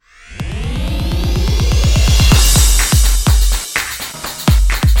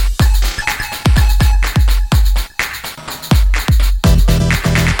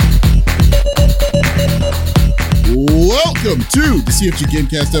CFG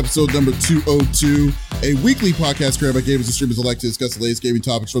Gamecast episode number 202, a weekly podcast created by gamers and streamers alike to discuss the latest gaming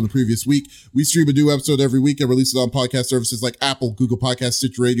topics from the previous week. We stream a new episode every week and release it on podcast services like Apple, Google Podcasts,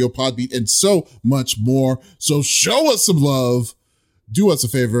 Stitcher Radio, Podbean, and so much more. So show us some love. Do us a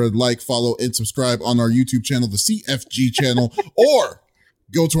favor and like, follow, and subscribe on our YouTube channel, the CFG channel, or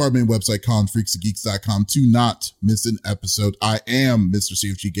go to our main website, confreaksandgeeks.com, to not miss an episode. I am Mr.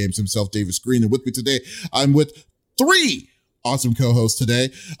 CFG Games himself, David Screen, and with me today, I'm with three awesome co-hosts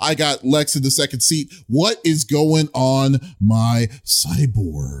today. I got Lex in the second seat. What is going on, my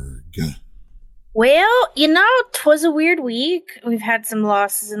cyborg? Well, twas a weird week. We've had some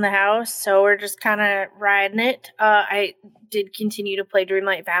losses in the house, so we're just kind of riding it. I did continue to play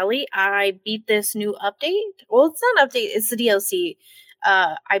Dreamlight Valley. I beat this new update. Well, it's not an update, it's the DLC.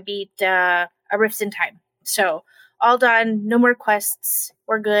 I beat A Rift in Time. So, all done. No more quests.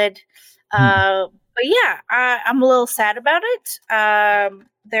 We're good. But yeah, I'm a little sad about it.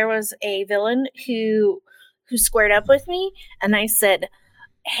 There was a villain who squared up with me, and I said,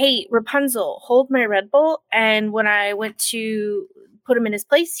 "Hey, Rapunzel, hold my Red Bull." And when I went to put him in his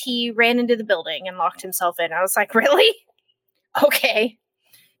place, he ran into the building and locked himself in. I was like, "Really? Okay,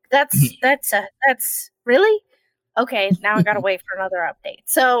 that's really okay." Now I gotta wait for another update.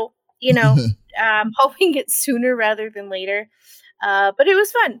 So I'm hoping it's sooner rather than later. But it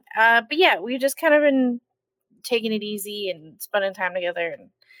was fun. But yeah, we've just kind of been taking it easy and spending time together, and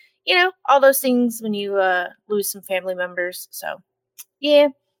all those things when you lose some family members. So yeah.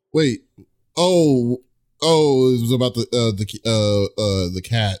 Wait. Oh, it was about the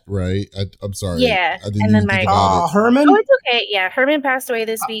cat, right? I'm sorry. Yeah. I didn't even think about it. Herman? Oh, it's okay. Yeah, Herman passed away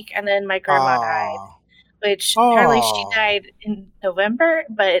this week, and then my grandma died, which apparently she died in November,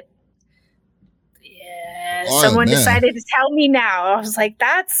 but yeah, someone decided to tell me now. I was like,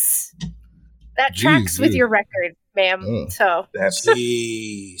 that tracks with your record, ma'am. So that's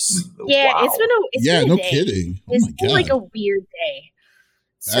jeez. Yeah, wow. it's been a no day. Kidding. Oh It's my been God. like a weird day.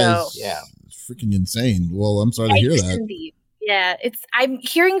 So it's freaking insane. Well, I'm sorry to hear that. Indeed. Yeah, I'm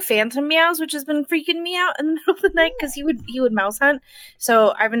hearing phantom meows, which has been freaking me out in the middle of the night because he would mouse hunt.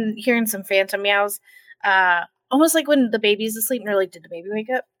 So I've been hearing some phantom meows, almost like when the baby's asleep and you're like, did the baby wake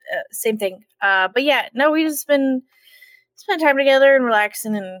up? Same thing. But yeah, no, we just been spending time together and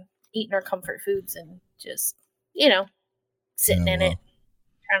relaxing and eating our comfort foods and just sitting in it,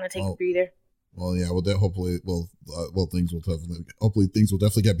 trying to take a breather. Well, yeah. Well, hopefully things will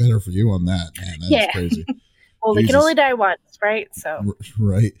definitely get better for you on that. Man, that's crazy. Well, they can only die once, right? So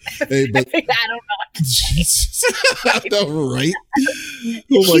right. Hey, but I don't know. Jesus. I know, right?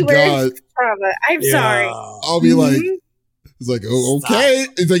 Oh my God. I'm sorry. I'll be like, it's like, oh, okay.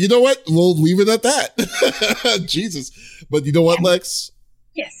 It's like, you know what? We'll leave it at that. Jesus. But you know what, Lex?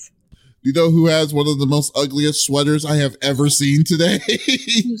 Yes. You know who has one of the most ugliest sweaters I have ever seen today?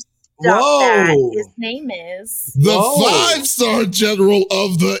 Whoa! That. His name is the 5-star general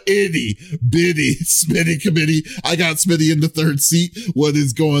of the itty bitty Smitty committee. I got Smitty in the third seat. What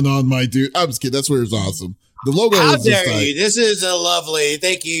is going on, my dude? I'm just kidding. That sweater's awesome. The logo How is dare just you? This is a lovely.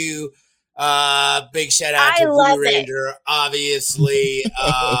 Thank you. Big shout out to Blue Ranger. Obviously,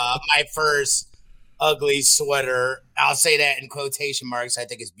 my first ugly sweater. I'll say that in quotation marks. I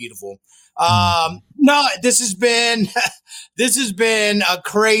think it's beautiful. No, this has been a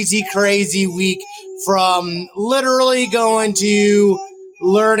crazy week, from literally going to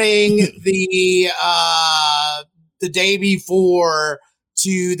learning the day before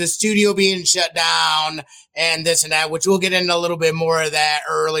to the studio being shut down and this and that, which we'll get into a little bit more of that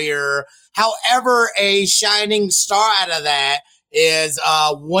earlier. However, a shining star out of that is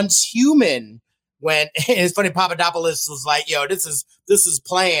Once Human. When it's funny, Papadopoulos was like, "Yo, this is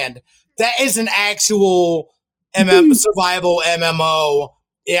planned." That is an actual survival MMO.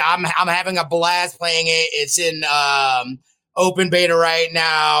 Yeah, I'm having a blast playing it. It's in open beta right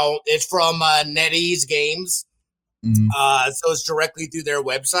now. It's from NetEase Games, so it's directly through their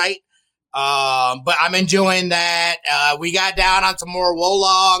website. But I'm enjoying that. We got down on some more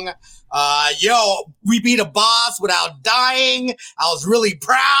Wolong. We beat a boss without dying. I was really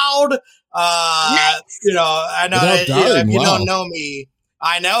proud. Nice. I know Without dying, if you wow. don't know me.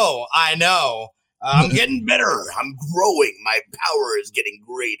 I know. I'm getting better. I'm growing. My power is getting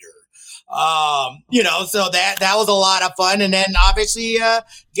greater. So that was a lot of fun. And then obviously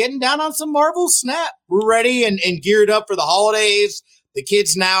getting down on some Marvel Snap. We're ready and geared up for the holidays. The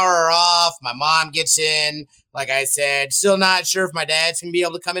kids now are off. My mom gets in. Like I said, still not sure if my dad's going to be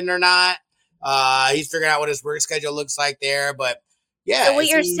able to come in or not. He's figuring out what his work schedule looks like there. But yeah. So what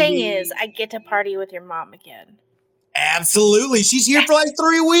you're saying is I get to party with your mom again. Absolutely. She's here for like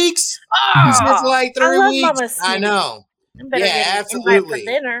 3 weeks. Oh, She's here for like 3 I love weeks. Mama I know. Better Yeah, get an invite absolutely. for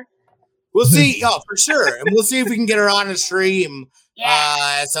dinner. We'll see. Oh, for sure. And we'll see if we can get her on a stream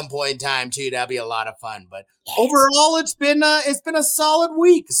Yeah. at some point in time too. That'd be a lot of fun. But overall, it's been a solid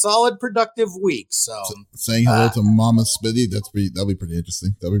week, solid productive week. So saying hello to Mama Spitty, that'll be pretty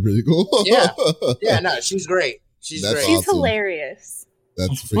interesting. That'll be pretty cool. yeah. No, she's great. She's great. She's awesome. Hilarious.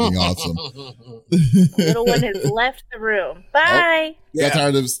 That's freaking awesome. The little one has left the room. Bye. Got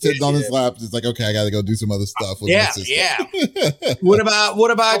tired of sitting on his lap. It's like, okay, I got to go do some other stuff. With my sister. What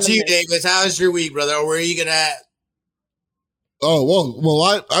about you, Davis? How's your week, brother? Or where are you gonna? Oh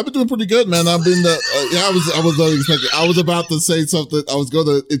well, I've been doing pretty good, man. I've been I was unexpected. I was about to say something. I was going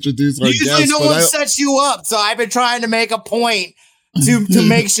to introduce our guest. Usually, no one sets you up, so I've been trying to make a point to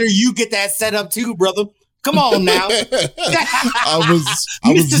make sure you get that set up too, brother. Come on now. I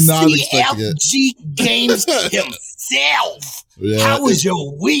was not expecting it. CFG Games himself. Yeah. How was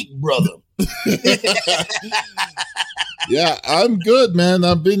your week, brother? Yeah, I'm good, man.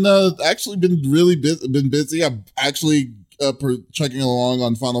 I've been actually been really busy. I'm actually chugging along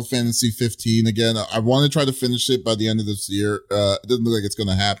on Final Fantasy 15 again. I want to try to finish it by the end of this year. It doesn't look like it's going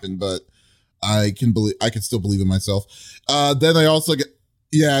to happen, but I can still believe in myself. Then I also get.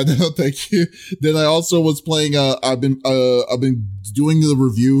 Yeah, no, thank you. Then I also was playing. I've been doing the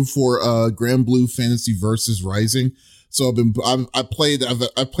review for Grand Blue Fantasy Versus Rising. So I played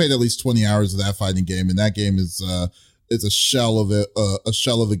at least 20 hours of that fighting game, and that game is a shell of it,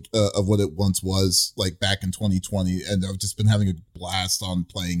 of what it once was, like back in 2020. And I've just been having a blast on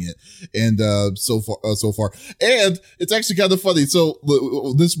playing it, and so far, and it's actually kind of funny. So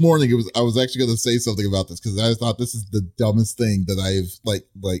this morning I was actually going to say something about this because I thought this is the dumbest thing that I've like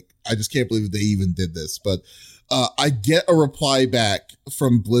I just can't believe they even did this, but. I get a reply back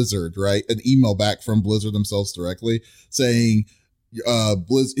from Blizzard, right? An email back from Blizzard themselves directly saying,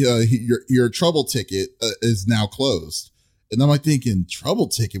 your trouble ticket is now closed. And I'm like thinking, trouble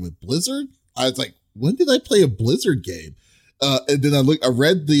ticket with Blizzard? I was like, when did I play a Blizzard game? And then I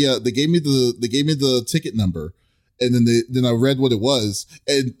read they gave me the ticket number. And then I read what it was.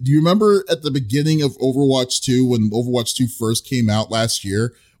 And do you remember at the beginning of Overwatch 2, when Overwatch 2 first came out last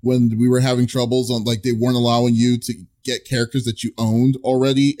year, when we were having troubles on, like, they weren't allowing you to get characters that you owned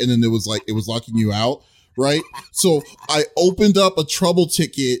already, and then it was locking you out, right? So I opened up a trouble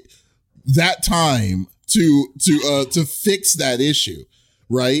ticket that time to fix that issue,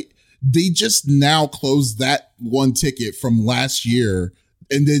 right? They just now closed that one ticket from last year,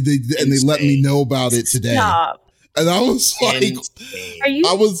 and they let me know about it today. Stop. And I was like, "Are you?"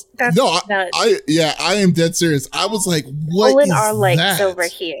 I am dead serious. I was like, "What Pulling is our legs that?" over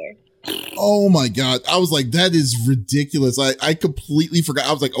here. Oh my god! I was like, "That is ridiculous." I completely forgot.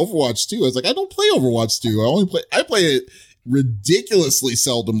 I was like, Overwatch 2. I was like, I don't play Overwatch 2. I play it ridiculously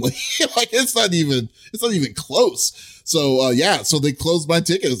seldomly. Like it's not even close. So so they closed my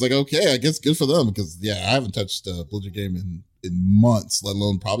ticket. It's like, okay, I guess good for them, because I haven't touched a Blizzard game in months, let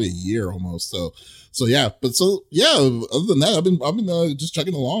alone probably a year almost. Other than that, I've been just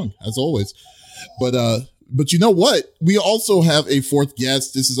chugging along as always. But you know what? We also have a fourth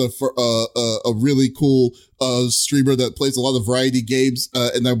guest. This is a really cool streamer that plays a lot of variety games,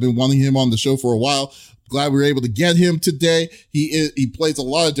 and I've been wanting him on the show for a while. Glad we were able to get him today. He plays a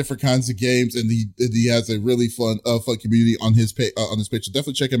lot of different kinds of games, and he has a really fun community on his page. So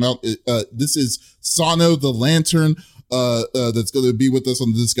definitely check him out. This is Sano the Lantern. That's going to be with us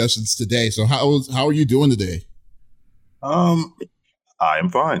on the discussions today. So how are you doing today? I am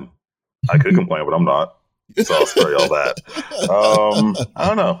fine. I could complain, but I'm not. So I'll spare y'all that. I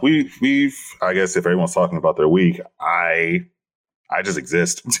don't know. We've I guess if everyone's talking about their week, I just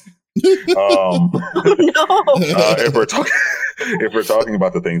exist. No. If we're talking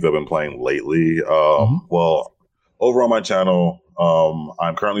about the things I've been playing lately, well, over on my channel,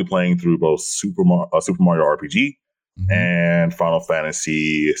 I'm currently playing through both Super Mario RPG and Final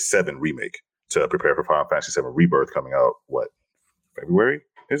Fantasy VII Remake to prepare for Final Fantasy VII Rebirth coming out. What, February?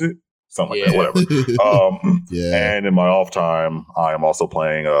 Is it? Something like that, whatever. And in my off time, I am also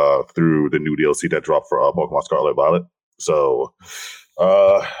playing through the new DLC that dropped for Pokemon Scarlet Violet. So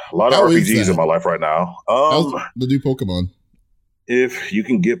a lot of RPGs in my life right now. The new Pokemon. If you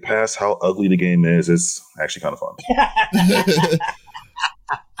can get past how ugly the game is, it's actually kind of fun.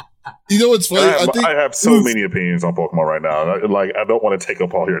 You know what's funny? I have so many opinions on Pokemon right now. I don't want to take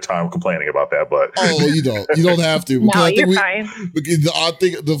up all your time complaining about that, but you don't. You don't have to. No, you're fine.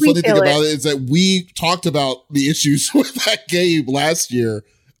 The funny thing about it is that we talked about the issues with that game last year.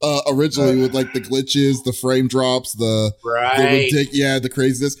 Originally with like the glitches, the frame drops, the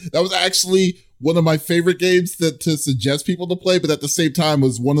craziness. That was actually one of my favorite games to suggest people to play, but at the same time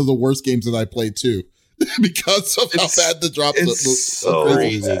was one of the worst games that I played too. because of how bad the drops are. So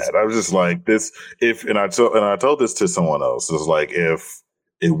bad. I was just like this. And I told this to someone else. It was like, if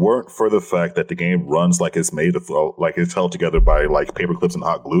it weren't for the fact that the game runs like it's made of, like it's held together by like paper clips and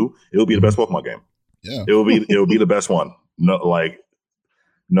hot glue, it will be the best Pokemon game. Yeah, it will be the best one. No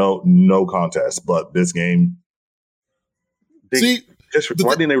contest. But this game, why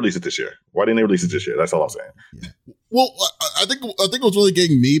didn't they release it this year? That's all I'm saying. Yeah. Well, I think it was really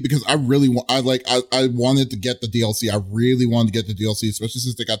getting me because I wanted to get the DLC. I really wanted to get the DLC, especially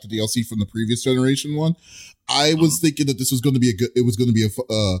since they got the DLC from the previous generation one. I was thinking that this was going to be a good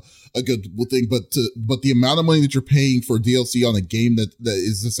thing, but the amount of money that you're paying for DLC on a game that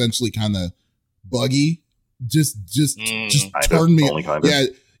is essentially kind of buggy just turned me.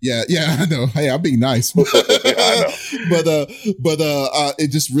 Yeah, I know. Hey, I'm being nice, but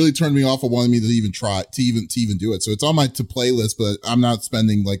it just really turned me off of wanting me to even try to even do it. So it's on my to playlist, but I'm not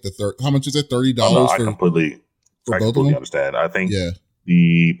spending like how much is it? $30 I completely understand. I think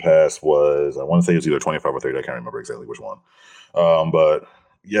the pass was, I want to say it was either 25 or 30. I can't remember exactly which one. But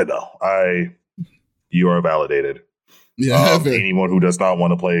yeah, no, you are validated. Yeah, anyone who does not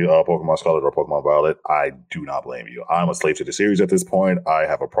want to play Pokemon Scarlet or Pokemon Violet, I do not blame you. I'm a slave to the series at this point. I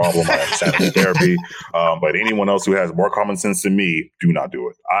have a problem. I am sanity therapy. But anyone else who has more common sense than me, do not do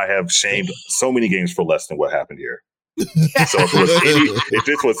it. I have shamed so many games for less than what happened here. So if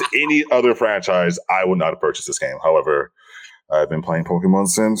this was any other franchise, I would not have purchased this game. However, I've been playing Pokemon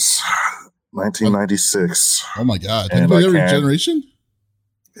since 1996. Oh my God. Have you played every generation?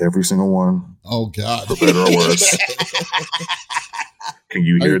 Every single one. Oh God. For better or worse. Can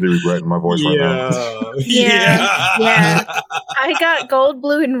you hear the regret in my voice right now? Yeah. I got gold,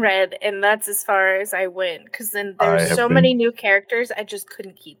 blue, and red, and that's as far as I went. Because then there's many new characters, I just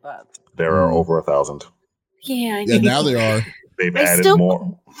couldn't keep up. There are over 1,000. Yeah, I know. Yeah, now there are. They've added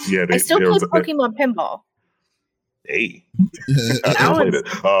more. Yeah, I still play Pokemon Pinball. Hey, I played it.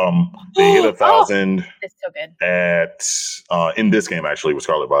 They hit 1,000. It's so good. At in this game actually with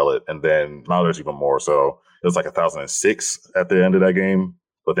Scarlet Violet, and then now there's even more. So it was like 1,006 at the end of that game.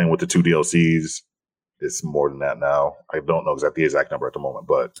 But then with the 2 DLCs, it's more than that now. I don't know the exact number at the moment,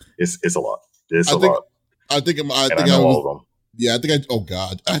 but it's a lot. It's a lot. I think I know all of them. Yeah, I think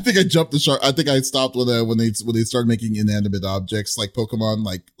I think I jumped the shark. I think I stopped when they started making inanimate objects like Pokemon,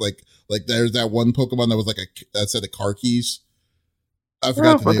 like there's that one Pokemon that was like a set of car keys. I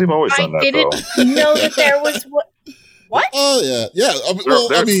forgot the name. They've always done that, didn't know that there was what? Oh yeah.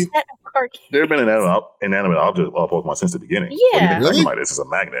 I mean, there have been inanimate object Pokemon since the beginning. Yeah, really? This is a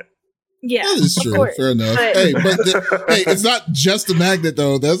magnet. Yeah, that is true. Course. Fair enough. But, hey, it's not just a magnet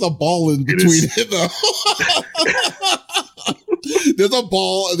though. There's a ball in between it though. There's a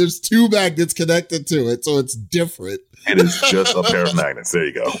ball and there's 2 magnets connected to it, so it's different. It is just a pair of magnets. There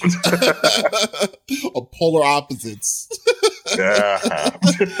you go. A polar opposites.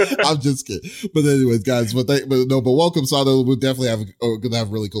 I'm just kidding. But anyways, guys, but welcome, Sado. We'll definitely gonna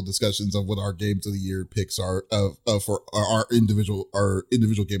have really cool discussions of what our games of the year picks are for our individual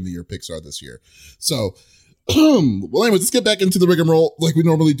game of the year picks are this year. So well, anyways, let's get back into the rigmarole like we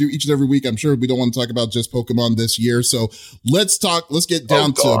normally do each and every week. I'm sure we don't want to talk about just Pokemon this year. So let's get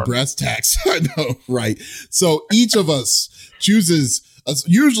down to brass tacks. I know, right? So each of us chooses a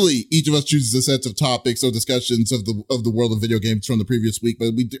set of topics or discussions of the world of video games from the previous week.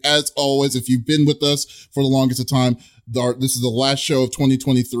 But as always, if you've been with us for the longest of time, this is the last show of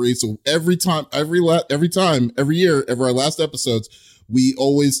 2023. So every year, our last episodes, we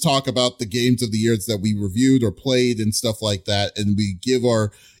always talk about the games of the years that we reviewed or played and stuff like that. And we give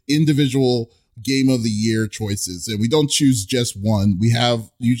our individual game of the year choices. And we don't choose just one. We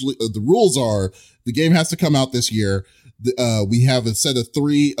have usually the rules are the game has to come out this year. We have a set of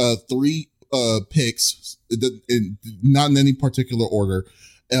three picks, not in any particular order.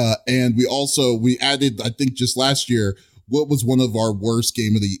 And we added, I think just last year, what was one of our worst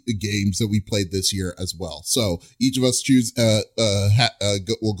games that we played this year as well. So each of us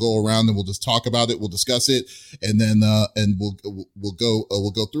we'll go around and we'll just talk about it. We'll discuss it, and then we'll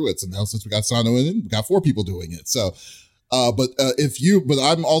go through it. So now since we got Sano in it, we got 4 people doing it. So, but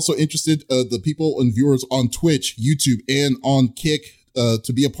I'm also interested, the people and viewers on Twitch, YouTube, and on Kick,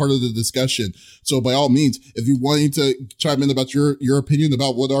 to be a part of the discussion. So by all means, if you're wanting to chime in about your opinion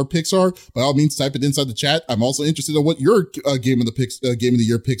about what our picks are, by all means, type it inside the chat. I'm also interested in what your game of the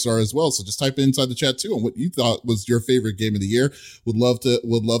year picks are as well. So just type it inside the chat too on what you thought was your favorite game of the year. Would love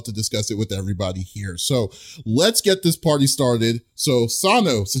to discuss it with everybody here. So let's get this party started. So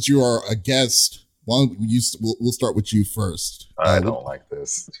Sano, since you are a guest, why don't we'll start with you first. I don't like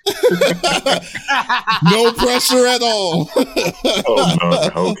this. No pressure at all. Oh,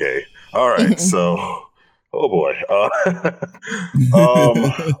 no. Okay. All right. So Oh boy.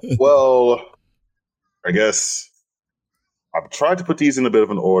 Well, I guess I've tried to put these in a bit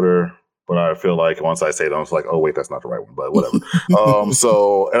of an order, but I feel like once I say them, it's like, oh wait, that's not the right one. But whatever.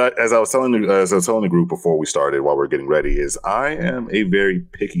 As I was telling the group before we started, while we are getting ready, is I am a very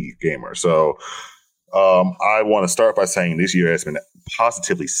picky gamer. So I want to start by saying this year has been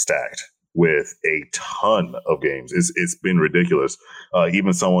positively stacked with a ton of games. It's been ridiculous.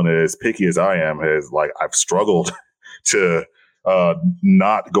 Even someone as picky as I am I've struggled to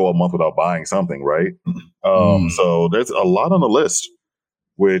not go a month without buying something, right? So there's a lot on the list,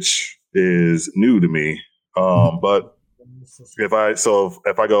 which is new to me. But if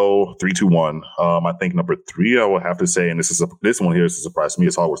I go 3, 2, 1, I think number 3 I will have to say, and this one here is a surprise to me,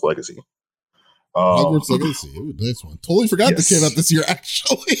 is Hogwarts Legacy. Hogwarts Legacy. Ooh, nice one. Totally forgot this came out this year,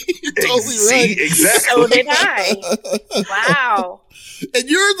 actually. You're totally right. Exactly. So did I. Wow. And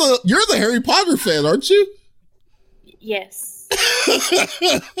you're the Harry Potter fan, aren't you? Yes.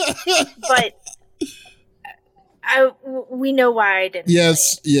 But we know why I didn't.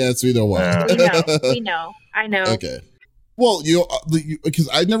 Yes, we know why. We know. I know. Okay. Well, because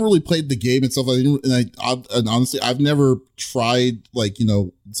I never really played the game and stuff. And honestly, I've never tried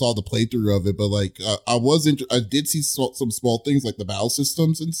saw the playthrough of it. But I did see some small things like the battle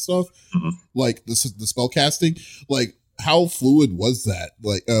systems and stuff, like the spell casting. Like, how fluid was that?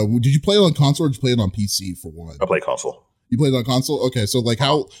 Like, did you play it on console or did you play it on PC for one? I play console. You played it on console? Okay, so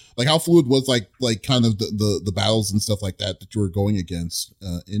how fluid was kind of the battles and stuff like that you were going against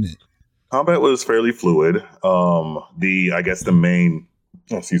in it? Combat was fairly fluid. The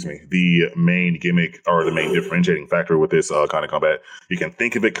main gimmick or the main differentiating factor with this kind of combat, you can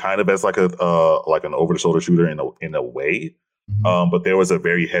think of it kind of as like an over the shoulder shooter in a way. But there was a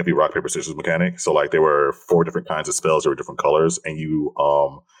very heavy rock paper scissors mechanic. So there were 4 different kinds of spells that were different colors, and you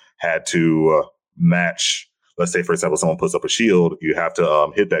had to match. Let's say, for example, someone puts up a shield, you have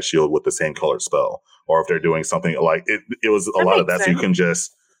to hit that shield with the same colored spell. Or if they're doing something like it was a lot of that. So you couldn't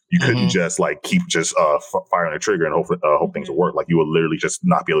just keep firing a trigger and hope things will work. Like, you would literally just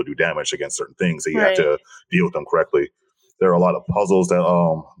not be able to do damage against certain things. So you have to deal with them correctly. There are a lot of puzzles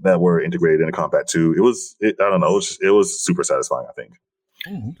that were integrated into combat too. It was super satisfying, I think.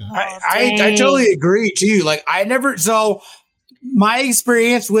 Oh, okay. I totally agree too. My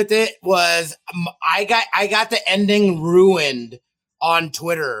experience with it was I got the ending ruined on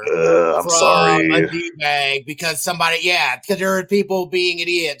Twitter. I'm sorry. A D-bag because because there are people being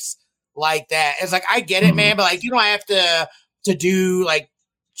idiots like that. It's like, I get it, man, but you don't have to do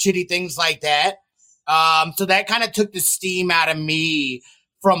shitty things like that. So that kind of took the steam out of me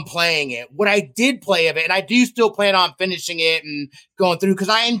from playing it. What I did play of it, and I do still plan on finishing it and going through because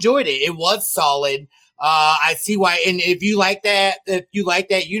I enjoyed it. It was solid. I see why. And if you like that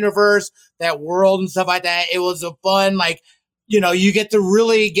universe, that world and stuff like that, it was a fun, you get to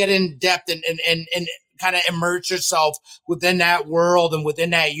really get in depth and kind of immerse yourself within that world and within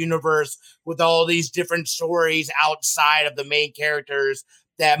that universe with all these different stories outside of the main characters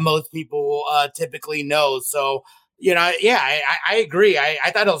that most people typically know. So, I agree. I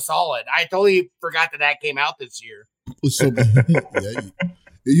thought it was solid. I totally forgot that came out this year. So,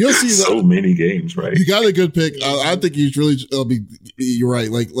 you'll see so many games, right? You got a good pick. I think you really. You're right.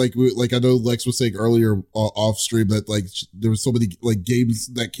 Like I know Lex was saying earlier off stream that there was so many games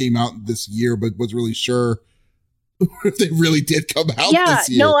that came out this year, but was really sure if they really did come out this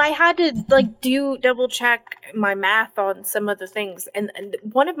year. No, I had to do double check my math on some of the things, and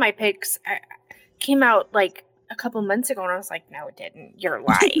one of my picks came out a couple months ago, and I was like, no, it didn't. You're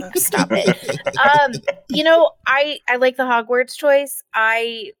lying. Stop it. I like the Hogwarts choice.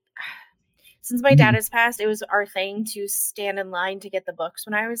 Since my dad has passed, it was our thing to stand in line to get the books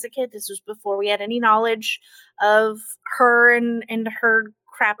when I was a kid. This was before we had any knowledge of her and her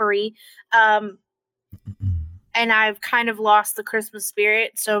crappery. And I've kind of lost the Christmas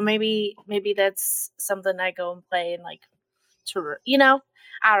spirit. So maybe that's something I go and play and I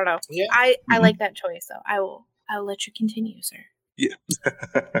don't know. Yeah. I like that choice, so I'll let you continue, sir. Yeah.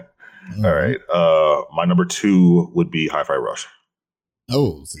 All right. My number 2 would be Hi-Fi Rush.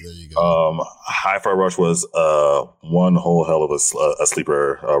 Oh, so there you go. Hi-Fi Rush was one whole hell of a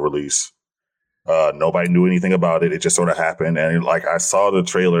sleeper release. Nobody knew anything about it. It just sort of happened, and I saw the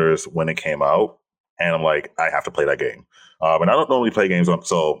trailers when it came out, and I'm like, I have to play that game. And I don't normally play games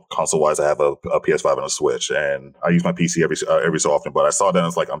so console-wise. I have a PS5 and a Switch, and I use my PC every so often. But I saw that, and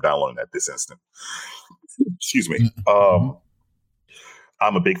it's like, I'm downloading that this instant. Excuse me.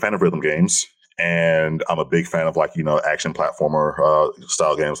 I'm a big fan of rhythm games, and I'm a big fan of action platformer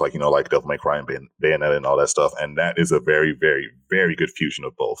style games like Devil May Cry and Bayonetta and all that stuff. And that is a very, very, very good fusion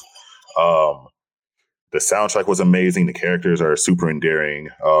of both. The soundtrack was amazing. The characters are super endearing.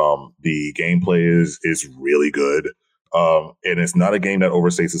 The gameplay is really good. And it's not a game that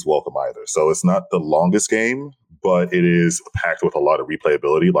overstays its welcome either. So it's not the longest game, but it is packed with a lot of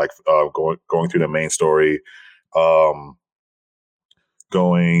replayability, like going through the main story, and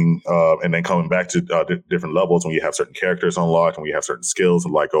then coming back to different levels when you have certain characters unlocked and when you have certain skills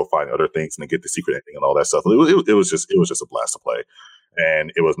and like go find other things and then get the secret ending and all that stuff. It was just a blast to play,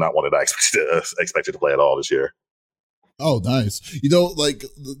 and it was not one that I expected to play at all this year. Oh, nice. Like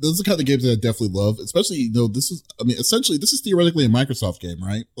those are the kind of games that I definitely love, especially, essentially this is theoretically a Microsoft game,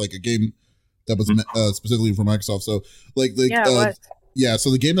 right? Like a game that was specifically for Microsoft. So so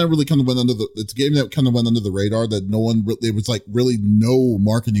the game that really kind of went under the radar that no one, there was like really no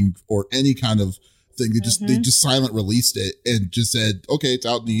marketing or any kind of thing. They just silent released it and just said, okay, it's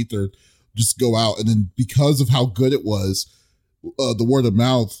out in the ether, just go out. And then because of how good it was, the word of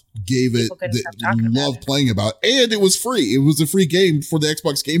mouth gave it love playing about it. And it was free. It was a free game for the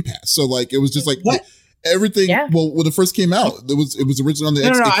Xbox Game Pass. So like it was just like everything. Yeah. Well, when it first came out, it was originally on the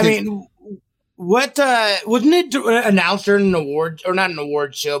Xbox. What wasn't it announced during an award, or not an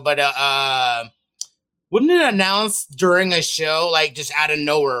award show, but wasn't it announced during a show, like just out of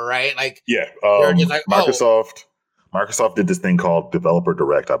nowhere, right? Like just like, Microsoft did this thing called Developer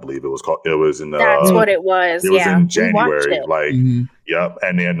Direct, I believe it was called. It was in that's what it was. It was in January, and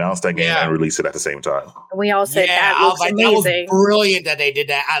they announced that game and released it at the same time. We all said that looks amazing. That was brilliant that they did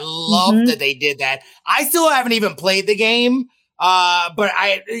that. I love that they did that. I still haven't even played the game, but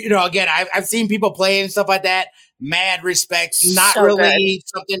I've seen people play and stuff like that. Mad respect. Not so really good.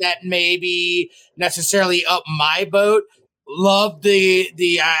 Something that maybe necessarily up my boat. Love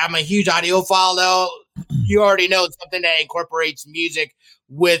the. I'm a huge audiophile though. You already know it's something that incorporates music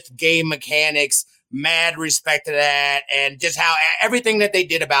with game mechanics. Mad respect to that, and just how everything that they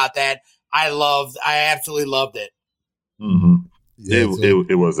did about that, I loved. I absolutely loved it. Mm-hmm. Yeah,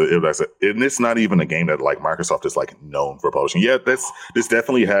 and it's not even a game that like Microsoft is like known for publishing. Yeah, this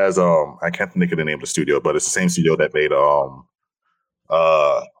definitely has. I can't think of the name of the studio, but it's the same studio that made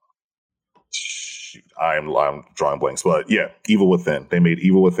I'm drawing blanks, but yeah, Evil Within. They made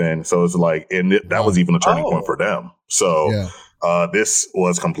Evil Within, so it's like, and that was even a turning point for them. So this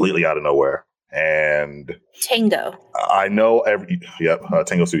was completely out of nowhere. And Tango, I know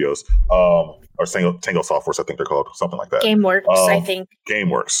Tango Studios, or Tango Softworks, I think they're called, something like that. GameWorks, I think.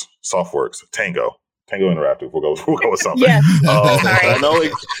 GameWorks, Softworks, Tango Interactive. We'll go with something. I know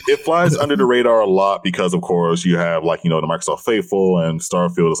it flies under the radar a lot because, of course, you have like the Microsoft faithful, and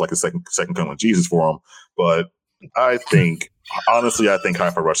Starfield is like a second coming of Jesus for them. But I think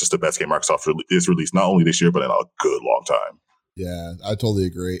Hi-Fi Rush is the best game Microsoft is released not only this year but in a good long time. Yeah, I totally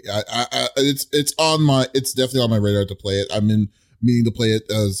agree. It's definitely on my radar to play it. I'm meaning to play it,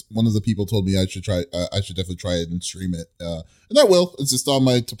 as one of the people told me I should definitely try it and stream it. And I will. It's just on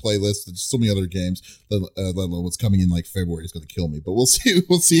my to play list. There's so many other games. Let alone what's coming in like February is going to kill me. But we'll see.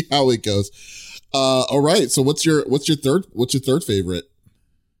 We'll see how it goes. All right. So what's your third favorite?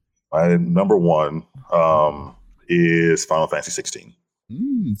 My number one is Final Fantasy 16.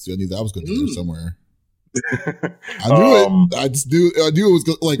 So I knew that was going to be there somewhere. I knew it. I knew it was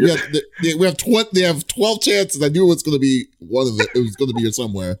going. Like we have 20. They have 12 chances. I knew it was going to be one of it. It was going to be here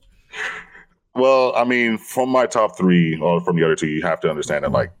somewhere. Well, I mean, from my top three, or from the other two, you have to understand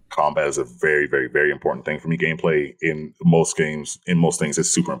that like combat is a very, very, very important thing for me. Gameplay in most games, in most things, is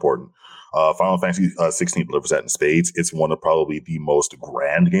super important. Final Fantasy 16 delivers that in spades. It's one of probably the most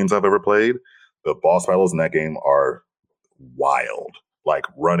grand games I've ever played. The boss battles in that game are wild. Like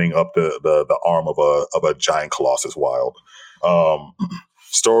running up the arm of a giant colossus, wild.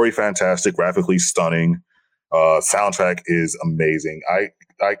 Story fantastic, graphically stunning. Soundtrack is amazing. I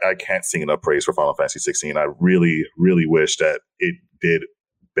can't sing enough praise for Final Fantasy 16. I really, really wish that it did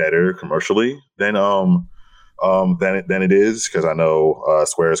better commercially than it is, because I know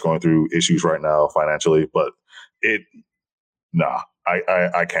Square is going through issues right now financially, but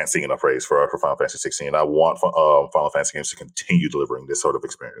I can't sing enough praise for Final Fantasy 16. I want Final Fantasy games to continue delivering this sort of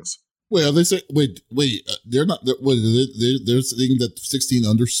experience. Wait, are they saying? Wait, they're not. They're saying that 16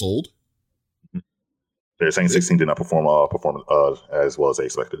 undersold. They're saying 16 did not perform as well as they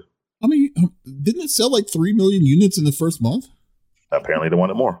expected. I mean, didn't it sell like 3 million units in the first month? Apparently, they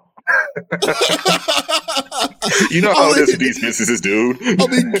wanted more. You know how it is with these businesses, dude. I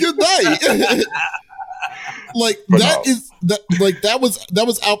mean, good night. That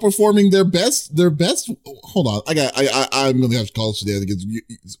was outperforming their best. Hold on, I'm gonna have to call shenanigans.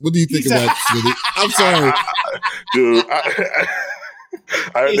 What do you think of that? I'm sorry, dude.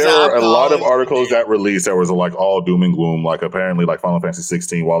 There were a lot of articles that released that was like all doom and gloom. Like apparently, like Final Fantasy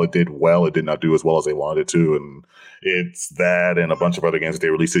 16, while it did well, it did not do as well as they wanted it to, and it's that and a bunch of other games that they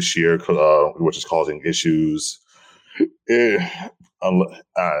released this year, which is causing issues. It's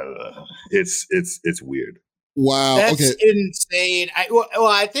weird. Wow. That's insane.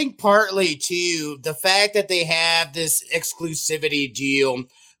 I think partly too, the fact that they have this exclusivity deal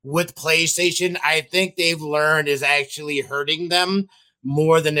with PlayStation, I think they've learned is actually hurting them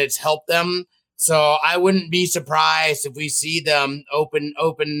more than it's helped them. So I wouldn't be surprised if we see them open,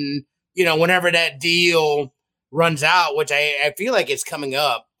 whenever that deal runs out, which I feel like it's coming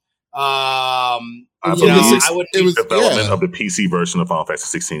up. I believe development of the PC version of Final Fantasy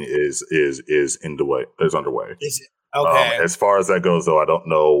 16 is underway. Is it? Okay. As far as that goes, though, I don't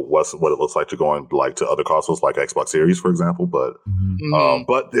know what it looks like to going like to other consoles like Xbox Series, for example. But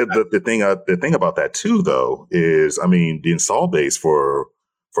but the thing about that too, though, is I mean the install base for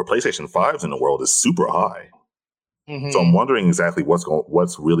PlayStation 5s in the world is super high. So I'm wondering exactly what's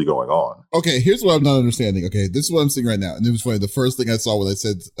really going on. Okay, here's what I'm not understanding. Okay, this is what I'm seeing right now, and it was funny. The first thing I saw when I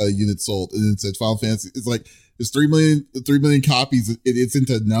said units sold, and it said Final Fantasy, it's like it's 3 million copies. It's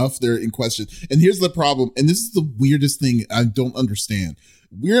into enough. They're in question. And here's the problem, and this is the weirdest thing I don't understand.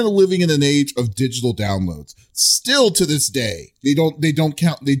 We're living in an age of digital downloads. Still to this day, they don't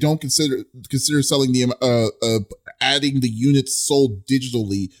consider selling the adding the units sold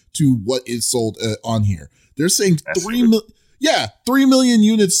digitally to what is sold on here. They're saying 3 million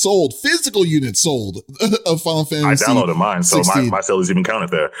units sold, physical units sold of Final Fantasy. I downloaded mine, so my sale is even counted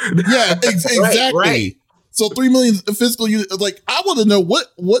there. Yeah, exactly. Right. So 3 million physical units. Like, I want to know what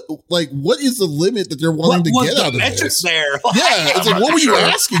is the limit that they're wanting to get out of this? There? Yeah, it's like, what were you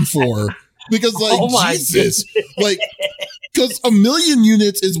asking for? Because Jesus, because 1 million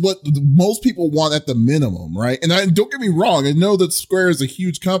units is what most people want at the minimum, right? And don't get me wrong, I know that Square is a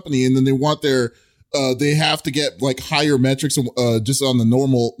huge company, and then they want their they have to get like higher metrics just on the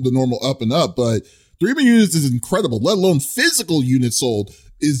normal up and up, but 3 million units is incredible. Let alone physical units sold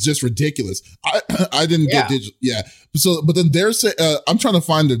is just ridiculous. I didn't get digital. Yeah. So, but then they're saying, I'm trying to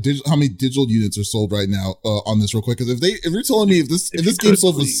find how many digital units are sold right now on this real quick. Because if you're telling me if this game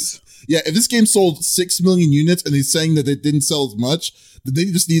sold if this game sold 6 million units and he's saying that it didn't sell as much, then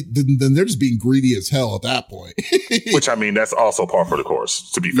they're just being greedy as hell at that point. Which I mean, that's also par for the course,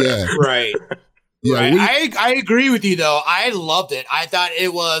 to be fair. Yeah. Right. Yeah, right. I agree with you though. I loved it. I thought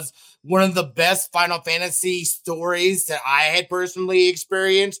it was one of the best Final Fantasy stories that I had personally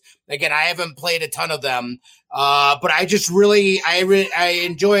experienced. Again, I haven't played a ton of them, but I just I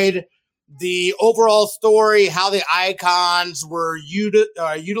enjoyed the overall story, how the icons were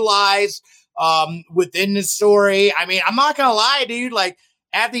utilized within the story. I mean, I'm not gonna lie, dude. Like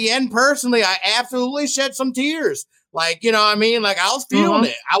at the end, personally, I absolutely shed some tears. Like, you know what I mean? Like, I was feeling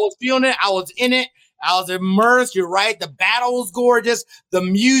it. I was feeling it. I was in it. I was immersed. You're right. The battle was gorgeous. The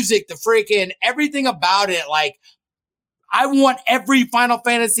music, the freaking everything about it. Like, I want every Final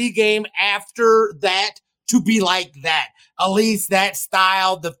Fantasy game after that to be like that. At least that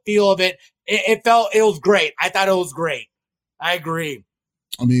style, the feel of it. It was great. I thought it was great. I agree.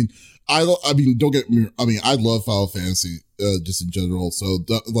 I mean, don't get me. I mean, I love Final Fantasy just in general. So,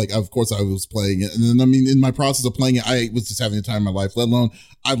 of course, I was playing it, and then I mean, in my process of playing it, I was just having a time of my life. Let alone,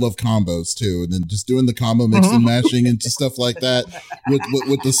 I love combos too, and then just doing the combo mixing and mashing and just stuff like that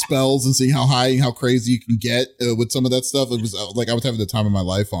with the spells and seeing how high and how crazy you can get with some of that stuff. It was like I was having the time of my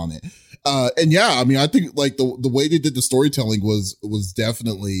life on it. And yeah, I mean, I think like the way they did the storytelling was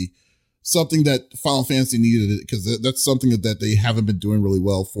definitely something that Final Fantasy needed, because that's something that they haven't been doing really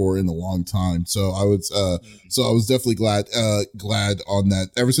well for in a long time. So I was definitely glad on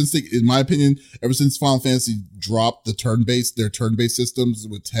that. Ever since in my opinion, ever since Final Fantasy dropped their turn-based systems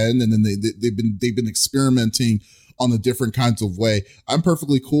with 10, and then they've been experimenting on the different kinds of way. I'm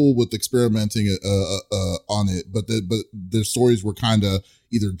perfectly cool with experimenting on it, but their stories were kind of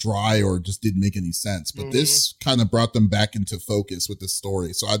either dry or just didn't make any sense. But this kind of brought them back into focus with this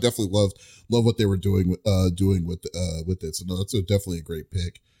story. So I definitely love what they were doing with it. So no, that's definitely a great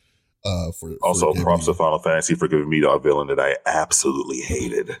pick. Also, props to Final Fantasy for giving me a villain that I absolutely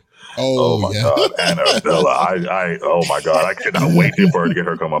hated. Oh my yeah. God, Annabella! Oh my God, I cannot wait for her to get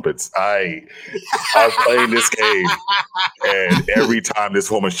her comeuppance. I was playing this game, and every time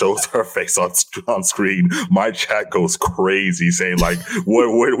this woman shows her face on screen, my chat goes crazy, saying like, "Where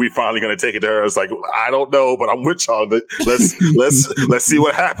are we finally going to take it to her?" It's like, I don't know, but I'm with y'all. Let's see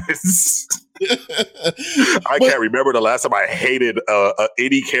what happens. I can't remember the last time I hated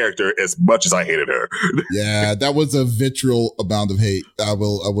any character as much as I hated her. Yeah, that was a vitriol amount of hate. I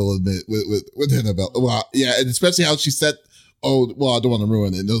will admit with Annabelle. Well, yeah, and especially how she set Oh, well, I don't want to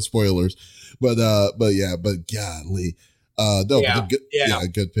ruin it. No spoilers. But golly. No, Yeah.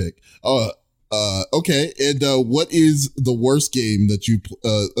 but good pick. Okay. And what is the worst game that you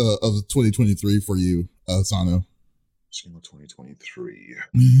of 2023 for you, Sano? Game of 2023.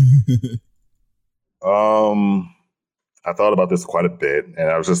 I thought about this quite a bit, and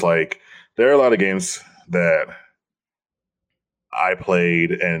I was just like, there are a lot of games that I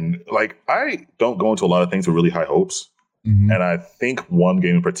played, and like I don't go into a lot of things with really high hopes. Mm-hmm. And I think one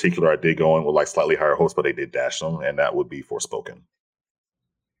game in particular I did go in with like slightly higher hopes, but they did dash them, and that would be Forspoken.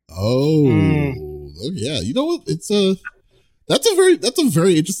 Oh, yeah. You know what? That's a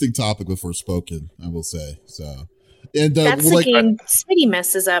very interesting topic with Forspoken, I will say. So, and that's the game Smitty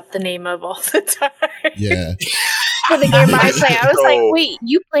messes up the name of all the time. Yeah. For the game I play, I was like, wait,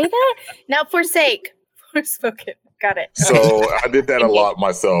 you play that? Now Forspoken. Got it. So I did that a lot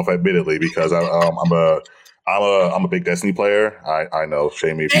myself, admittedly, because I'm a big Destiny player. I know,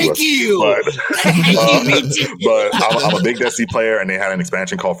 shame me. Thank you. But I'm a big Destiny player, and they had an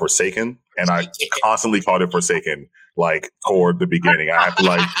expansion called Forsaken, and I constantly called it Forsaken, like toward the beginning. I have to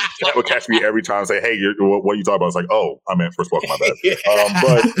that would catch me every time and say, "Hey, what are you talking about?" It's like, "Oh, I meant Forspoken, my bad."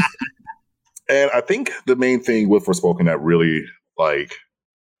 And I think the main thing with Forspoken that really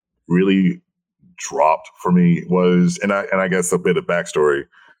dropped for me was, and I guess a bit of backstory.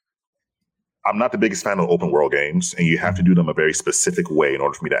 I'm not the biggest fan of open world games, and you have to do them a very specific way in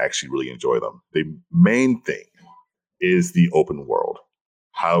order for me to actually really enjoy them. The main thing is the open world.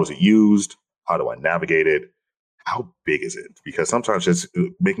 How is it used? How do I navigate it? How big is it? Because sometimes just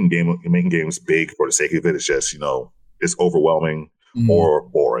making games big for the sake of it is just, it's overwhelming or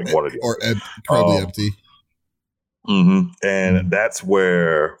boring. One of the other. Probably empty. Mm-hmm. And that's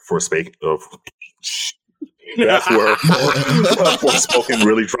where That's where Forspoken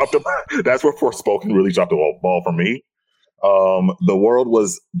really dropped the. That's where Forspoken really dropped the ball for me. The world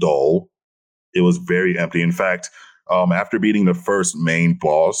was dull. It was very empty. In fact, after beating the first main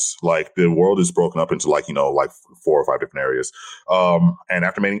boss, like the world is broken up into like 4 or 5 different areas. And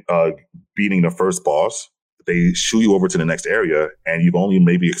after beating the first boss, they shoot you over to the next area, and you've only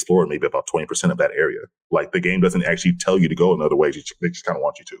maybe explored maybe about 20% of that area. Like the game doesn't actually tell you to go in other ways. They just kind of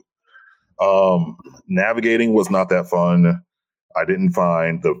want you to. Navigating was not that fun. I didn't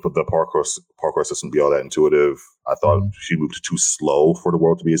find the parkour system to be all that intuitive. I thought she moved too slow for the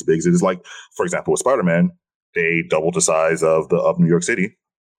world to be as big as it is. Like, for example, with Spider-Man, they doubled the size of New York City,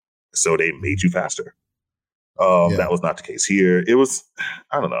 so they made you faster. That was not the case here. It was,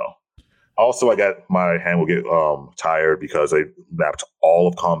 I don't know. Also, my hand will get tired because they mapped all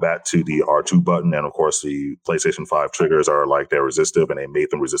of combat to the R2 button. And of course, the PlayStation 5 triggers are they're resistive, and they made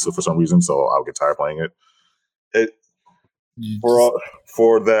them resistive for some reason. So I'll get tired playing it.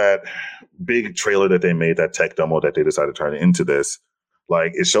 For that big trailer that they made, that tech demo that they decided to turn into this,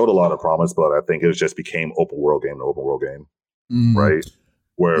 it showed a lot of promise, but I think it just became open world game, right?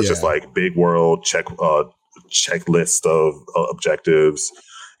 Where it's just big world, checklist of objectives.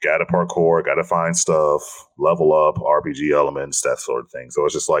 Gotta parkour, gotta find stuff, level up, RPG elements, that sort of thing. So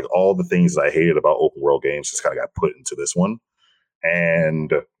it's just all the things that I hated about open world games just kind of got put into this one.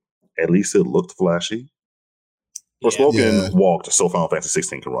 And at least it looked flashy. Forspoken walked so Final Fantasy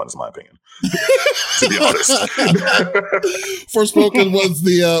 16 can run, is my opinion. To be honest. Forspoken was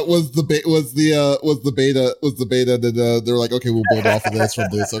the beta that they're like, okay, we'll build off of this from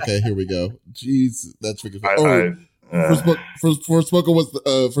this. Okay, here we go. Jeez, that's freaking Forspoken was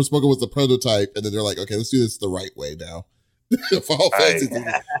the prototype, and then they're like, okay, let's do this the right way now. But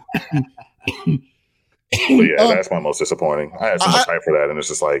yeah, that's my most disappointing. I had so much hype for that, and it's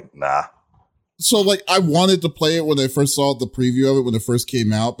just nah. So I wanted to play it when I first saw the preview of it when it first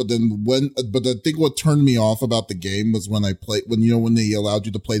came out, but I think what turned me off about the game was when they allowed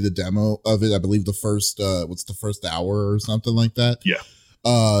you to play the demo of it. I believe the first hour or something like that. Yeah.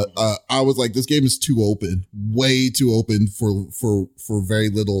 I was like, this game is too open, way too open for very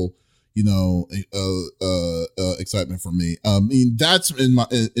little, excitement for me. I mean, that's in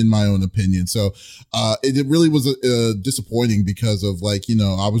my own opinion. So, it really was disappointing because of I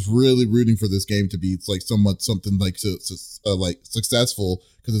was really rooting for this game to be somewhat something successful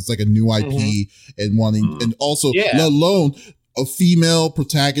because it's a new IP and wanting, and also let alone a female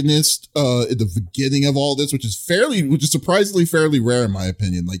protagonist at the beginning of all this, which is surprisingly fairly rare in my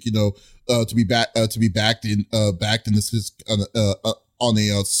opinion. To be backed in this on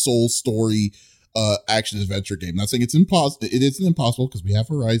a soul story action adventure game. Not saying it's impossible. It isn't impossible because we have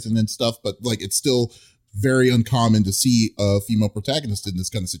Horizon and stuff, but it's still very uncommon to see a female protagonist in this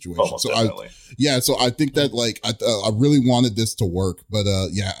kind of situation. Almost definitely. So I think that like I really wanted this to work, but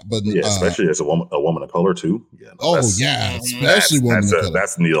especially as a woman of color too. Yeah, especially woman of color.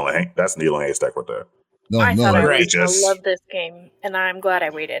 That's needle and haystack right there. I love this game, and I'm glad I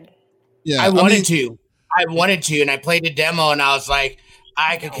waited. Yeah, I wanted to, and I played a demo, and I was like,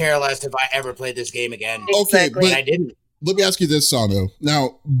 I could care less if I ever played this game again. Okay, but I didn't. Let me ask you this, Sano.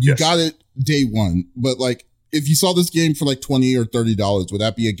 Now, you got it day one, but like, if you saw this game for like $20 or $30, would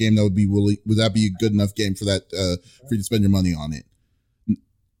that be a game that would that be a good enough game for that, for you to spend your money on it?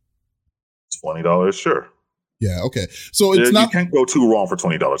 $20, sure. Yeah, okay. So it's not, you can't go too wrong for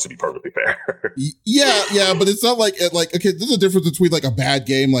 $20 to be perfectly fair. yeah, but it's not like okay, there's a difference between like a bad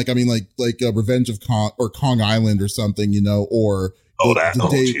game, like Revenge of Kong Island or something, or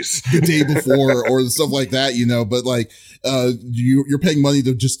the day before or stuff like that, but like you're paying money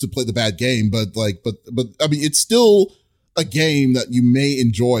to play the bad game, but I mean it's still a game that you may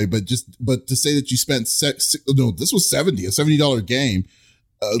enjoy, but to say that you spent this was a $70 game,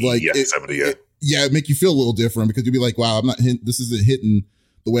 it make you feel a little different because you'd be like, wow, this isn't hitting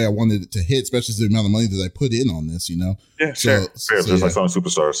the way I wanted it to hit, especially the amount of money that I put in on this, Yeah, sure. Just like some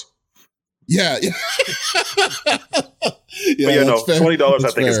superstars. Yeah. $20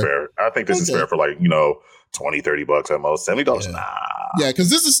 I think is fair. I think this is fair for like, $20-$30 at most. $70, nah. Yeah, because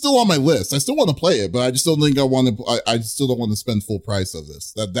this is still on my list. I still want to play it, but I just don't think I still don't want to spend full price of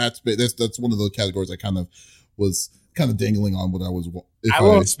this. That's one of the categories I was dangling on when I was. I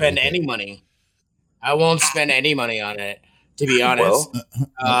won't spend any money. I won't spend any money on it, to be honest.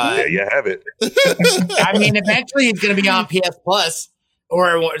 Well, there you have it. I mean, eventually it's going to be on PS Plus.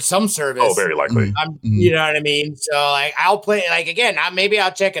 Or some service. Oh, very likely. You know what I mean? So, like, I'll play, like, again, maybe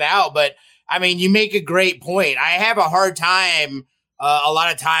I'll check it out. But, I mean, you make a great point. I have a hard time a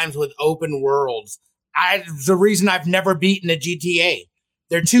lot of times with open worlds. The reason I've never beaten a GTA.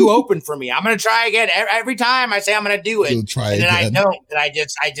 They're too open for me. I'm going to try again. Every time I say I'm going to do it. And then I don't. And I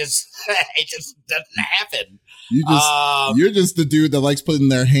just it just doesn't happen. You're just the dude that likes putting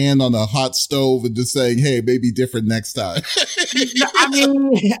their hand on a hot stove and just saying, "Hey, maybe different next time."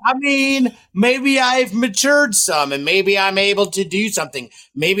 I mean, maybe I've matured some, and maybe I'm able to do something.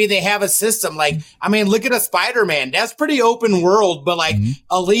 Maybe they have a system like, I mean, look at a Spider-Man. That's pretty open world, but like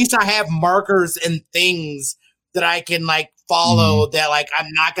at least I have markers and things that I can like follow. That like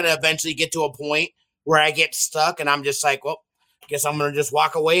I'm not going to eventually get to a point where I get stuck, and I'm just like, well. Guess I'm gonna just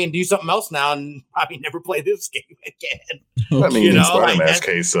walk away and do something else now, and probably never play this game again. I mean, in Spider-Man's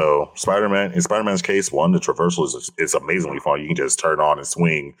case, Spider-Man's case, one, the traversal is amazingly fun. You can just turn on and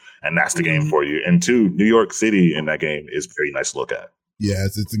swing, and that's the game for you. And two, New York City in that game is very nice to look at. Yeah,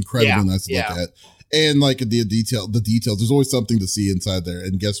 it's incredibly nice to look at. And like the details, there's always something to see inside there.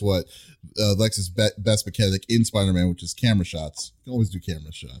 And guess what? Lex's best mechanic in Spider-Man, which is camera shots. You can always do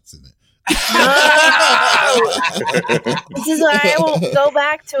camera shots in it. This is why I won't go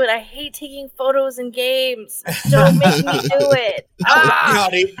back to it. I hate taking photos in games. Don't make me do it.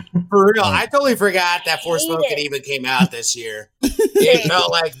 For real, I totally forgot that Forspoken even came out this year. It felt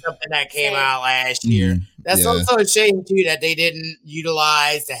like something that came out last year. That's also a shame too that they didn't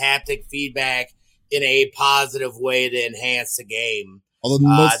utilize the haptic feedback in a positive way to enhance the game.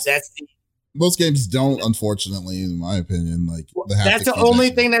 Although most games don't, unfortunately, in my opinion. Like that's the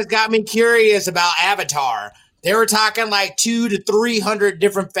only thing that's got me curious about Avatar. They were talking like 200 to 300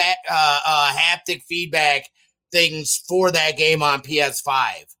 different haptic feedback things for that game on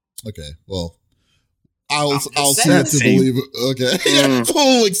PS5. Okay, well, I'll see to believe it. Okay,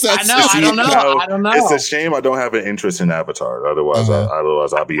 full acceptance. I don't know. It's a shame I don't have an interest in Avatar. Otherwise,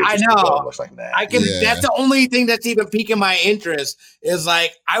 I'll be interested. I know. Like, nah. That's the only thing that's even piquing my interest. Is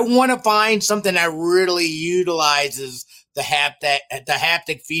like I want to find something that really utilizes the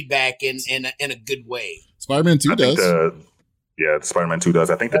haptic feedback in a good way. Spider-Man 2 does. Spider-Man 2 does.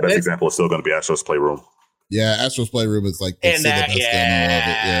 I think the best example is still going to be Astro's Playroom. Yeah, Astro's Playroom is like the best demo of it.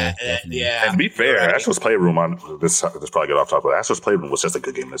 Yeah. And to be fair, Astro's Playroom this probably get off topic, but Astro's Playroom was just a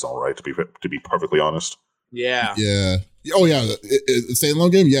good game in its own right. To be perfectly honest. Yeah. Yeah. Oh yeah,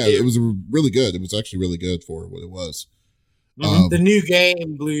 standalone game. Yeah, it was really good. It was actually really good for what it was. The new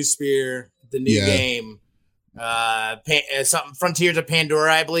game, Blue Spear. The new game, something Frontiers of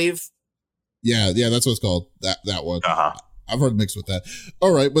Pandora, I believe. Yeah, that's what it's called. That one. Uh-huh. I've heard mixed with that.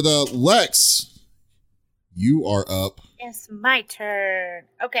 All right, but Lex. You are up. It's my turn.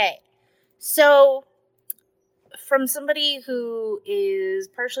 Okay. So, from somebody who is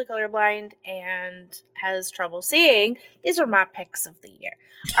partially colorblind and has trouble seeing, these are my picks of the year.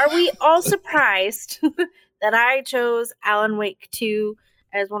 Are we all surprised that I chose Alan Wake 2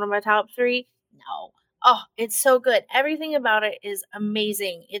 as one of my top 3? No. Oh, it's so good. Everything about it is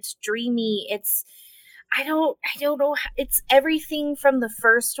amazing. It's dreamy. I don't know. It's everything from the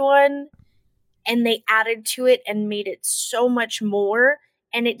first one, and they added to it and made it so much more.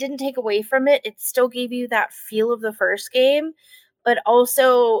 And it didn't take away from it. It still gave you that feel of the first game, but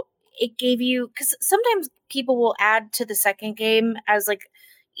also it gave you, because sometimes people will add to the second game as like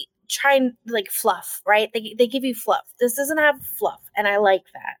try and like fluff, right? They give you fluff. This doesn't have fluff, and I like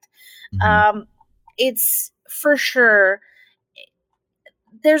that. It's for sure.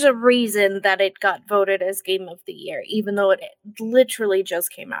 There's a reason that it got voted as Game of the Year, even though it literally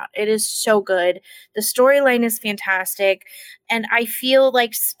just came out. It is so good. The storyline is fantastic. And I feel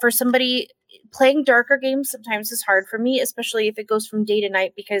like for somebody playing darker games sometimes is hard for me, especially if it goes from day to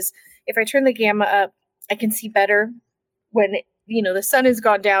night, because if I turn the gamma up, I can see better when the sun has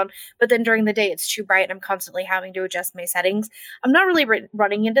gone down, but then during the day it's too bright and I'm constantly having to adjust my settings. I'm not really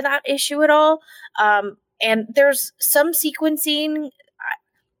running into that issue at all. And there's some sequencing.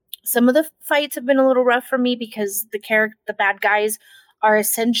 Some of the fights have been a little rough for me because the bad guys are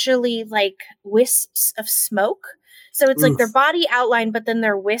essentially like wisps of smoke. So it's like their body outline, but then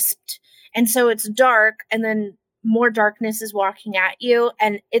they're wisped. And so it's dark, and then more darkness is walking at you.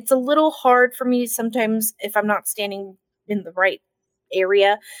 And it's a little hard for me sometimes if I'm not standing in the right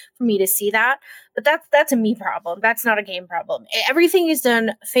area for me to see that. But that's a me problem. That's not a game problem. Everything is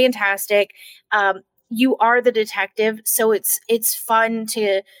done fantastic. You are the detective, so it's fun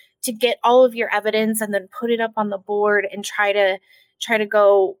to get all of your evidence and then put it up on the board and try to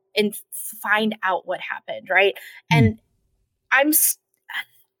go and find out what happened, right? And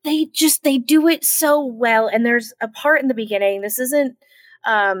they do it so well. And there's a part in the beginning. This isn't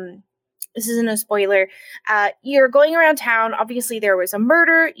a spoiler. You're going around town. Obviously, there was a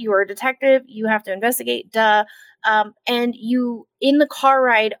murder. You are a detective. You have to investigate. Duh. And you, in the car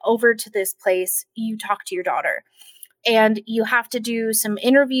ride over to this place, you talk to your daughter. And you have to do some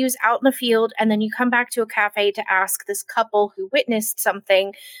interviews out in the field, and then you come back to a cafe to ask this couple who witnessed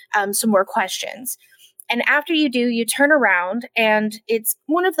something some more questions. And after you do, you turn around, and it's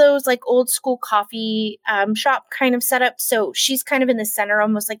one of those like old school coffee shop kind of setup. So she's kind of in the center,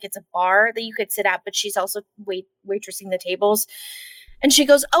 almost like it's a bar that you could sit at, but she's also waitressing the tables. And she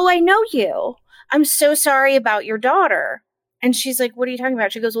goes, "Oh, I know you. I'm so sorry about your daughter." And she's like, "What are you talking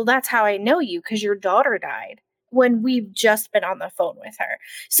about?" She goes, "Well, that's how I know you, because your daughter died when we've just been on the phone with her."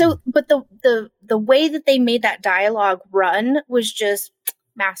 So, but the way that they made that dialogue run was just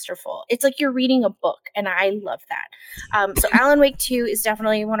masterful. It's like you're reading a book, and I love that. So Alan Wake 2 is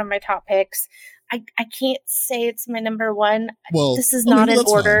definitely one of my top picks. I can't say it's my number one. Well, this is not in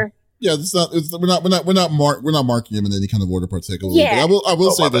order. Fine. Yeah, we're not marking him in any kind of order particularly. Yeah. But I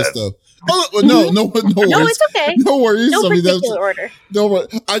will say this though. Oh, no worries. No, it's okay. No worries. No particular order. No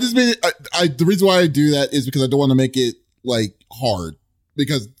worries. I just made it. The reason why I do that is because I don't want to make it like hard,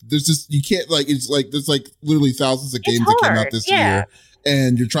 because there's just, you can't like, it's like there's like literally thousands of games that came out this year,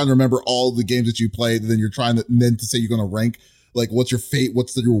 and you're trying to remember all the games that you played, and then you're trying to to say you're going to rank. Like, what's your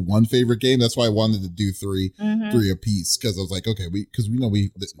your one favorite game? That's why I wanted to do three a piece, because I was like, okay, we know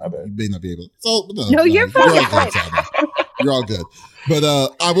we may not be able. So no, you're fine. You're all good. But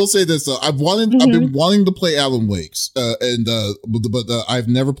I will say this: I've been wanting to play Alan Wakes, but I've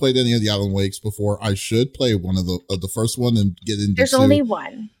never played any of the Alan Wakes before. I should play one of the first one and get into. There's only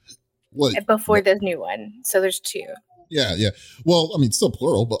one. What before the new one? So there's two. Yeah. Well, I mean, still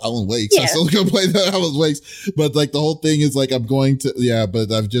plural, but Alan Wakes. Yeah. I'm still gonna play the Alan Wakes. But like the whole thing is like I'm going to but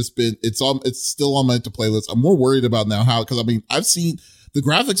I've just been it's still on my playlist. I'm more worried about now because I mean I've seen the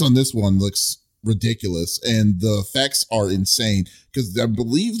graphics on this one looks ridiculous and the effects are insane, because I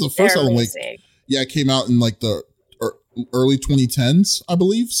believe the first Alan Wake came out in like the early 2010s, I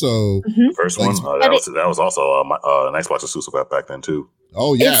believe. So the first one that was also an Xbox exclusive back then too.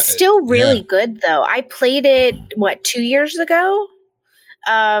 Oh yeah, it's still really good though. I played it 2 years ago,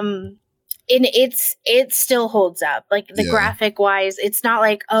 and it still holds up. Like the graphic wise, it's not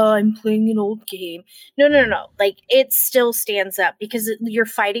like, oh, I'm playing an old game. No. Like it still stands up, because your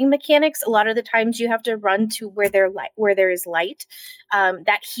fighting mechanics, a lot of the times you have to run to where there is light,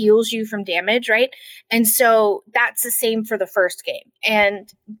 that heals you from damage, right? And so that's the same for the first game.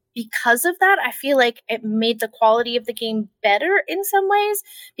 And because of that, I feel like it made the quality of the game better in some ways,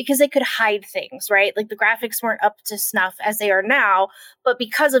 because they could hide things, right? Like the graphics weren't up to snuff as they are now, but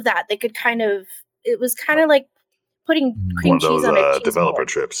because of that, they could it was kind of like putting cream cheese on a cheese developer board.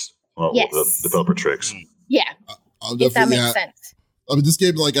 trips. Well, yes. Developer tricks. Yeah. If that makes sense. I mean, this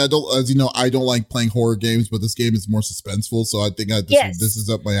game, like, I don't like playing horror games, but this game is more suspenseful. So I think this is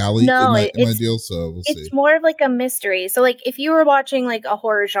up my alley in my deal. So we'll see. It's more of like a mystery. So like if you were watching like a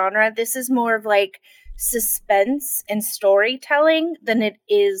horror genre, this is more of like suspense and storytelling than it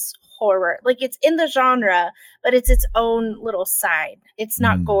is horror. Like, it's in the genre, but it's its own little side. It's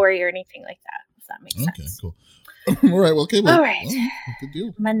not gory or anything like that, if that makes sense. Okay, cool. All right, well, okay. Well, all right. Well, good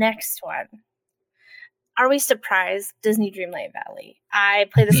deal. My next one. Are we surprised? Disney Dreamlight Valley. I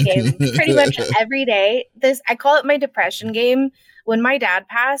play this game pretty much every day. I call it my depression game. When my dad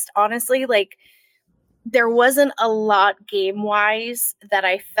passed, honestly, like, there wasn't a lot game-wise that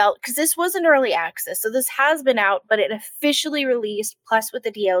I felt, because this wasn't early access. So this has been out, but it officially released, plus with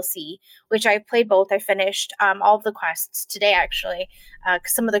the DLC, which I played both. I finished all of the quests today, actually,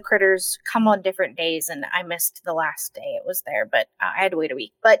 because some of the critters come on different days, and I missed the last day it was there, but I had to wait a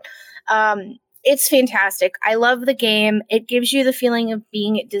week. But it's fantastic. I love the game. It gives you the feeling of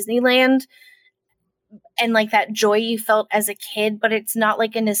being at Disneyland and like that joy you felt as a kid, but it's not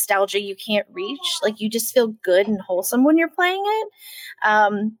like a nostalgia you can't reach. Like, you just feel good and wholesome when you're playing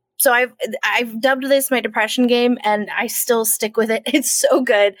it. So I've dubbed this my depression game, and I still stick with it. It's so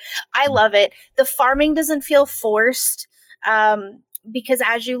good. I love it. The farming doesn't feel forced, because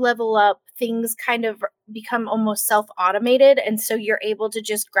as you level up, things kind of become almost self-automated, and so you're able to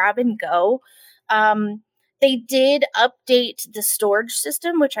just grab and go. They did update the storage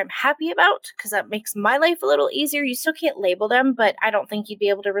system, which I'm happy about, because that makes my life a little easier. You still can't label them, but I don't think you'd be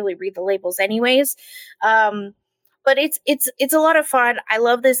able to really read the labels anyways. But it's a lot of fun. I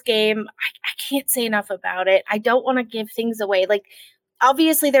love this game. I can't say enough about it. I don't want to give things away. Like,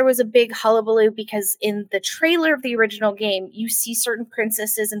 obviously there was a big hullabaloo because in the trailer of the original game, you see certain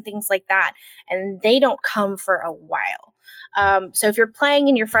princesses and things like that, and they don't come for a while. So if you're playing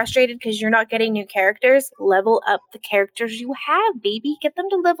and you're frustrated because you're not getting new characters, level up the characters you have, baby. Get them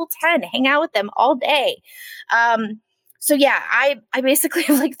to level 10. Hang out with them all day. So yeah, I basically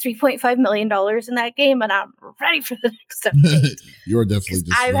have like $3.5 million in that game, and I'm ready for the next update. You're definitely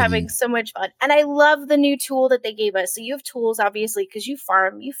just I'm ready. having so much fun. And I love the new tool that they gave us. So you have tools, obviously, because you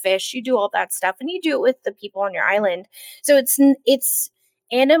farm, you fish, you do all that stuff, and you do it with the people on your island. So it's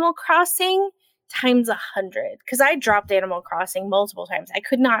Animal Crossing times 100, because I dropped Animal Crossing multiple times.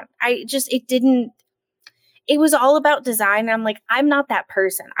 It was all about design. I'm like, I'm not that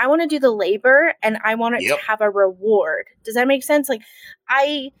person. I want to do the labor, and I want it to have a reward. Does that make sense? Like,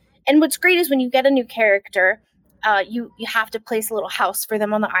 and what's great is when you get a new character, you have to place a little house for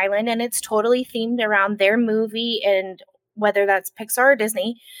them on the island, and it's totally themed around their movie, and whether that's Pixar or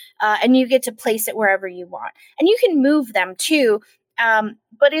Disney, and you get to place it wherever you want. And you can move them too.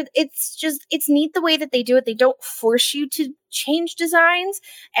 But it's neat the way that they do it. They don't force you to change designs.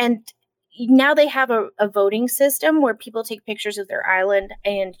 And now they have a voting system where people take pictures of their island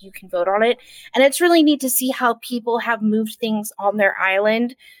and you can vote on it. And it's really neat to see how people have moved things on their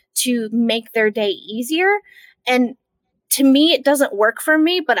island to make their day easier. And to me, it doesn't work for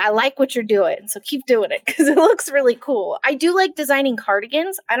me, but I like what you're doing. So keep doing it, because it looks really cool. I do like designing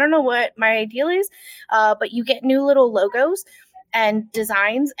cardigans. I don't know what my ideal is, but you get new little logos and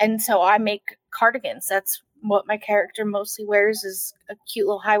designs, and so I make cardigans. That's what my character mostly wears, is a cute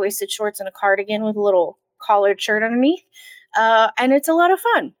little high-waisted shorts and a cardigan with a little collared shirt underneath, and it's a lot of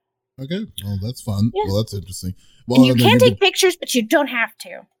fun. Okay, well, that's fun. Yeah. Well, that's interesting. Well, and you can take pictures, but you don't have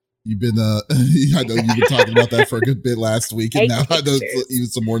to. You've been I know you've been talking about that for a good bit last week, and now I know even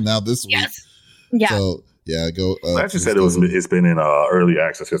some more now this week. Yeah. So yeah, go. I actually said it's been in early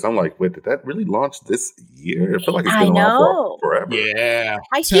access, because I'm like, wait, did that really launch this year? I feel like it's been around forever. Yeah,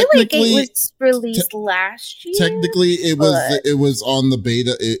 I feel like it was released last year. Technically, it was on the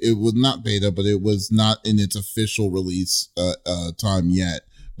beta. It was not beta, but it was not in its official release time yet.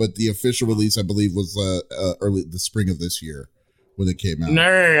 But the official release, I believe, was early the spring of this year when it came out.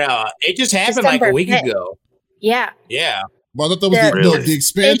 No. It just happened December like a week ago. Yeah. Well, I thought that was the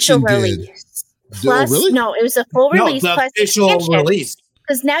expansion did. Plus, really? No, it was a full release. No, the official release.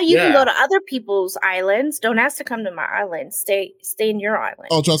 Because now you can go to other people's islands. Don't ask to come to my island. Stay in your island.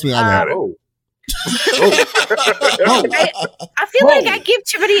 Oh, trust me, I know. I feel like I give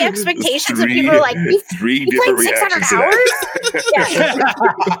too many expectations, and people are like, "You played 600 hours."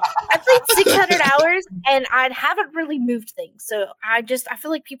 I played 600 hours, and I haven't really moved things. So I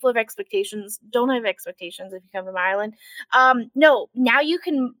feel like people have expectations. Don't have expectations if you come to my island. No, now you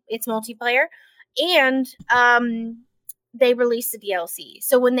can. It's multiplayer, and they released the DLC.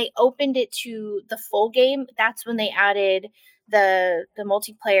 So when they opened it to the full game, that's when they added the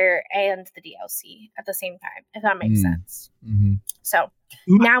multiplayer and the DLC at the same time, if that makes sense. Mm-hmm. So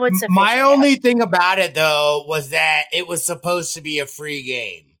now it's my only thing about it though was that it was supposed to be a free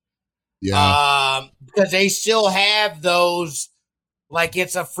game. Yeah. Because they still have those, like,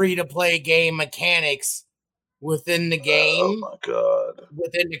 it's a free to play game mechanics within the game. Oh my god!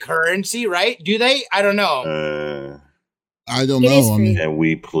 Within the currency, right? Do they? I don't know. I don't know. I mean, can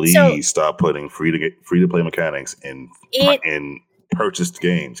we please stop putting free to play mechanics in purchased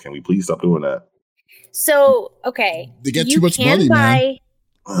games? Can we please stop doing that? So okay, they get too much money, man.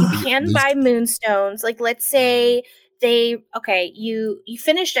 You can buy moonstones. Like, let's say you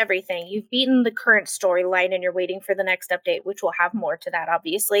finished everything. You've beaten the current storyline and you're waiting for the next update, which will have more to that,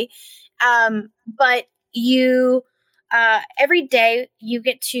 obviously. But you every day you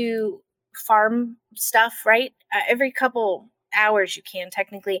get to farm stuff, right? Every couple hours you can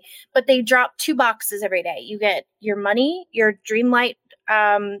technically, but they drop 2 boxes every day. You get your money, your dreamlight,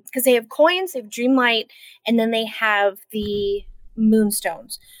 because they have coins, they have dreamlight, and then they have the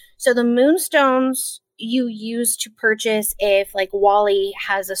moonstones. So the moonstones you use to purchase if like Wally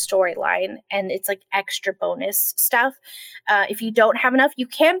has a storyline and it's like extra bonus stuff. If you don't have enough, you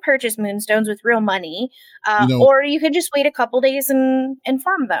can purchase moonstones with real money, or you can just wait a couple days and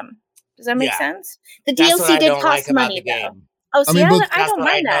farm them. Does that make sense? The DLC did cost money though. Oh, see, I don't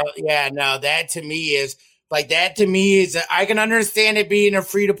mind that. Yeah, no, that to me is I can understand it being a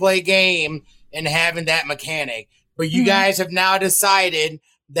free to play game and having that mechanic, but you guys have now decided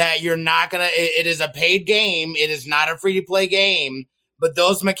that you're not gonna. It is a paid game. It is not a free to play game. But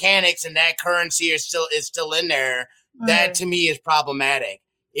those mechanics and that currency is still in there. That to me is problematic.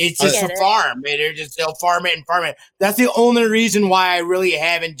 It's just a farm. They'll farm it and farm it. That's the only reason why I really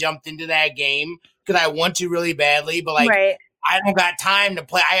haven't jumped into that game, because I want to really badly, but I don't got time to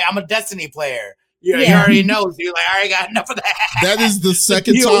play. I'm a Destiny player. You already know, dude. Like, I already got enough of that. That is the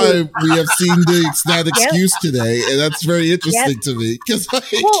second time we have seen that excuse today, and that's very interesting to me. Because,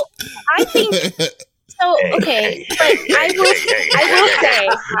 I think so. Okay, but I will say,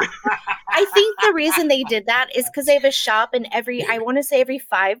 I think the reason they did that is because they have a shop, and every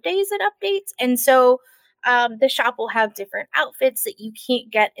 5 days it updates, and so the shop will have different outfits that you can't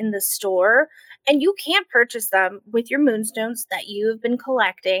get in the store, and you can't purchase them with your moonstones that you have been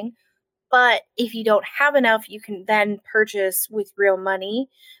collecting. But if you don't have enough, you can then purchase with real money.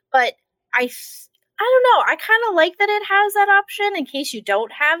 But I don't know. I kind of like that it has that option in case you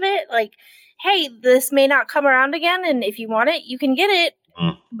don't have it. Like, hey, this may not come around again, and if you want it, you can get it.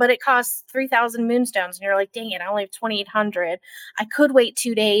 But it costs 3,000 moonstones, and you're like, dang it, I only have 2,800. I could wait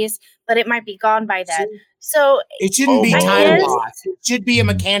 2 days, but it might be gone by then. So it shouldn't be time loss. It should be a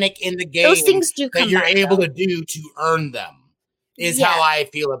mechanic in the game those things do that you're able to do to earn them. Is how I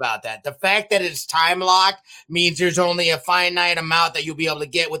feel about that. The fact that it's time locked means there's only a finite amount that you'll be able to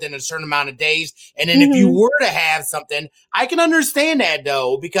get within a certain amount of days. And then if you were to have something, I can understand that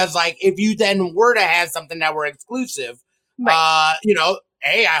though, because like if you then were to have something that were exclusive, hey,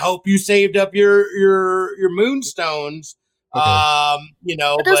 I hope you saved up your moonstones. But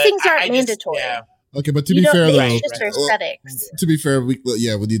those things aren't mandatory. Okay, but to be fair, though, just for aesthetics. To be fair, we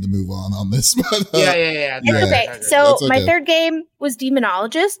need to move on this. But, It's okay. So my third game was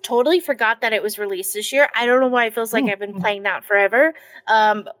Demonologist. Totally forgot that it was released this year. I don't know why it feels like I've been playing that forever.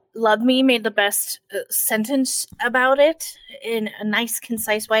 Love Me made the best sentence about it in a nice,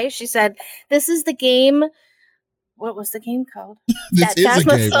 concise way. She said, "This is the game." What was the game called? That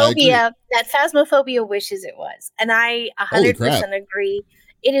Phasmophobia wishes it was, and I 100% agree.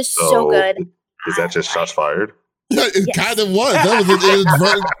 It is so good. Is that just shots fired? It kind of was. That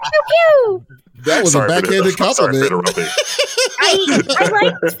was a backhanded compliment. I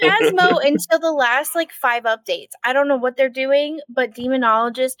liked Phasmo until the last 5 updates. I don't know what they're doing, but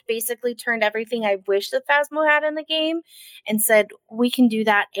Demonologist basically turned everything I wish that Phasmo had in the game and said, we can do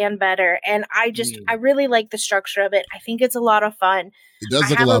that and better. And I really like the structure of it. I think it's a lot of fun. It does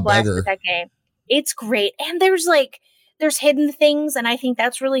look a lot better. With that game. It's great. And there's hidden things, and I think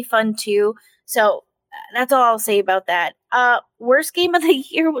that's really fun too. So that's all I'll say about that. Worst game of the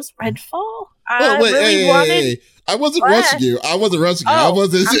year was Redfall. I wasn't rushing you. I wasn't rushing you. I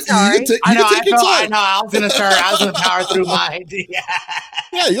wasn't. I'm sorry. You can take your time. I was gonna power through mine.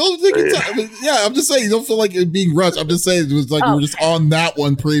 Yeah, you'll take your time. I mean, I'm just saying you don't feel like you're being rushed. I'm just saying it was like you were just on that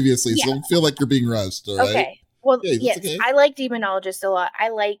one previously, so don't feel like you're being rushed. All right? Okay. Well, yes, okay. I like Demonologist a lot. I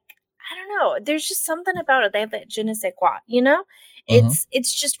don't know. There's just something about it. They have that je ne sais quoi, you know?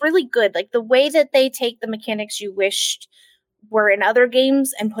 It's just really good. Like the way that they take the mechanics you wished were in other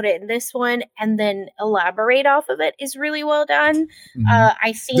games and put it in this one and then elaborate off of it is really well done.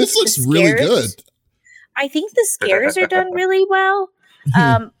 I think this looks really good. I think the scares are done really well.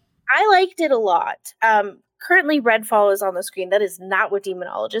 I liked it a lot. Currently Redfall is on the screen. That is not what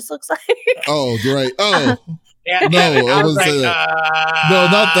Demonologist looks like. Oh, right. Oh. Yeah, no, I was no,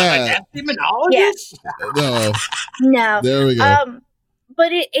 not that. That's Demonologist? No. No. There we go. but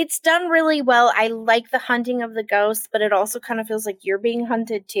it's done really well. I like the hunting of the ghosts, but it also kind of feels like you're being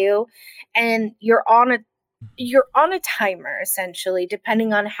hunted too, and you're on a timer essentially,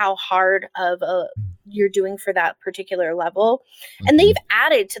 depending on how hard of a you're doing for that particular level. And they've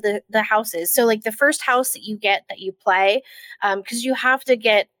added to the houses. So like the first house that you play, because you have to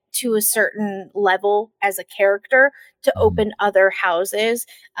get to a certain level as a character to open other houses.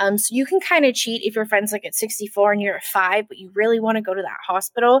 So you can kind of cheat if your friend's like at 64 and you're at 5, but you really want to go to that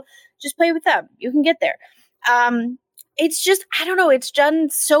hospital, just play with them. You can get there. It's just, I don't know, it's done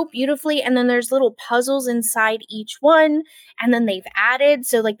so beautifully. And then there's little puzzles inside each one. And then they've added,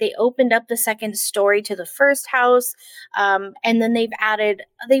 so like they opened up the second story to the first house. And then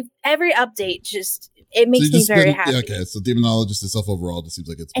every update just, it makes me very happy. Okay, so Demonologist itself overall just seems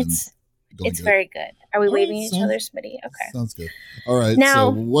like it's good. Very good. Are we waving each other, Smitty? Okay. Sounds good. All right, now, so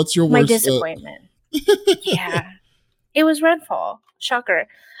what's your worst? My disappointment. Yeah. It was Redfall. Shocker.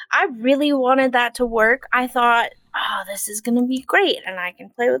 I really wanted that to work. I thought, oh, this is going to be great, and I can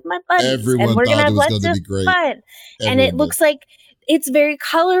play with my buddies. Everyone and we're thought gonna it was going to be great. Fun. And it looks like it's very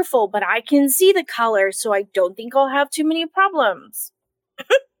colorful, but I can see the color, so I don't think I'll have too many problems.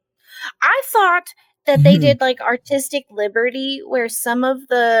 I thought that they did like artistic liberty, where some of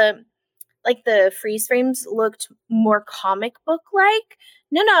the freeze frames looked more comic book like.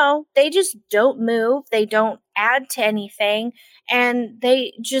 No, they just don't move. They don't add to anything. And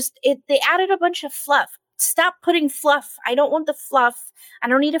they added a bunch of fluff. Stop putting fluff. I don't want the fluff. I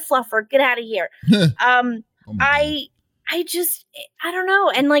don't need a fluffer. Get out of here. I don't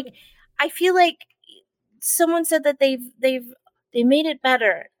know. And like, I feel like someone said that they made it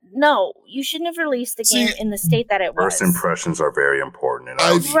better. No, you shouldn't have released the game in the state that it was. First impressions are very important, and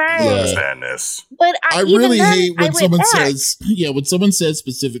I understand this. But I really hate when someone says, when someone says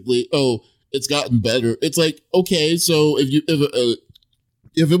specifically, "Oh, it's gotten better." It's like, okay, so if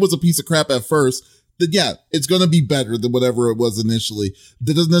it was a piece of crap at first, then yeah, it's going to be better than whatever it was initially.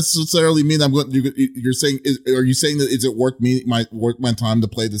 That doesn't necessarily mean I'm going. You're saying, are you saying that is it worth my time to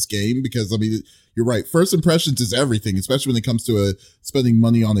play this game? Because I mean, you're right. First impressions is everything, especially when it comes to spending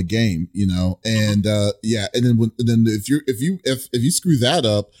money on a game, you know. And and then if you screw that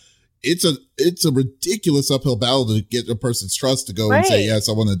up, it's a ridiculous uphill battle to get a person's trust to go and say, yes,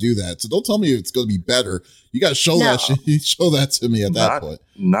 I want to do that. So don't tell me it's going to be better. You got to show show that to me at that point.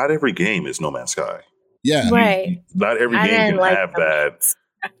 Not every game is No Man's Sky. Yeah, right. Not every game can have that.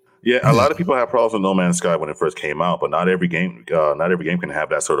 Yeah, a lot of people have problems with No Man's Sky when it first came out, but not every game can have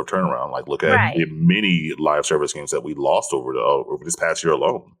that sort of turnaround. Like, look at the many live service games that we lost over this past year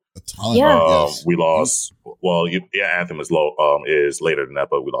alone. A ton. We lost. Well, Anthem is later than that,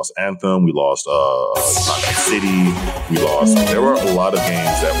 but we lost Anthem. We lost Night City. We lost. There were a lot of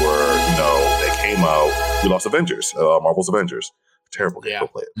games that were that came out. We lost Avengers, Marvel's Avengers. Terrible game. Go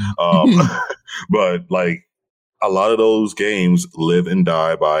play it. But like, a lot of those games live and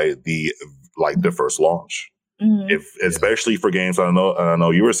die by the first launch. Especially for games, I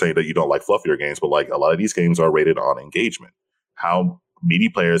know you were saying that you don't like fluffier games, but like a lot of these games are rated on engagement. How many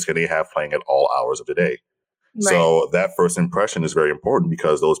players can they have playing at all hours of the day? Right. So that first impression is very important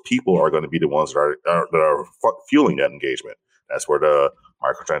because those people are going to be the ones that are fueling that engagement. That's where the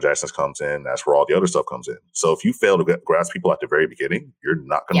microtransactions comes in. That's where all the other stuff comes in. So if you fail to grasp people at the very beginning, you're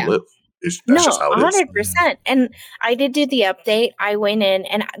not going to live. That's just how it is. 100%. And I did do the update. I went in,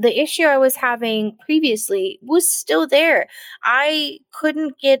 and the issue I was having previously was still there. I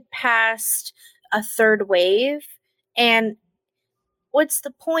couldn't get past a third wave. And what's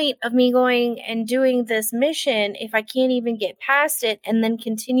the point of me going and doing this mission if I can't even get past it and then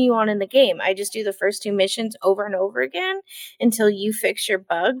continue on in the game? I just do the first 2 missions over and over again until you fix your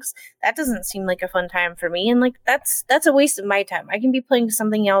bugs. That doesn't seem like a fun time for me. And like, that's a waste of my time. I can be playing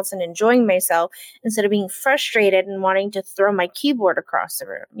something else and enjoying myself instead of being frustrated and wanting to throw my keyboard across the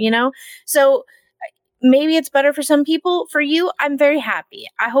room, you know? So maybe it's better for some people. For you, I'm very happy.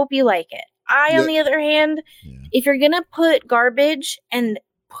 I hope you like it. On the other hand, if you're going to put garbage and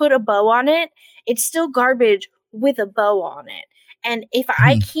put a bow on it, it's still garbage with a bow on it. And if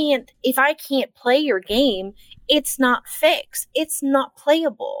I can't play your game, it's not fixed. It's not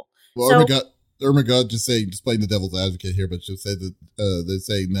playable. Well, Ermagod just playing the devil's advocate here, but she'll say that they're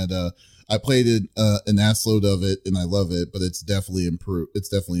saying that I played it an assload of it and I love it, but it's definitely improved.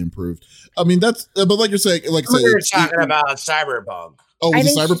 I mean, but like you're saying, like we're talking about Cyberpunk. Oh, was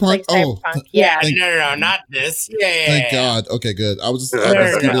it Cyberpunk? Cyberpunk. Yeah. No, not this. Yeah. Thank God. Okay, good. I was just I was going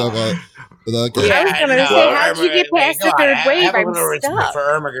to say, how'd you get past the third wave? I'm stuck. For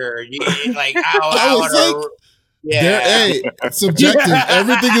Ermiger. I was like, Hey, subjective.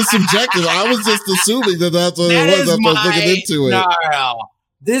 Everything is subjective. I was just assuming that's what it was after I was looking into it. No.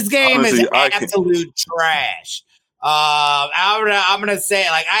 This game is absolute trash. I'm gonna say,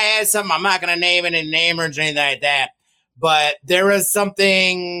 like, I had something. I'm not gonna name any namers or anything like that. But there was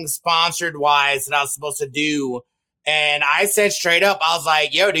something sponsored wise that I was supposed to do, and I said straight up, I was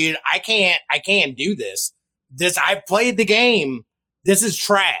like, "Yo, dude, I can't do this. I played the game. This is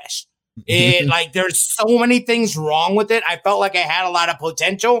trash. It like there's so many things wrong with it. I felt like I had a lot of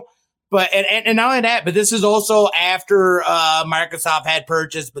potential." But and not only that, but this is also after Microsoft had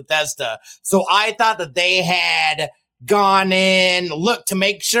purchased Bethesda. So I thought that they had gone in, looked to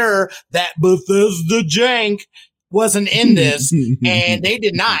make sure that Bethesda jank wasn't in this, and they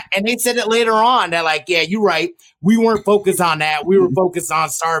did not. And they said it later on. They're like, yeah, you're right. We weren't focused on that. We were focused on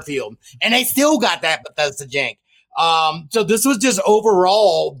Starfield. And they still got that Bethesda jank. So this was just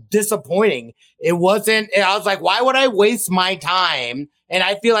overall disappointing. It wasn't, I was like, why would I waste my time? And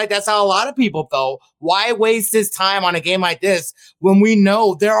I feel like that's how a lot of people felt. Why waste this time on a game like this when we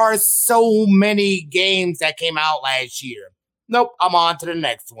know there are so many games that came out last year? Nope, I'm on to the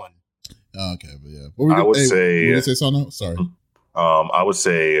next one. Okay, but yeah. I would say, you say something? Sorry. I would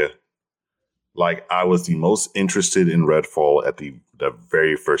say, like, I was the most interested in Redfall at the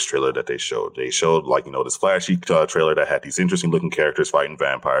very first trailer that they showed. They showed, like, this flashy trailer that had these interesting looking characters fighting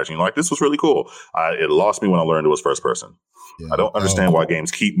vampires. Like, this was really cool. It lost me when I learned it was first person. Yeah. I don't understand why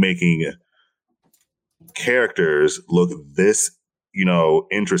games keep making characters look this,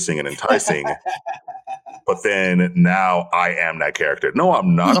 interesting and enticing. But then now I am that character. No,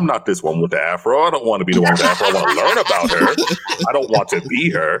 I'm not. I'm not this one with the afro. I don't want to be the one with the afro. I want to learn about her. I don't want to be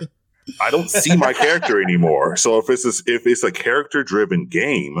her. I don't see my character anymore. So if it's a character-driven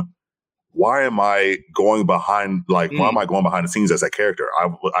game, why am I going behind? Like, why am I going behind the scenes as that character?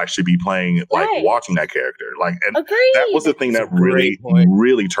 I should be playing, like, watching that character. Like, and Agreed. That was the thing that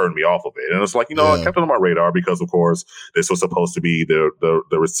really turned me off of it. And it's like, I kept it on my radar because, of course, this was supposed to be the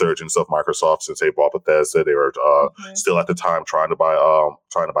resurgence of Microsoft since they bought Bethesda. They were still at the time trying to buy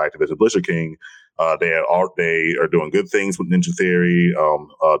Activision Blizzard King. They are doing good things with Ninja Theory.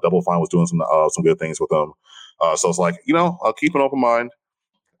 Double Fine was doing some good things with them. So it's like, I'll keep an open mind.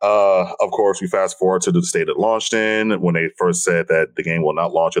 Of course, we fast forward to the state it launched in when they first said that the game will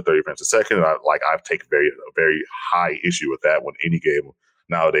not launch at 30 frames a second. And I've taken very high issue with that when any game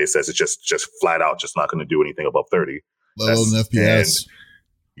nowadays says it's just flat out just not going to do anything above 30. Let alone FPS.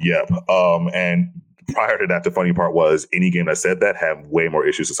 And prior to that, the funny part was any game that said that had way more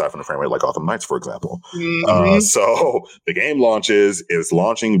issues aside from the frame rate, like Gotham Knights, for example. Mm-hmm. So the game launches, is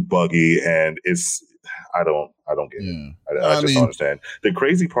launching buggy, and I don't get it. I just don't understand. The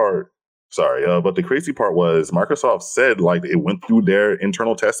crazy part, but the crazy part was Microsoft said, like, it went through their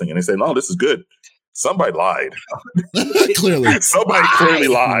internal testing and they said, no, this is good. Somebody lied. Clearly. Somebody clearly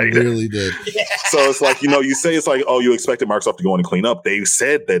lied. Clearly did. Yeah. So it's like, you say it's like, oh, you expected Microsoft to go in and clean up. They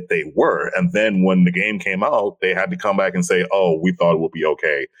said that they were. And then when the game came out, they had to come back and say, oh, we thought it would be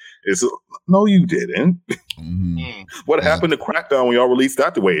okay. No, you didn't. Mm-hmm. What happened to Crackdown when y'all released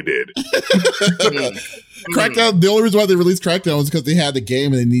that the way it did? Crackdown, the only reason why they released Crackdown was because they had the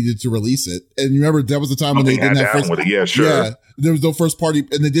game and they needed to release it. And you remember that was the time when they didn't have first party. Yeah, sure. Yeah, there was no first party,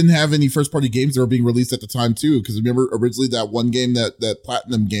 and they didn't have any first party games that were being released at the time too. Because remember originally that one game that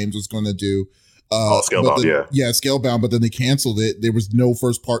Platinum Games was going to do. Scalebound, Scalebound, but then they canceled it. There was no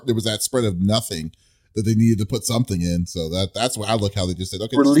first part. There was that spread of nothing that they needed to put something in. So that's why I look how they just said,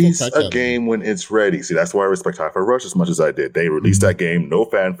 okay, release a game when it's ready. See, that's why I respect Hi-Fi Rush as much as I did. They released that game, no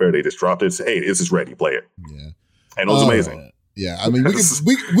fanfare. They just dropped it. Say, hey, this is ready. Play it. Yeah, and it was amazing. Yeah, I mean,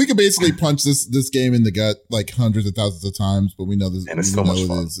 we could basically punch this game in the gut like hundreds of thousands of times, but we know this, and it's so much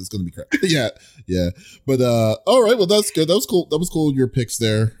fun. It's going to be crap. yeah. But all right, well, that's good. That was cool. That was cool. Your picks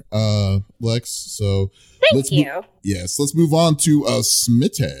there, Lex. So thank you. Let's move on to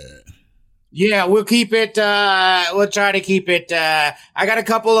Smitty. Yeah, we'll keep it. We'll try to keep it. I got a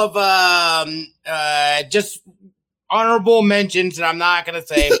couple of just honorable mentions that I'm not gonna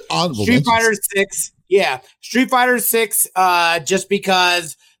say. Street Fighter 6. Yeah, Street Fighter 6. Just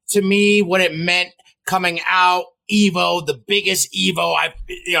because to me, what it meant coming out, Evo, the biggest Evo I've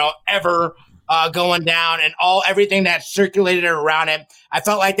ever going down, and everything that circulated around it. I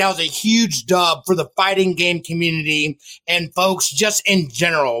felt like that was a huge dub for the fighting game community and folks just in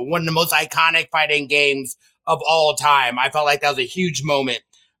general. One of the most iconic fighting games of all time. I felt like that was a huge moment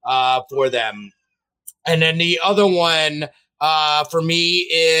for them. And then the other one for me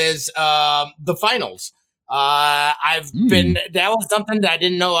is the finals. That was something that I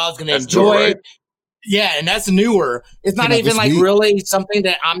didn't know I was going to enjoy. Yeah, and that's newer. It's not even like really something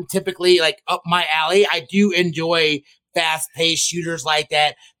that I'm typically like up my alley. I do enjoy fast-paced shooters like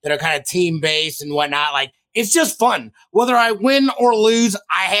that are kind of team-based and whatnot. Like, it's just fun. Whether I win or lose,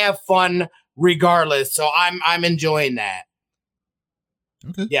 I have fun regardless. So I'm enjoying that.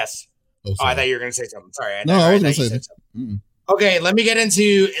 Okay. Yes. Oh, I thought you were going to say something. Sorry. I wasn't going to say something. Okay, let me get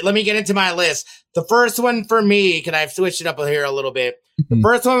into my list. The first one for me, because I've switched it up here a little bit. The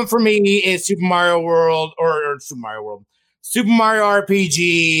first one for me is Super Mario World or Super Mario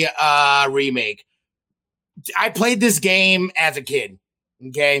RPG remake. I played this game as a kid.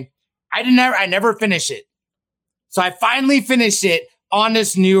 Okay, I never finished it, so I finally finished it on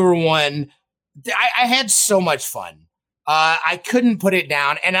this newer one. I had so much fun. I couldn't put it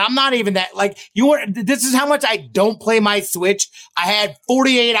down, and I'm not even that like you were. This is how much I don't play my Switch. I had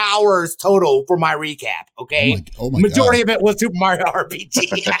 48 hours total for my recap. Okay, oh my majority God. of it was Super Mario RPG.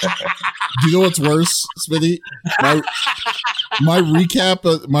 Do you know what's worse, Smitty? My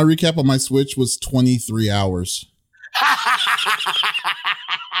recap on my Switch was 23 hours.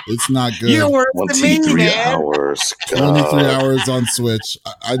 It's not good. You're worse than me, man. Hours. 23 hours on Switch.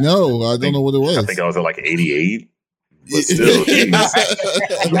 I know. I don't know what it was. I think I was at like 88. But still, it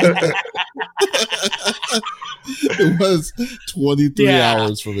was 23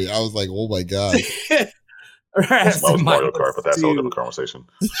 hours for me. I was like, oh my God. That was Mario Kart, but that's a whole different conversation.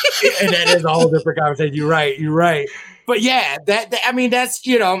 And that is a whole different conversation. You're right. But yeah, I mean, that's,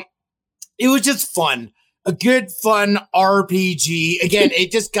 it was just fun. A good, fun RPG. Again,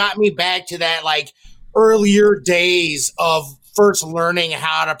 it just got me back to that like earlier days of first learning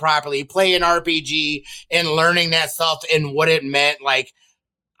how to properly play an RPG and learning that stuff and what it meant. Like,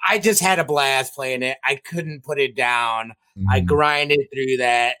 I just had a blast playing it. I couldn't put it down. I grinded through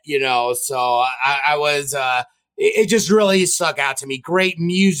that, so I was, it just really stuck out to me. Great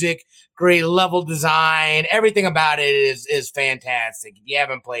music, great level design. Everything about it is fantastic. If you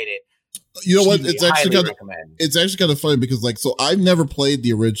haven't played it, you know what? It's actually kind of funny because I've never played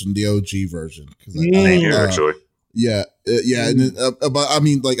the OG version. Actually. Yeah, and but I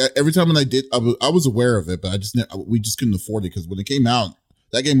mean, every time when I did, I was aware of it, but we just couldn't afford it because when it came out,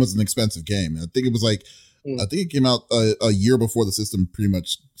 that game was an expensive game. I think it was I think it came out a year before the system pretty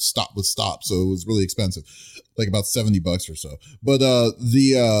much stopped, so it was really expensive, like about $70 or so. But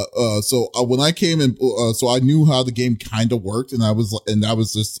when I came in, so I knew how the game kind of worked, and I was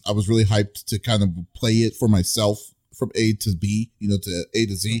really hyped to kind of play it for myself from A to B, to A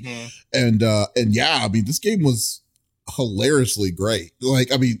to Z, and yeah, I mean, this game was hilariously great.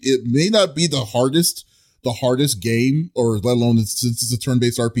 Like, I mean, it may not be the hardest game, or let alone since it's a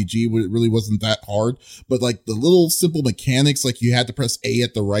turn-based RPG, it really wasn't that hard. But like the little simple mechanics, like you had to press A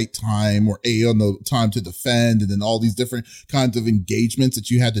at the right time or A on the time to defend, and then all these different kinds of engagements that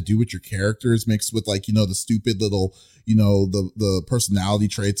you had to do with your characters, mixed with the stupid little, the personality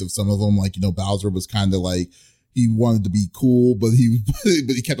traits of some of them. Like, Bowser was kind of like, he wanted to be cool, but he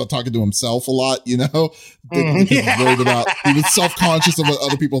kept on talking to himself a lot, He was self-conscious of what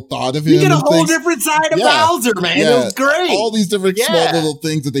other people thought of him. You get a whole different side of Bowser, man. It was great. All these different small little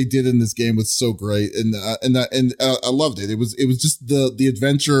things that they did in this game was so great, and I loved it. It was just the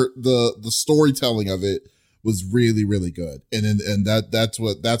adventure, the storytelling of it was really, really good, and that's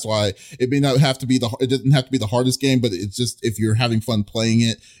why it may not have to be it doesn't have to be the hardest game, but it's just, if you're having fun playing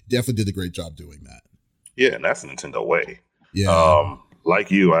it, definitely did a great job doing that. Yeah, and that's the Nintendo way. Yeah.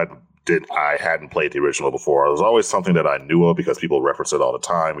 Like you, I hadn't played the original before. It was always something that I knew of because people reference it all the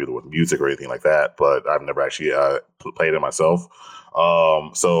time, either with music or anything like that. But I've never actually played it myself.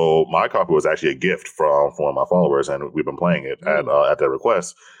 So my copy was actually a gift from one of my followers, and we've been playing it at their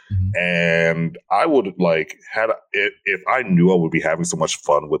request. And I would if I knew I would be having so much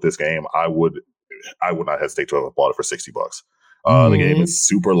fun with this game, I would not hesitate to have bought it for $60. The game is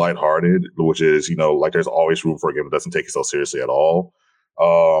super lighthearted, which is, there's always room for a game that doesn't take itself seriously at all.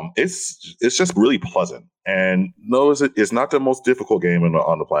 It's just really pleasant. And no, it's not the most difficult game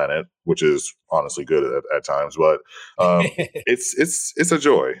on the planet, which is honestly good at times, but it's a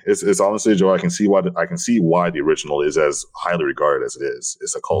joy. It's honestly a joy. I can see why the original is as highly regarded as it is.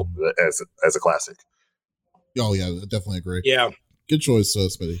 It's a cult, as a classic. Oh yeah, I definitely agree. Yeah. Good choice,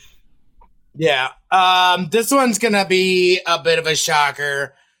 Smitty. Yeah. This one's gonna be a bit of a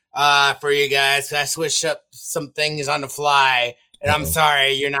shocker for you guys. I switched up some things on the fly, and I'm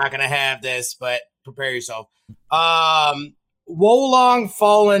sorry you're not gonna have this, but prepare yourself. Wolong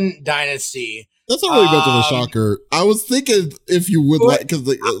Fallen Dynasty. That's not really much of a shocker. I was thinking if you would because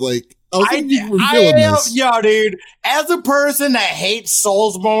I was thinking you were feeling this. Yo, dude, as a person that hates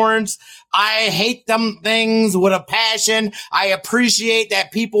Soulsborns, I hate them things with a passion. I appreciate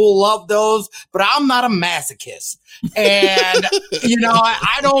that people love those, but I'm not a masochist. And,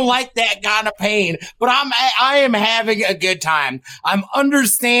 I don't like that kind of pain, but I am having a good time. I'm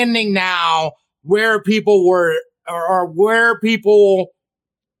understanding now where people were or where people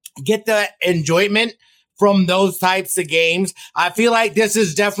get the enjoyment from those types of games. I feel like this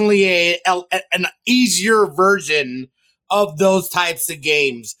is definitely an easier version of those types of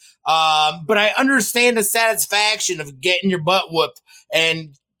games. But I understand the satisfaction of getting your butt whooped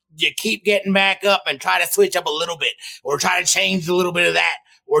and you keep getting back up and try to switch up a little bit or try to change a little bit of that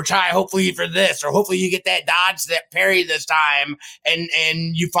or try hopefully for this or hopefully you get that dodge, that parry this time and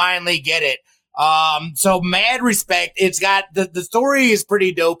you finally get it. So mad respect. It's got the story is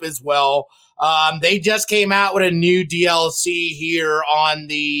pretty dope as well. They just came out with a new DLC here on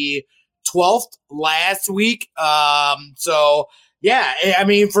the 12th last week. So yeah, I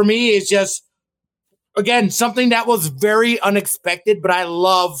mean, for me, it's just, again, something that was very unexpected, but I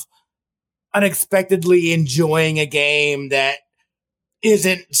love unexpectedly enjoying a game that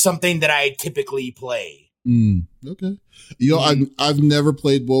isn't something that I typically play. Okay. I've never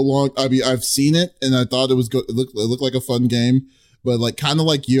played Wolong. I mean, I've seen it and I thought it was good. It looked like a fun game. But like kind of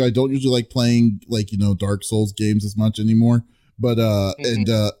like you, I don't usually like playing like Dark Souls games as much anymore. But I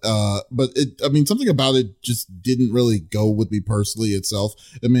mean something about it just didn't really go with me personally itself.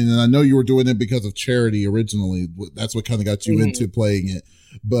 I mean, and I know you were doing it because of charity originally. That's what kind of got you into playing it.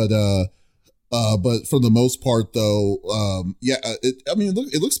 But for the most part though,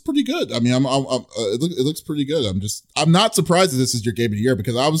 it looks pretty good. I mean, it looks pretty good. I'm not surprised that this is your game of the year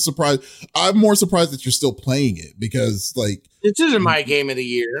because I was surprised. I'm more surprised that you're still playing it because like this isn't my game of the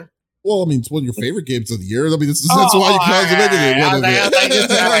year. Well, I mean, it's one of your favorite games of the year. I mean, that's why you guys are making it one of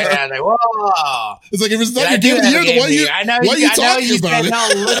it. Whoa. It's like if it's not your game of the year, then why are you talking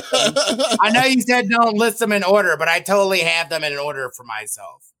about it? I know you said don't list them in order, but I totally have them in order for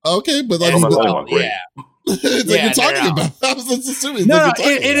myself. Okay, but like, it's like you're talking about. I was just assuming.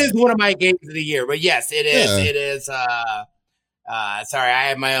 It is one of my games of the year, but yes, it is. Yeah. It is. Sorry, I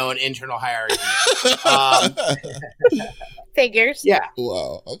have my own internal hierarchy. Figures. Yeah.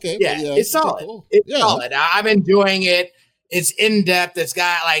 Wow. Okay. Yeah. It's solid. Cool. It's solid. I'm enjoying it. It's in depth. It's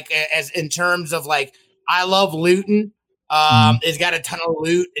got like as in terms of like I love looting. It's got a ton of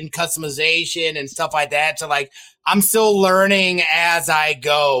loot and customization and stuff like that. So like I'm still learning as I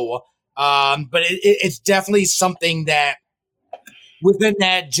go. But it's definitely something that within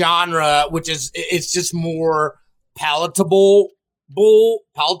that genre, which is it's just more palatable for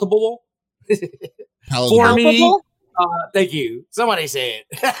me. Thank you. Somebody say it.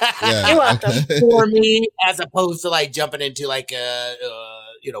 Yeah. You're welcome. For me, as opposed to like jumping into like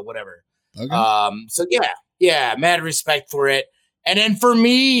whatever. Okay. So yeah, mad respect for it. And then for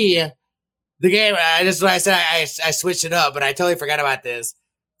me, the game. I said I switched it up, but I totally forgot about this.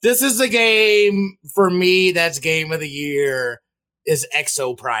 This is the game for me that's game of the year is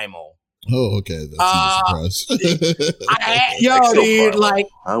Exo Primal. Oh, okay. That's not a surprise. Dude, like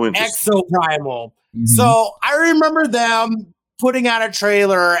Exo Primal. Mm-hmm. So I remember them putting out a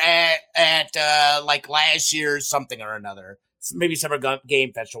trailer at like last year, something or another, maybe Summer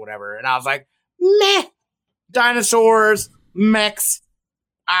Game Fest or whatever. And I was like, meh, dinosaurs, mechs.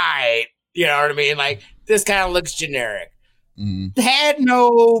 You know what I mean? Like this kind of looks generic. Mm-hmm. Had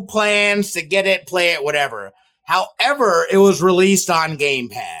no plans to get it, play it, whatever. However, it was released on Game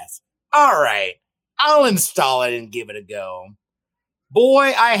Pass. All right, I'll install it and give it a go.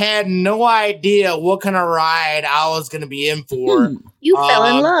 Boy, I had no idea what kind of ride I was going to be in for. You fell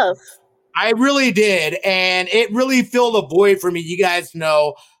in love. I really did, and it really filled a void for me. You guys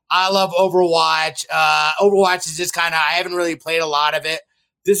know I love Overwatch. Overwatch is just kind of, I haven't really played a lot of it.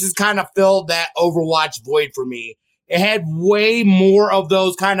 This has kind of filled that Overwatch void for me. It had way more of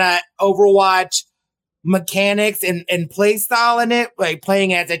those kind of Overwatch mechanics and play style in it, like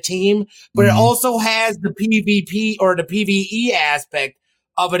playing as a team, but it also has the PvP or the PvE aspect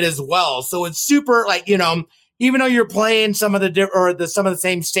of it as well. So it's super like, even though you're playing some of the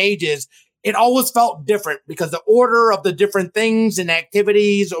same stages, it always felt different because the order of the different things and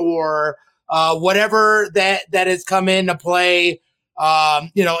activities or whatever that has come into play,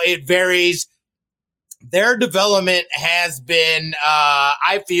 it varies. Their development has been,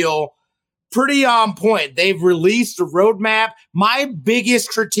 I feel, pretty on point. They've released a roadmap. My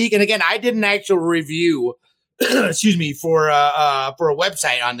biggest critique, and again, I did an actual review, excuse me, for a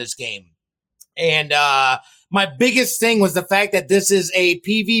website on this game. And my biggest thing was the fact that this is a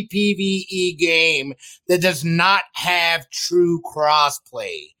PvPvE game that does not have true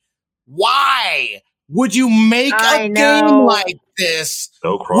crossplay. Why would you make a game like this?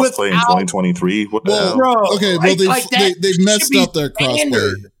 No crossplay in 2023. What the hell? Bro, okay, well they've messed up their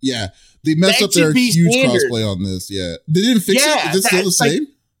crossplay. Yeah, they messed up their huge crossplay on this. Yeah, they didn't fix it. Is it still the same?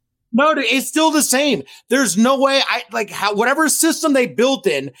 No, it's still the same. There's no way whatever system they built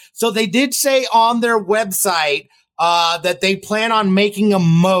in. So they did say on their website that they plan on making a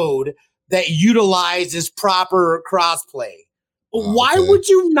mode that utilizes proper crossplay. Why would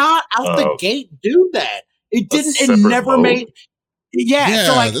you not out the gate do that? It didn't. It never mode? made. Yeah.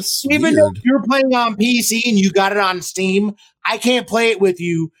 So like, even though you're playing on PC and you got it on Steam, I can't play it with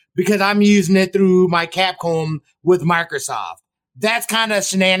you because I'm using it through my Capcom with Microsoft. That's kind of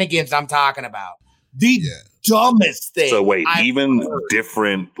shenanigans I'm talking about. The dumbest thing. So wait, even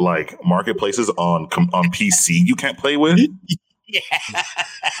different like marketplaces on PC you can't play with? Who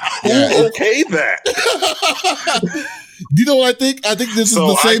okayed that? You know what I think? I think this is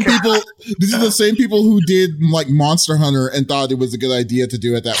the same people. This is the same people who did like Monster Hunter and thought it was a good idea to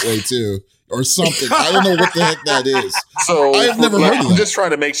do it that way too, or something. I don't know what the heck that is. So I've never heard of that. I'm just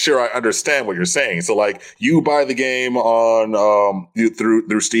trying to make sure I understand what you're saying. So like, you buy the game on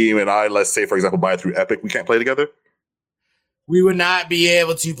through Steam, and I, let's say for example, buy it through Epic. We can't play together. We would not be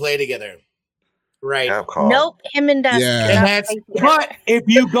able to play together. Right. Nope. Him and Dustin. Yeah. But if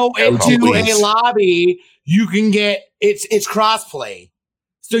you go into a lobby, you can get it's crossplay.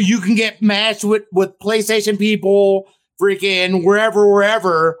 So you can get matched with PlayStation people, freaking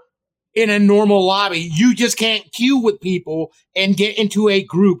wherever in a normal lobby. You just can't queue with people and get into a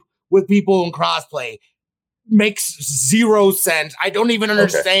group with people in crossplay. Makes zero sense. I don't even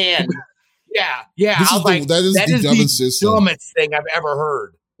understand. Yeah. That is the dumbest thing I've ever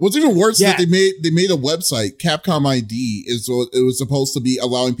heard. What's even worse is that they made a website, Capcom ID, it was supposed to be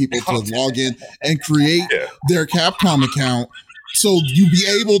allowing people to log in and create their Capcom account, so you'd be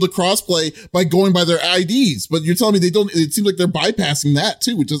able to crossplay by going by their IDs. But you're telling me they don't? It seems like they're bypassing that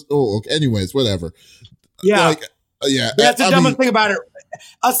too, which is okay. Anyways, whatever. Yeah, that's the dumbest thing about it.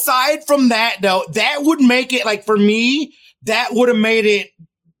 Aside from that, though, that would make it like for me. That would have made it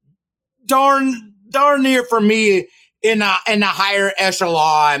darn near for me. In a higher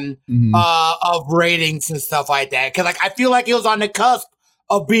echelon of ratings and stuff like that. Cause like I feel like it was on the cusp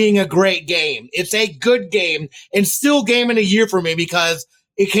of being a great game. It's a good game and still game in a year for me because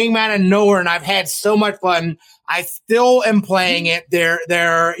it came out of nowhere and I've had so much fun. I still am playing it. They're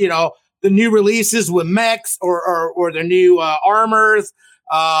the new releases with mechs or the new armors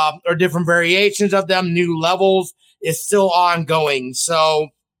or different variations of them, new levels is still ongoing. So,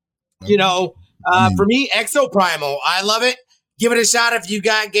 for me, Exo Primal, I love it. Give it a shot if you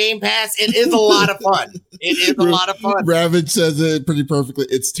got Game Pass. It is a lot of fun. It is a lot of fun. Ravage says it pretty perfectly.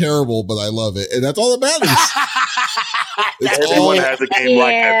 It's terrible, but I love it. And that's all that matters. Everyone has a game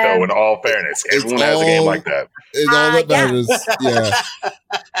like that, though, in all fairness. Everyone has a game like that. It's all that matters. Yeah.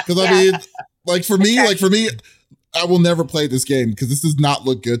 Because, I mean, like for me, I will never play this game because this does not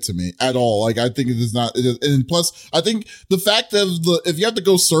look good to me at all. Like, I think it is not. And plus, I think the fact of if you have to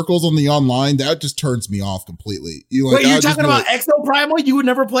go circles on the online, that just turns me off completely. Wait, you're talking about Exo Primal? You would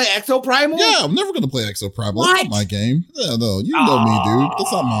never play Exo Primal? Yeah, I'm never going to play Exo Primal. That's not my game. Yeah, no, you know me, dude.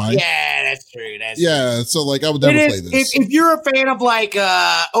 That's not mine. Yeah, that's true. So like, I would never play this. If you're a fan of like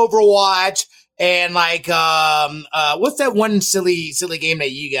Overwatch and like what's that one silly game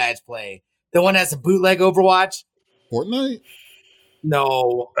that you guys play? The one that's a bootleg Overwatch? Fortnite?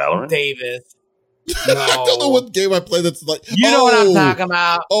 No. Valorant? Davis. No. I don't know what game I play that's like. You know what I'm talking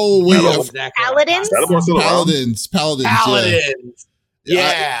about. Oh, wait. Paladins? Paladins.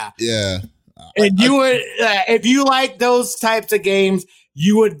 Yeah. Yeah. And you would, if you like those types of games,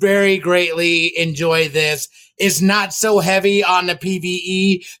 you would very greatly enjoy this. It's not so heavy on the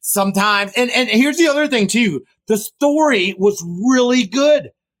PvE sometimes. And here's the other thing too. The story was really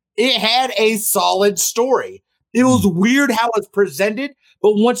good. It had a solid story. It was weird how it's presented,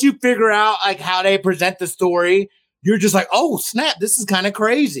 but once you figure out like how they present the story, you're just like, oh snap, this is kind of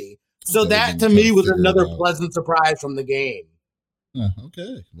crazy. So that to me was another pleasant surprise from the game.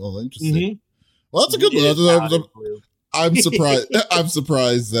 Okay, well, interesting. Well, that's a good one. I'm surprised. I'm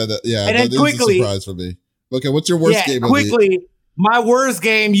surprised that that is a surprise for me. Okay, what's your worst game? Quickly, my worst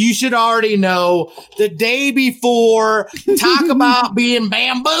game, you should already know. The day before, talk about being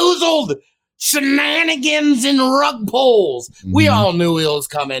bamboozled. Shenanigans and rug pulls. We all knew it was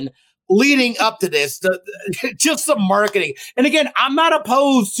coming. Leading up to this, just some marketing. And again, I'm not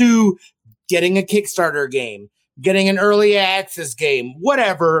opposed to getting a Kickstarter game, getting an early access game,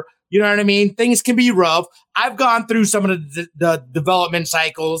 whatever. You know what I mean? Things can be rough. I've gone through some of the development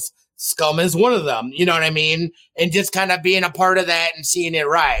cycles. Scum is one of them. You know what I mean? And just kind of being a part of that and seeing it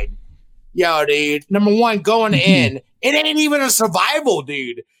ride. yo, dude, number one, going in, it ain't even a survival,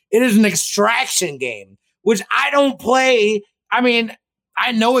 dude. It is an extraction game, which I don't play. I mean,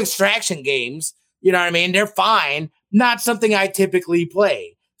 I know extraction games, you know what I mean? They're fine. Not something I typically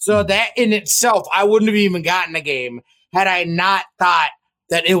play. So that in itself, I wouldn't have even gotten a game had I not thought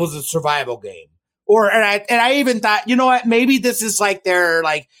that it was a survival game. And I even thought, you know what? Maybe this is like their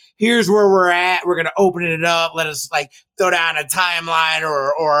like, here's where we're at. We're gonna open it up. Let us like throw down a timeline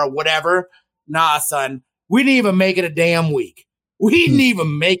or whatever. Nah, son, we didn't even make it a damn week. We didn't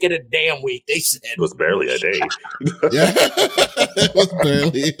even make it a damn week. They said it was barely a day. Yeah, it was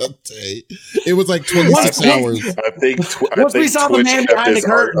barely a day. It was like 26 hours. I think we saw the man behind the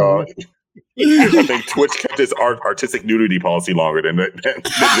curtain. I think Twitch kept its artistic nudity policy longer than they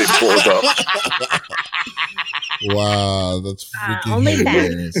pulled up. Wow, that's freaking only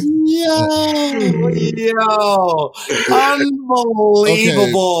hilarious. Yo,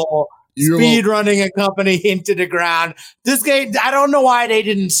 unbelievable. Okay. Speed running a company into the ground. This game, I don't know why they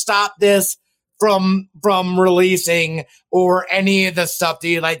didn't stop this from releasing or any of the stuff,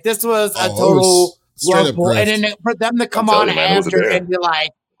 dude. Like, this was a total whirlpool. And then for them to come on after and be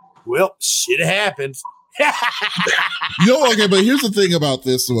like, well, shit happens. Okay, but here's the thing about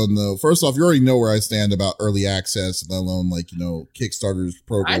this one, though. First off, you already know where I stand about early access, let alone like Kickstarters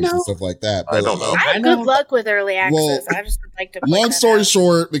programs and stuff like that. But, I don't know. I have good luck with early access. I just would like to. Long story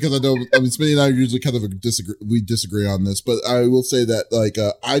short, because I mean, Smitty and I usually kind of disagree on this, but I will say that like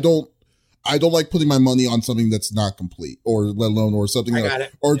I don't like putting my money on something that's not complete, or let alone or something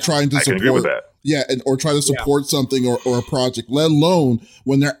trying to support. I can agree with that. Yeah, or try to support something or a project, let alone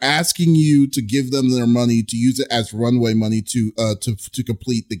when they're asking you to give them their money to use it as runway money to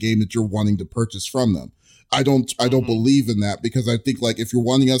complete the game that you're wanting to purchase from them. I don't believe in that, because I think like if you're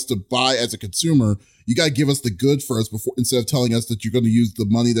wanting us to buy as a consumer, you got to give us the good first before, instead of telling us that you're going to use the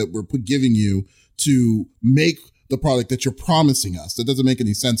money that we're giving you to make the product that you're promising us. That doesn't make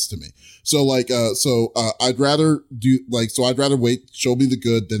any sense to me. So like, I'd rather wait, show me the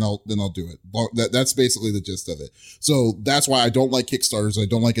good, then I'll do it. That's basically the gist of it. So that's why I don't like Kickstarters. I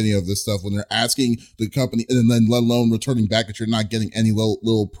don't like any of this stuff when they're asking the company and then let alone returning back that you're not getting any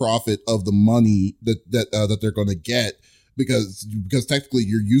little profit of the money that they're going to get. Because technically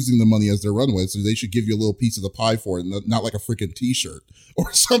you're using the money as their runway, so they should give you a little piece of the pie for it, not like a freaking T-shirt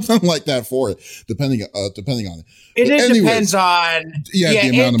or something like that for it, depending on it. It depends on the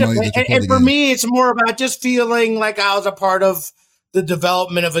amount of money that you're putting in. And for me, it's more about just feeling like I was a part of the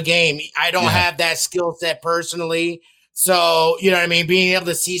development of a game. I don't have that skill set personally, so you know what I mean. Being able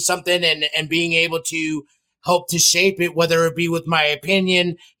to see something and being able to help to shape it, whether it be with my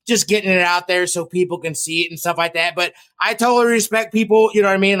opinion, just getting it out there so people can see it and stuff like that. But I totally respect people, you know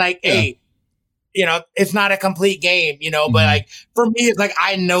what I mean? Like, hey, it's not a complete game, but like for me, it's like,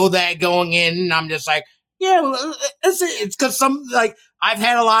 I know that going in and I'm just like, it's because I've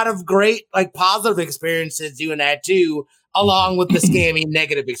had a lot of great, like positive experiences doing that too, along with the scammy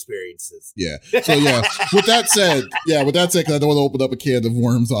negative experices. Yeah. So with that said, because I don't want to open up a can of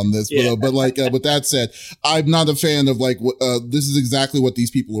worms on this, but with that said, I'm not a fan of this is exactly what these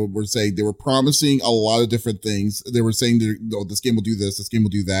people were saying. They were promising a lot of different things. They were saying, this game will do this game will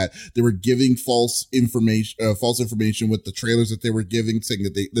do that. They were giving false information with the trailers that they were giving, saying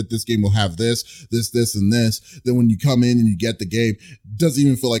that this game will have this, and this. Then when you come in and you get the game, it doesn't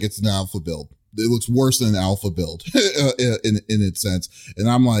even feel like it's an alpha build. It looks worse than an alpha build in its sense. And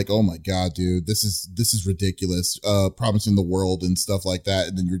I'm like, oh my God, dude, this is ridiculous. Promising the world and stuff like that.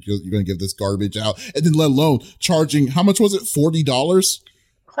 And then you're going to give this garbage out. And then let alone charging, how much was it? $40?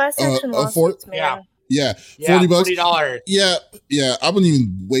 Class action lawsuits, man. Yeah, $40. $40. Yeah. I wouldn't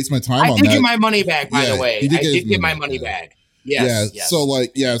even waste my time on that. I did get my money back, by the way. I did get my money back. Yes. So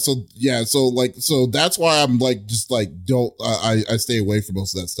that's why I'm like, just like, I stay away from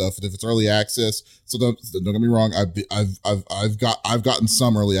most of that stuff. And if it's early access, so don't get me wrong. I've gotten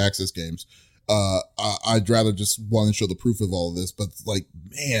some early access games. I'd rather just want to show the proof of all of this, but like,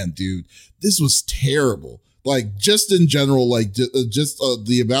 man, dude, this was terrible. Like just in general, like just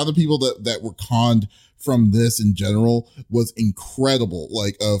the amount of people that were conned from this in general was incredible.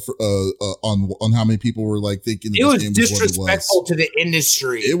 Like on how many people were like thinking that it was this game disrespectful to the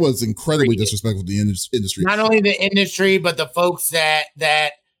industry. It was incredibly disrespectful to the industry. Not only the industry, but the folks that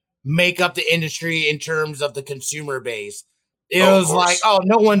make up the industry in terms of the consumer base. It was like,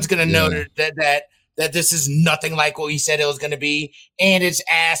 no one's gonna know that this is nothing like what we said it was gonna be, and it's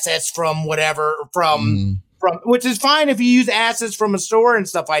assets from whatever from which is fine if you use assets from a store and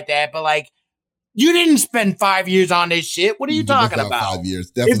stuff like that, but like, you didn't spend 5 years on this shit. What are you talking about? 5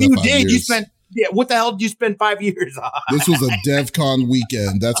 years. Definitely. If you did, you spent Yeah, what the hell did you spend 5 years on? This was a DevCon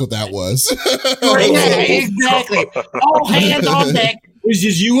weekend. That's what that was. Yeah, exactly. All hands on deck. It was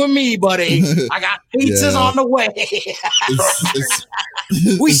just you and me, buddy. I got pizzas on the way.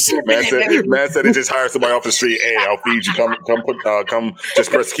 We Matt said he just hired somebody off the street. Hey, I'll feed you. Come.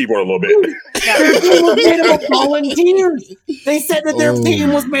 Just press the keyboard a little bit. Their team was made up of volunteers. They said that their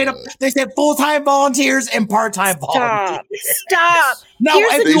team was made up. They said full-time volunteers and part-time volunteers. Stop. No,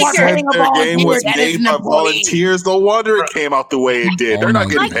 if you are getting a volunteer, that is an employee. Volunteers. No wonder it came out the way it did. They're not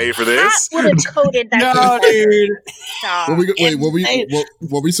getting paid for this. Would have coded that. No, dude. Stop. What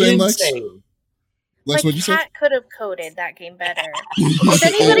were we saying, Lex? Lex, what'd you say? Cat could have coded that game better. If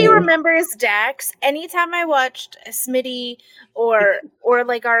anybody remembers Dax, anytime I watched Smitty or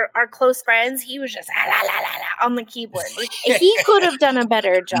like our close friends, he was just la la la la on the keyboard. He could have done a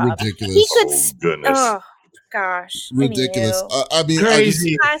better job. Ridiculous. He could. Goodness. Oh gosh. Ridiculous. Anywho. I mean,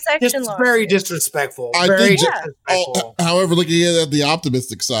 Crazy. Just Very disrespectful. Disrespectful. However, looking at the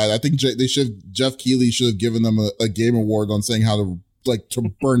optimistic side, I think Jeff Keighley should have given them a game award on saying how to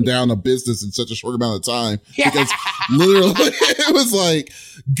burn down a business in such a short amount of time. Because literally, it was like,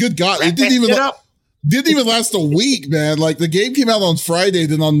 good God, it didn't even last a week, man. Like the game came out on Friday,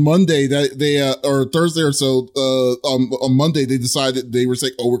 then on Monday or Thursday or so, on Monday they decided they were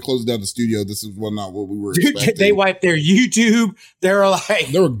saying, "Oh, we're closing down the studio. This is not what we were expecting." They wiped their YouTube. They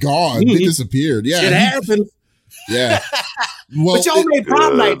were gone. They disappeared. Yeah, it happened. Yeah. Well, but y'all made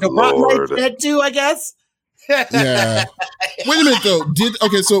Prop Night. The Prop Night dead too, I guess. Yeah. Wait a minute though.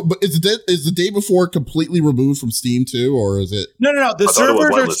 But is the day before completely removed from Steam too, or is it? No. The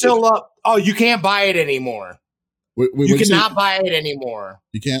servers are still up. Oh, you can't buy it anymore. You cannot buy it anymore.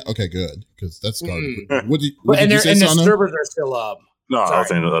 You can't. Okay, good, because that's garbage. The servers are still up. No, I was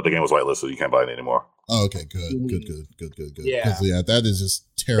saying that the game was whitelisted, so you can't buy it anymore. Oh, okay, good. Yeah, that is just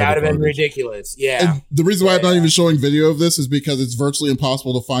terrible. That would have been ridiculous. Yeah. And the reason why I'm not even showing video of this is because it's virtually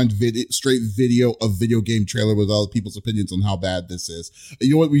impossible to find straight video of video game trailer with other people's opinions on how bad this is.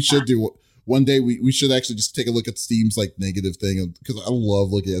 You know what we should do? One day we should actually just take a look at Steam's negative thing, because I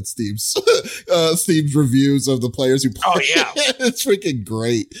love looking at Steam's reviews of the players who play. Oh yeah, it's freaking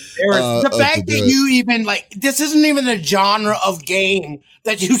great. The fact that you even this isn't even a genre of game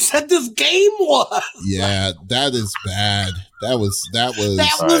that you said this game was. Yeah, that is bad. That was.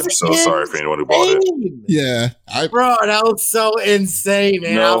 I'm so sorry for anyone who bought it. Yeah, bro, that was so insane,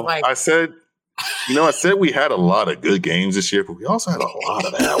 man. No, I said we had a lot of good games this year, but we also had a lot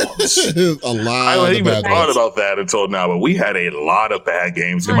of bad ones. A lot. I hadn't even thought about that until now, but we had a lot of bad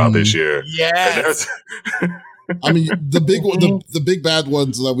games come out this year. Yeah. I mean, the big bad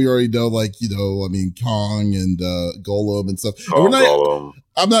ones that we already know, Kong and Golem and stuff. Golem.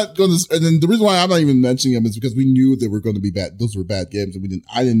 I'm not going to, and then the reason why I'm not even mentioning them is because we knew they were going to be bad. Those were bad games, and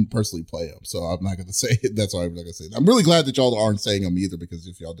I didn't personally play them, so I'm not going to say it. That's why I'm not going to say it. I'm really glad that y'all aren't saying them either, because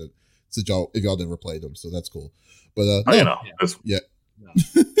if y'all never played them, so that's cool. But yeah.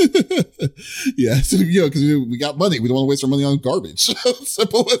 Yeah, so because we got money, we don't want to waste our money on garbage.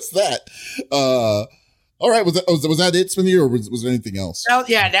 Simple as that. All right, was that it, Smitty, or was there anything else?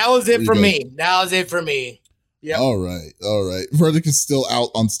 That was it for me. That was it for me. Yeah. All right. Verdict is still out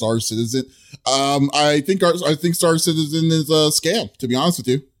on Star Citizen. I think Star Citizen is a scam, to be honest with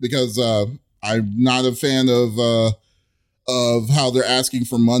you, because I'm not a fan of how they're asking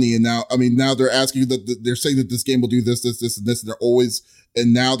for money, and now they're asking that they're saying that this game will do this, and this,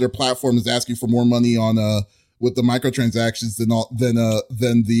 and now their platform is asking for more money on with the microtransactions than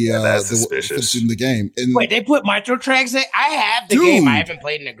suspicious in the game. And wait, they put microtransactions? I have the game. I haven't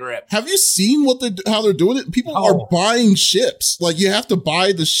played in a grip. Have you seen how they're doing it? People are buying ships. Like, you have to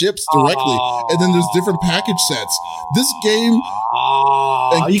buy the ships directly, and then there's different package sets. This game,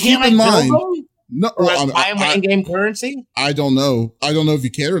 and you keep can't in mind. build them? No, buy them in-game currency. I don't know if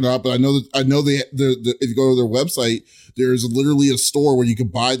you can or not, but I know they if you go to their website, there's literally a store where you can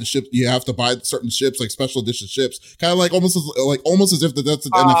buy the ship. You have to buy certain ships, like special edition ships, kind of almost as if that's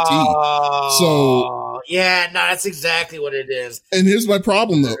an NFT. So that's exactly what it is. And here's my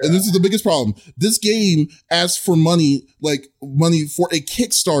problem though, and this is the biggest problem. This game asked for money for a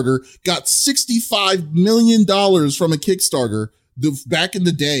Kickstarter, got $65 million from a Kickstarter back in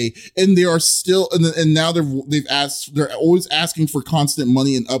the day, and they are still, and now they're always asking for constant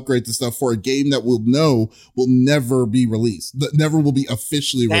money and upgrades and stuff for a game that will never be released, that never will be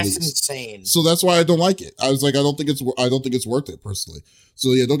officially released. That's insane. So that's why I don't like it. I was like, I don't think it's worth it personally.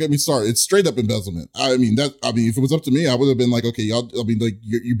 So yeah, don't get me started. It's straight up embezzlement. I mean, if it was up to me, I would have been like, okay, y'all. I mean,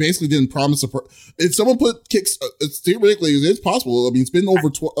 you basically didn't promise if someone put kicks. It's theoretically it's possible. I mean, it's been over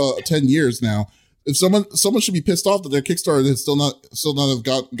 10 years now if someone should be pissed off that their Kickstarter has still not have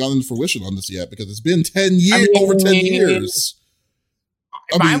gotten into fruition on this yet, because it's been 10 years, over 10 years.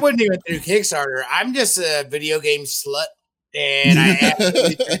 Mine wouldn't even do Kickstarter. I'm just a video game slut, and I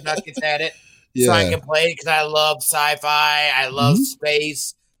absolutely threw buckets at it so I can play it because I love sci-fi. I love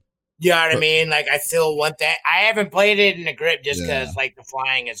space. You know what I mean? Like, I still want that. I haven't played it in the grip just because, like, the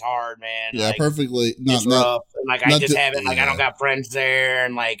flying is hard, man. Yeah, like, perfectly. It's rough. And, like, I just haven't. Like, I don't got friends there,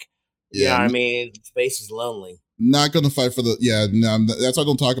 and like, you know what I mean? Space is lonely. Not gonna fight for the that's why I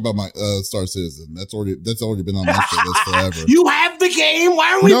don't talk about my Star Citizen. That's already been on my list forever. You have the game?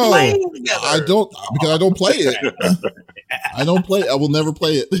 Why are we playing together? I don't, because I don't play it. I don't play. I will never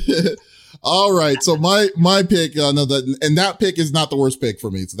play it. All right, so my pick, that pick is not the worst pick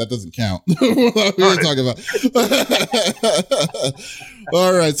for me, so that doesn't count. We're talking about.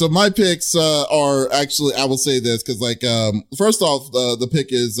 All right, so my picks are actually, I will say this because, like, first off, the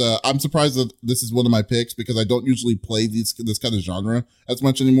pick is I'm surprised that this is one of my picks because I don't usually play this kind of genre as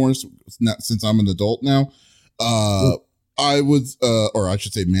much anymore, since I'm an adult now. I was, or I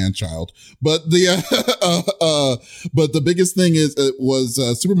should say man-child, but but the biggest thing was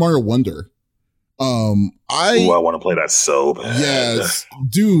Super Mario Wonder. I want to play that so bad. Yes,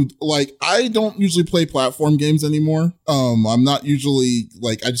 dude. Like, I don't usually play platform games anymore. I'm not usually,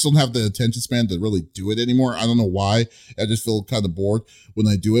 like, I just don't have the attention span to really do it anymore. I don't know why. I just feel kind of bored when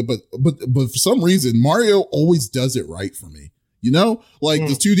I do it. But for some reason, Mario always does it right for me. You know, like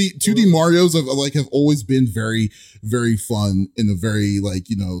the 2D Marios have always been very, very fun in a very,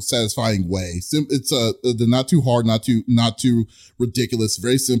 like, you know, satisfying way. It's they're not too hard, not too ridiculous,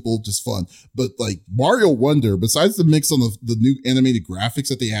 very simple, just fun. But like Mario Wonder, besides the mix on the new animated graphics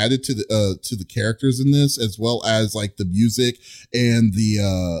that they added to the characters in this, as well as like the music and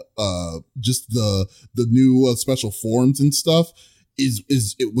the just the new special forms and stuff,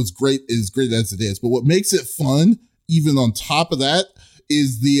 it was great. Is great as it is. But what makes it fun, even on top of that,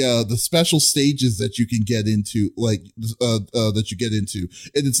 is the special stages that you can get into, and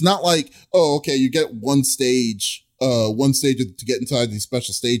it's not like, oh, okay, you get one stage to get inside these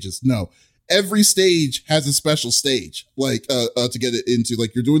special stages. No, every stage has a special stage, like to get it into.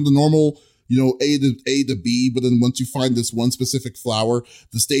 Like, you're doing the normal, you know, A to B, but then once you find this one specific flower,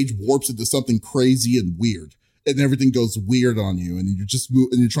 the stage warps into something crazy and weird, and everything goes weird on you, and you're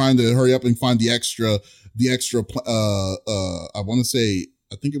trying to hurry up and find the extra I want to say,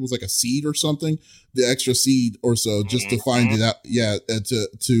 I think it was like a seed or something, the extra seed or so, just to find it out. Yeah. To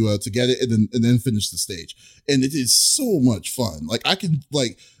get it and then finish the stage. And it is so much fun. Like, I could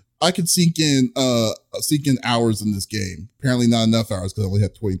sink in hours in this game. Apparently not enough hours because I only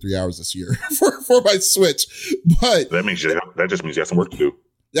had 23 hours this year for my Switch. But that just means you have some work to do.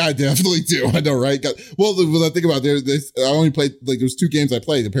 Yeah, I definitely do. I know, right? Well, when I think about it, I only played, like, there was 2 games I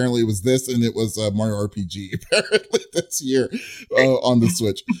played. Apparently it was this and it was Mario RPG apparently this year on the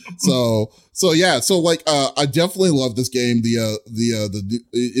Switch. So yeah. So like, I definitely love this game.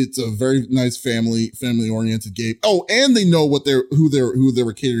 It's a very nice family oriented game. Oh, and they know who they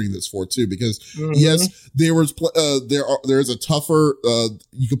were catering this for too, because yes, there is a tougher,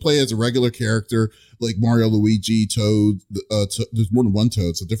 you can play as a regular character, like Mario, Luigi, Toad. There's more than one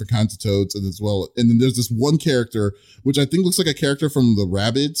Toad, so different kinds of Toads, and then there's this one character which I think looks like a character from the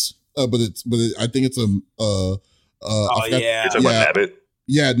Rabbids, but I think it's it's about Nabbit.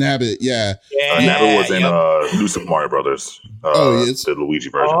 Yeah, Nabbit. Yeah, Nabbit was in New Super Mario Brothers. He is the Luigi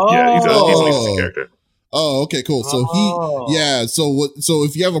version. Yeah, he's an interesting character. Oh, okay, cool. So so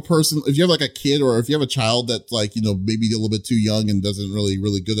if you have if you have like a kid, or if you have a child that's, like, you know, maybe a little bit too young and doesn't really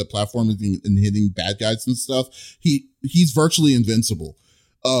good at platforming and hitting bad guys and stuff, he's virtually invincible.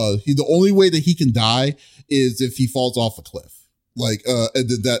 The only way that he can die is if he falls off a cliff. Like, and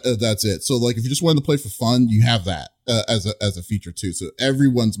that's it. So like, if you just wanted to play for fun, you have that as a feature too. So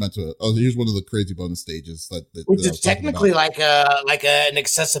everyone's meant to. Oh, here's one of the crazy bonus stages which is technically like an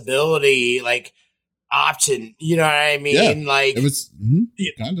accessibility like option. You know what I mean? Yeah, like, it was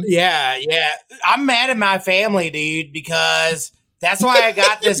kind of. Yeah. I'm mad at my family, dude, because that's why I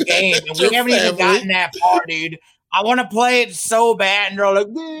got this game, and we haven't even gotten that far, dude. I want to play it so bad, and they're like,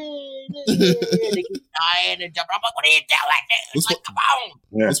 they keep dying and jumping. I'm like, what are you doing? Like, come on.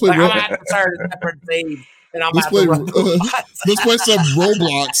 Yeah. Let's play I'm gonna have to start a separate thing, and I'm about to run let's play some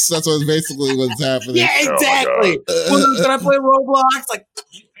Roblox. That's basically what's happening. Yeah, exactly. Can I play Roblox? Like,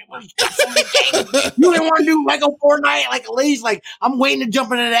 you didn't want to do Lego Fortnite? Like, at least, like, I'm waiting to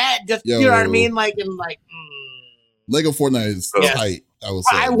jump into that. Just, you know what I mean? Like, and like, Lego Fortnite is tight. I will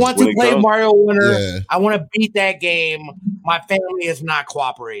say. I want to play Mario Wonder. Yeah. I want to beat that game. My family is not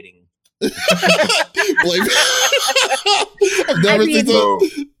cooperating. I've never seen so.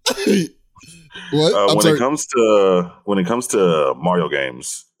 What? When it comes to Mario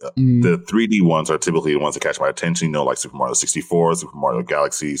games, the 3D ones are typically the ones that catch my attention. You know, like Super Mario 64, Super Mario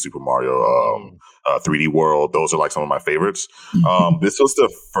Galaxy, Super Mario 3D World. Those are like some of my favorites. This was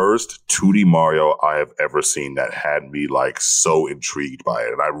the first 2D Mario I have ever seen that had me like so intrigued by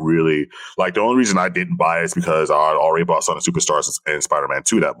it, and I really like. The only reason I didn't buy it is because I had already bought Sonic Superstars and Spider-Man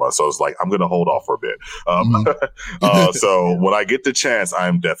 2 that month, so it's like I'm going to hold off for a bit. So when I get the chance,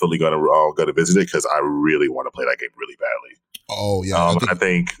 I'm definitely going to visit it because I really want to play that game really badly. Oh yeah, I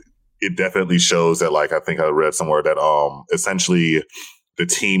think it definitely shows that. Like, I think I read somewhere that essentially the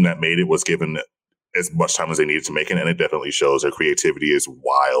team that made it was given as much time as they needed to make it, and it definitely shows their creativity is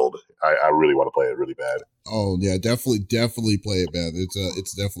wild. I really want to play it really bad. Oh yeah, definitely play it, man.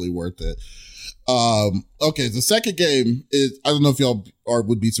 It's definitely worth it. Okay, the second game is, I don't know if y'all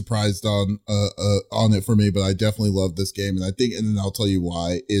would be surprised on it for me, but I definitely love this game, and then I'll tell you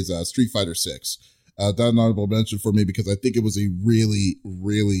why, is Street Fighter 6. That an honorable mention for me because I think it was a really,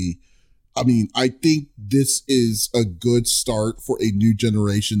 really, I think this is a good start for a new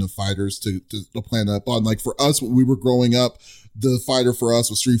generation of fighters to plan up on. Like for us, when we were growing up, the fighter for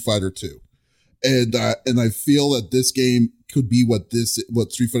us was Street Fighter 2. And I feel that this game could be what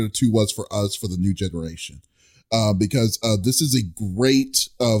Street Fighter 2 was for us for the new generation. Because this is a great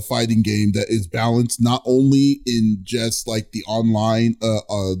fighting game that is balanced not only in just like the online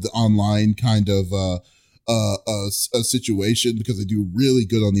kind of a situation, because they do really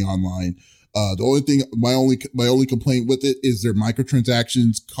good on the online. The only thing, my only complaint with it is their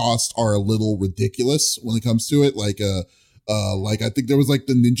microtransactions costs are a little ridiculous when it comes to it. Like I think there was like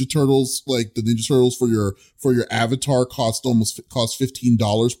the Ninja Turtles for your avatar cost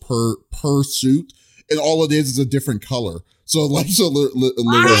 $15 per suit. And all it is a different color. So literally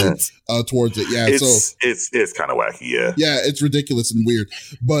towards it. Yeah. It's kind of wacky. Yeah. Yeah. It's ridiculous and weird.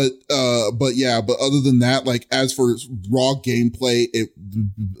 But other than that, like as for raw gameplay,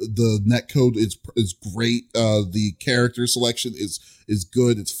 the netcode is great. The character selection is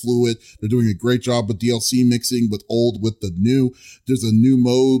good. It's fluid. They're doing a great job with DLC mixing with old with the new. There's a new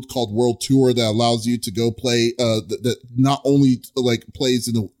mode called World Tour that allows you to go play that not only like plays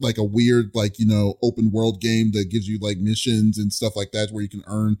in a weird open world game that gives you like missions and stuff like that where you can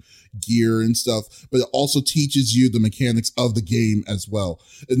earn gear and stuff, but it also teaches you the mechanics of the game as well.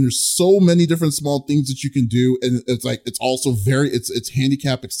 And there's so many different small things that you can do, and it's also it's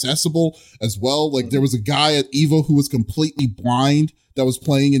handicap accessible as well. Like there was a guy at Evo who was completely blind that was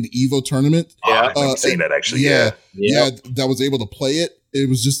playing in the Evo tournament. Yeah, I've seen that actually. Yeah, that was able to play it. It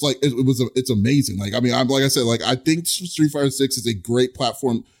was just like it's amazing. Like like I said, like I think Street Fighter 6 is a great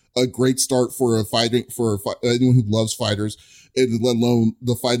platform, a great start for anyone who loves fighters, and let alone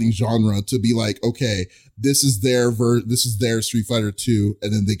the fighting genre, to be like, okay, this is their Street Fighter 2,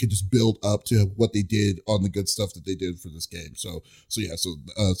 and then they could just build up to what they did on the good stuff that they did for this game. So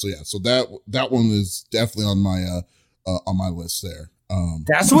that one is definitely on my list there.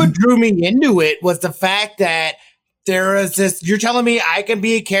 That's what drew me into it, was the fact that there is this. You're telling me I can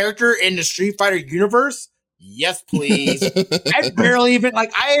be a character in the Street Fighter universe? Yes, please. I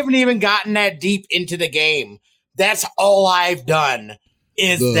haven't even gotten that deep into the game. That's all I've done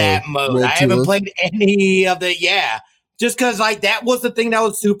is that mode. I haven't played any of the, just because like that was the thing that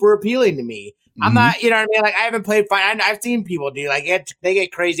was super appealing to me. Mm-hmm. I'm not, you know what I mean? Like I haven't played fight. I've seen people do like they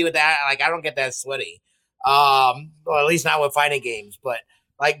get crazy with that. Like I don't get that sweaty. Well, at least not with fighting games. But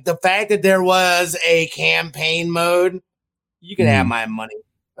like the fact that there was a campaign mode, you can have my money.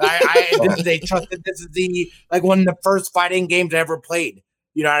 This is the like one of the first fighting games I ever played.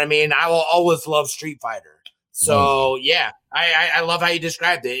 You know what I mean? I will always love Street Fighter. So I love how you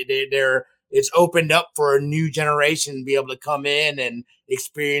described it. It's opened up for a new generation to be able to come in and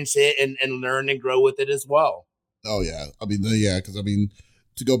experience it and learn and grow with it as well. Oh yeah, because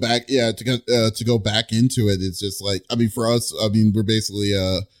to go back, to go back into it, it's just like, for us, we're basically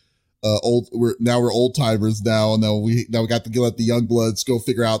we're old timers now, and we got to let the young bloods go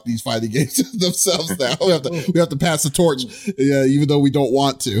figure out these fighting games themselves. Now we have to pass the torch, even though we don't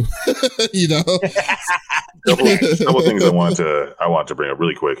want to, you know. Couple things I want to bring up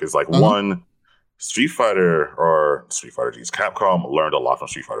really quick is like one, Capcom learned a lot from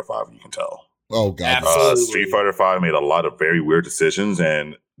Street Fighter 5. You can tell. Oh god, Street Fighter 5 made a lot of very weird decisions,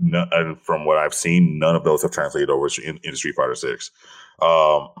 and from what I've seen, none of those have translated over into Street Fighter 6.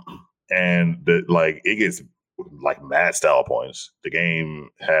 And it gets like mad style points. The game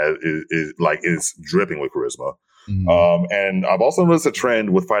is dripping with charisma. Mm-hmm. And I've also noticed a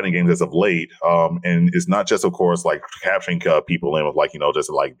trend with fighting games as of late. And it's not just, of course, like capturing people in with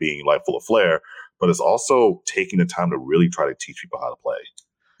just like being like full of flair, but it's also taking the time to really try to teach people how to play.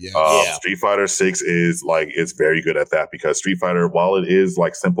 Street Fighter 6 is like it's very good at that because Street Fighter, while it is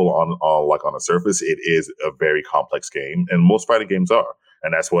like simple on the surface, it is a very complex game, and most fighting games are.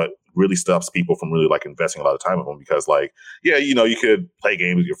 And that's what really stops people from really like investing a lot of time in them because like, yeah, you know, you could play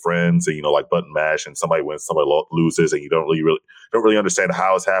games with your friends and, you know, like button mash and somebody wins, somebody loses and you don't really understand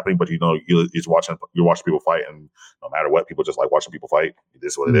how it's happening. But, you know, you're watching people fight and no matter what, people just like watching people fight. It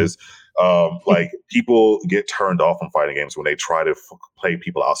is what it is. Like people get turned off from fighting games when they try to play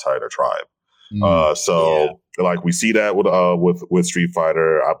people outside their tribe. Like we see that with Street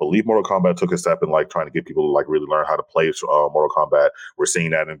Fighter. I believe Mortal Kombat took a step in like trying to get people to like really learn how to play Mortal Kombat. We're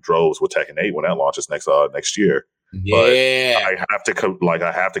seeing that in droves with Tekken 8 when that launches next year. Yeah, but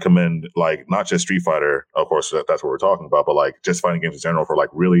I have to commend like not just Street Fighter, of course that's what we're talking about, but like just fighting games in general for like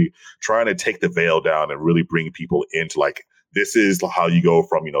really trying to take the veil down and really bring people into like this is how you go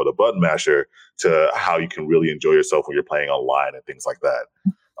from, you know, the button masher to how you can really enjoy yourself when you're playing online and things like that.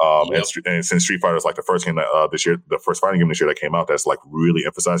 And since Street Fighter is like the first game that this year, the first fighting game this year that came out, that's like really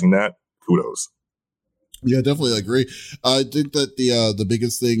emphasizing that. Kudos. Yeah, definitely agree. I think that the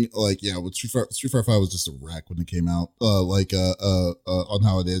biggest thing, like, with Street Fighter 5 was just a wreck when it came out, on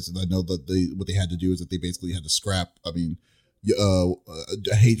how it is. And I know that what they had to do is that they basically had to scrap. I mean,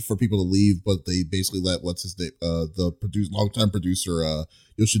 I hate for people to leave, but they basically let the longtime producer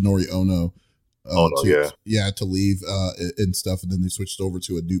Yoshinori Ono. To leave and stuff, and then they switched over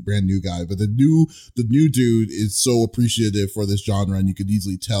to a brand new guy. But the new dude is so appreciative for this genre, and you could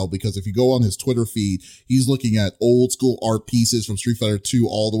easily tell because if you go on his Twitter feed, he's looking at old school art pieces from Street Fighter 2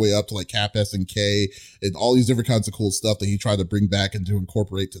 all the way up to like Cap S and K and all these different kinds of cool stuff that he tried to bring back and to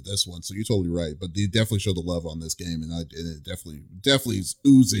incorporate to this one. So you're totally right, but they definitely showed the love on this game, and it definitely is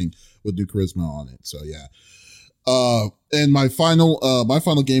oozing with new charisma on it. So yeah. And my final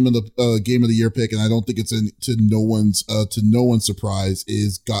game of the year pick, and I don't think it's to no one's surprise,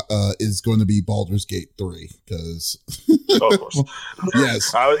 is going to be Baldur's Gate 3 because of course,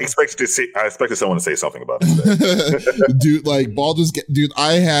 yes, I expected someone to say something about it, dude. Like Baldur's Gate, dude.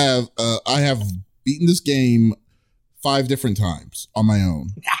 I have beaten this game 5 different times on my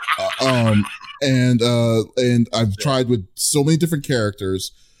own, and I've tried with so many different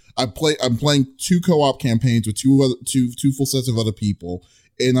characters. I'm playing 2 co-op campaigns with two full sets of other people,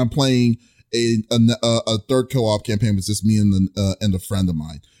 and I'm playing a third co-op campaign with just me and a friend of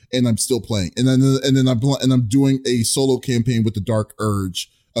mine, and I'm still playing. And then I'm doing a solo campaign with the Dark Urge,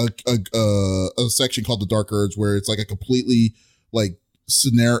 a section called the Dark Urge, where it's like a complete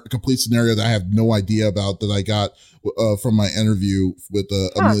scenario that I have no idea about that I got from my interview with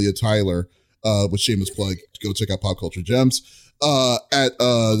Amelia Tyler, with shameless plug. Go check out Pop Culture Gems.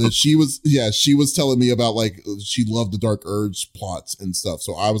 That she was telling me about like she loved the Dark Urge plots and stuff.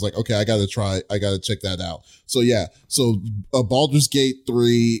 So I was like, okay, I gotta check that out. So yeah, Baldur's Gate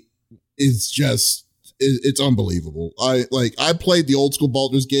 3 is just it's unbelievable. I played the old school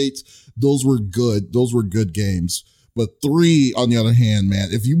Baldur's Gates. Those were good games. But 3, on the other hand, man,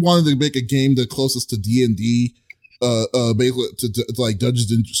 if you wanted to make a game the closest to D&D, basically to like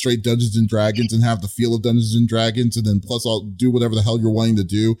straight Dungeons and Dragons and have the feel of Dungeons and Dragons, and then plus I'll do whatever the hell you're wanting to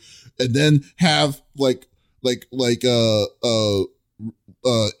do, and then have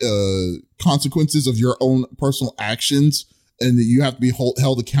consequences of your own personal actions, and that you have to be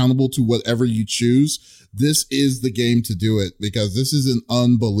held accountable to whatever you choose. This is the game to do it, because this is an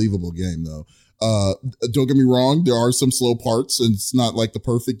unbelievable game, though. Don't get me wrong, there are some slow parts, and it's not like the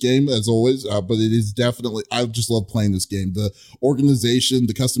perfect game as always, but it is definitely, I just love playing this game. The organization,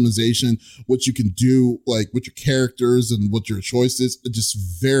 the customization, what you can do, like with your characters and what your choices, just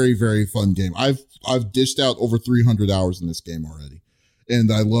very, very fun game. I've dished out over 300 hours in this game already.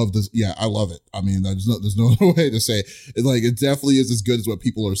 And I love this. Yeah, I love it. I mean, there's no other way to say it. It definitely is as good as what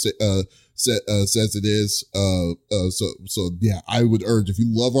people are says it is. So yeah, I would urge, if you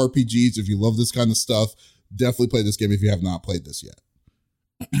love RPGs, if you love this kind of stuff, definitely play this game if you have not played this yet.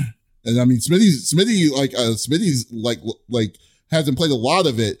 And I mean, Smitty's hasn't played a lot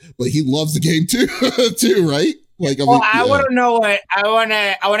of it, but he loves the game too, right? I want to know what I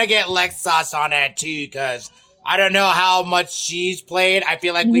want to get Lex thoughts on it too, because I don't know how much she's played. I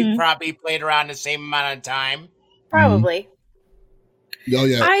feel like we've probably played around the same amount of time. Probably. Oh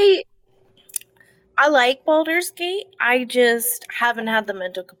yeah. I like Baldur's Gate. I just haven't had the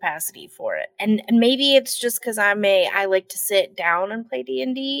mental capacity for it. And maybe it's just because I like to sit down and play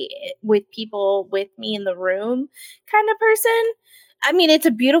D&D with people with me in the room kind of person. I mean, it's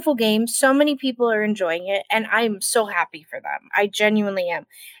a beautiful game. So many people are enjoying it, and I'm so happy for them. I genuinely am.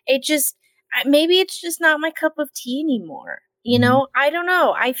 Maybe it's just not my cup of tea anymore. You know, I don't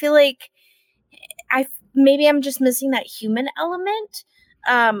know. I feel like maybe I'm just missing that human element.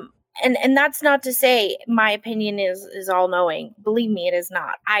 And that's not to say my opinion is all knowing. Believe me, it is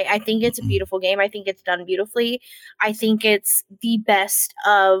not. I think it's a beautiful game. I think it's done beautifully. I think it's the best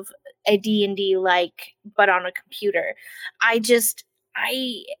of a D&D like, but on a computer.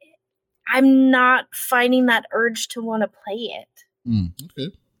 I'm not finding that urge to want to play it.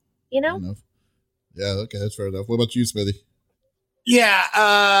 Okay. You know? Fair enough. Yeah, okay, that's fair enough. What about you, Smitty?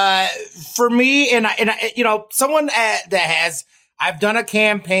 Yeah, for me, and someone that has, I've done a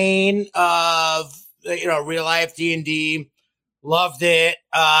campaign of real life D&D, loved it.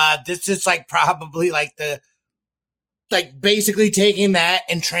 This is like probably like basically taking that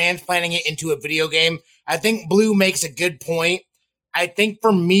and transplanting it into a video game. I think Blue makes a good point. I think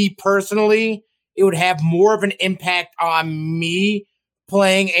for me personally, it would have more of an impact on me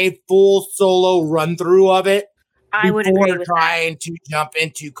playing a full solo run through of it. I would agree with trying to jump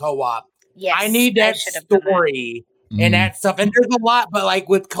into co-op. Yes, I need that story and that stuff. And there's a lot, but like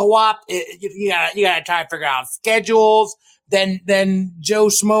with co-op, you gotta try to figure out schedules. Then Joe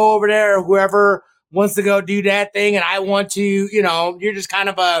Schmo over there or whoever wants to go do that thing, and I want to, you're just kind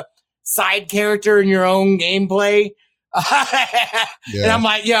of a side character in your own gameplay. And I'm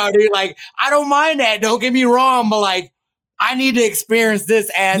like, yo, dude, like, I don't mind that. Don't get me wrong, but like, I need to experience this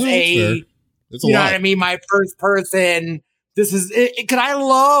as what I mean? My first person. This is it. Because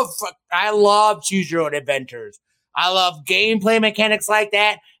I love choose your own adventures. I love gameplay mechanics like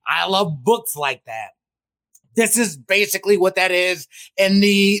that. I love books like that. This is basically what that is. And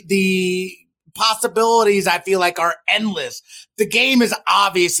the possibilities I feel like are endless. The game is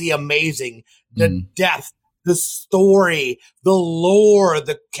obviously amazing. The depth, the story, the lore,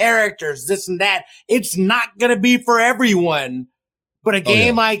 the characters, this and that. It's not going to be for everyone. But a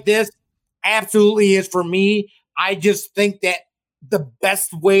game like this absolutely is for me. I just think that the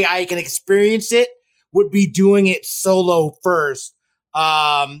best way I can experience it would be doing it solo first,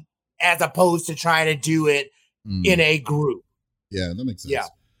 as opposed to trying to do it in a group. Yeah, that makes sense.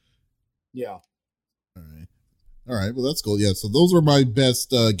 Yeah. All right. Well, that's cool. Yeah. So those were my best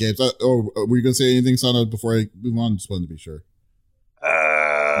games. Were you gonna say anything, Sana, before I move on? Just wanted to be sure.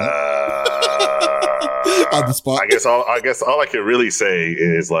 On the spot. I guess all I can really say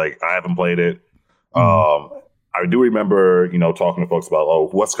is like I haven't played it. I do remember, talking to folks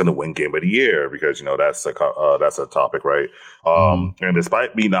about, what's going to win Game of the Year, because that's a topic, right? And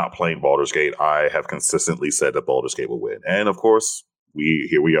despite me not playing Baldur's Gate, I have consistently said that Baldur's Gate will win, and of course,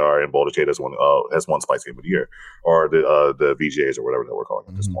 here we are, and Baldur's Gate has won Spice Game of the Year, or the VGAs or whatever that we're calling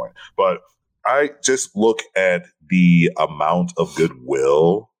at this point. But I just look at the amount of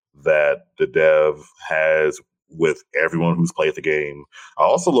goodwill that the dev has with everyone who's played the game. I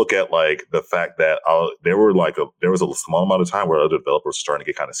also look at like the fact that there was a small amount of time where other developers were starting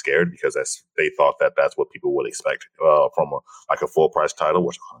to get kind of scared because they thought that that's what people would expect from a full price title.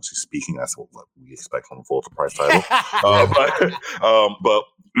 Which, honestly speaking, that's what we expect from a full price title. But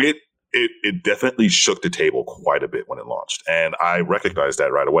it definitely shook the table quite a bit when it launched, and I recognized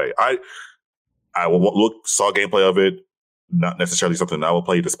that right away. I saw gameplay of it. Not necessarily something I will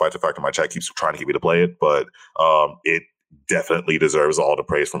play, despite the fact that my chat keeps trying to get me to play it. But it definitely deserves all the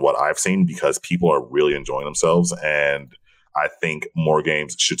praise from what I've seen, because people are really enjoying themselves. And I think more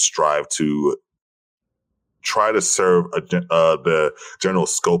games should strive to try to serve the general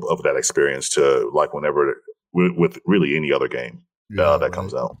scope of that experience to like whenever with really any other game that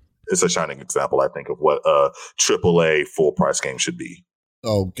comes out. It's a shining example, I think, of what a AAA full price game should be.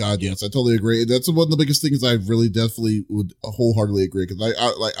 Oh God, yes, I totally agree. That's one of the biggest things I really definitely would wholeheartedly agree, because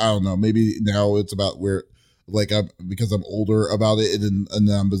I don't know, maybe now it's about where because I'm older about it, and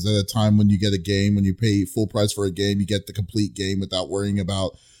then was at a time when you get a game, when you pay full price for a game, you get the complete game without worrying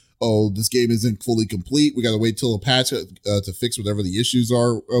about, this game isn't fully complete. We got to wait till a patch to fix whatever the issues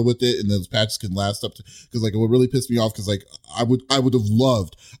are with it, and those patches can last up to, because like it would really piss me off, because like I would have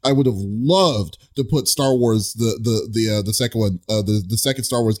loved to put Star Wars the second one, the second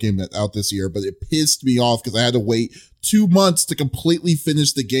Star Wars game that out this year, but it pissed me off because I had to wait 2 months to completely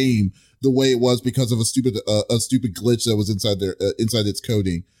finish the game the way it was because of a stupid glitch that was inside its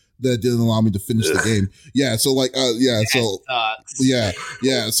coding that didn't allow me to finish the game. Yeah. So like,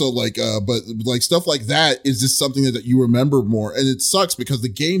 So like, but like stuff like that is just something that you remember more. And it sucks because the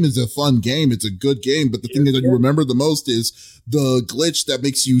game is a fun game. It's a good game. But the thing that you remember the most is the glitch that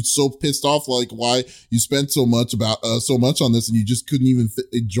makes you so pissed off, like why you spent so much on this and you just couldn't even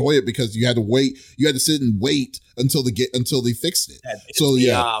enjoy it because you had to wait. You had to sit and wait until they fixed it. So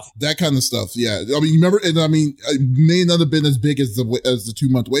that kind of stuff. Yeah. I mean, you remember, and I mean, it may not have been as big as the 2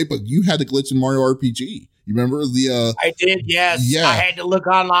 month wait, but you had a glitch in Mario RPG. You remember I did, yes. Yeah. I had to look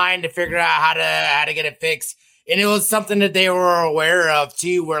online to figure out how to get it fixed. And it was something that they were aware of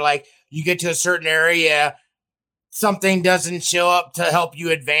too, where like you get to a certain area, something doesn't show up to help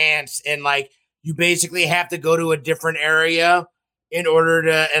you advance, and like you basically have to go to a different area in order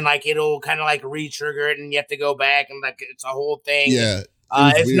to, and like it'll kind of like re-trigger it, and you have to go back, and like it's a whole thing. Yeah,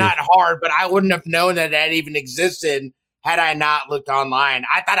 it's weird. not hard, but I wouldn't have known that even existed had I not looked online.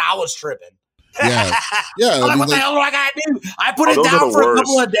 I thought I was tripping. Yeah. I'm like, what the hell do I gotta do? I put it down for a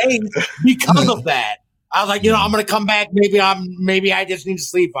couple of days because of that. I was like, I'm gonna come back. Maybe I just need to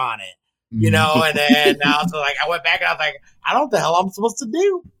sleep on it, and then I was like, I went back and I was like, I don't know what the hell I'm supposed to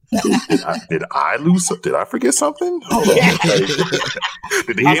do. Did I lose? Did I forget something? Hold on.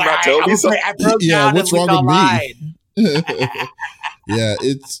 Did he not tell me something? What's wrong with me?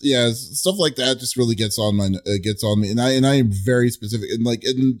 Stuff like that just really gets on me, and I am very specific,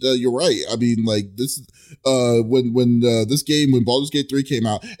 and you're right. I mean, like this, when Baldur's Gate 3 came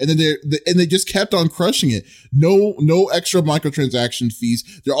out, and then they just kept on crushing it. No extra microtransaction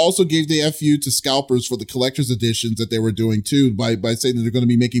fees. They also gave the FU to scalpers for the collector's editions that they were doing too, by saying that they're going to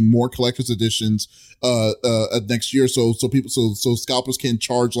be making more collector's editions next year, so scalpers can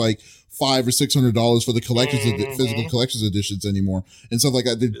charge like $500 or $600 for the physical collector's editions anymore and stuff like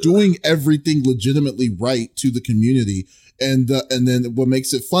that. They're doing everything legitimately right to the community, and then what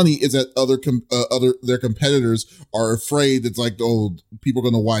makes it funny is that their competitors are afraid. It's like, oh, people are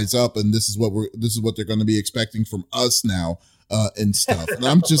going to wise up, and this is what they're going to be expecting from us now. And stuff. And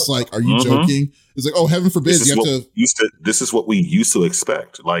I'm just like, are you joking? It's like, oh, heaven forbid this is what we used to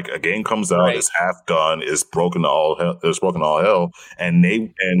expect. Like a game comes out, it's half done, it's broken all hell, and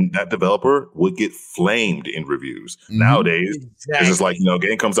that developer would get flamed in reviews. Nowadays, it's just like,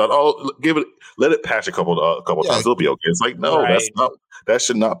 game comes out, let it patch a couple times, it'll be okay. It's like, no, that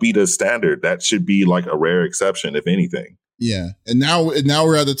should not be the standard. That should be like a rare exception, if anything. Yeah, and now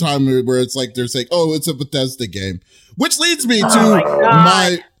we're at a time where it's like they're saying, "Oh, it's a Bethesda game," which leads me to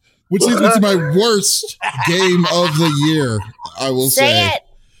my worst game of the year. I will say it.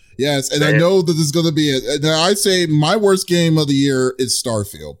 Yes, and I know that this is going to be it. And I say my worst game of the year is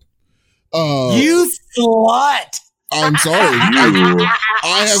Starfield. You slut! I'm sorry.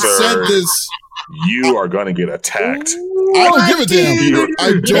 I have said this. You are going to get attacked. I don't give a damn.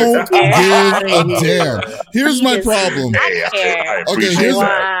 I don't give a damn. Here's my problem.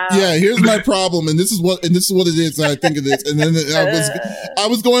 Here's my problem, and this is what it is. I think of this, and then I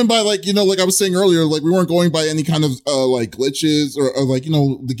was going by like I was saying earlier, like we weren't going by any kind of like glitches or like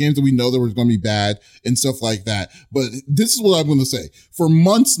the games that we know that were going to be bad and stuff like that. But this is what I'm going to say. For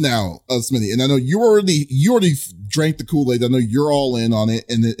months now, Smitty, and I know you already drank the Kool-Aid. I know you're all in on it,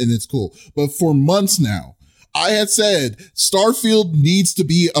 and it's cool. But for months now, I had said Starfield needs to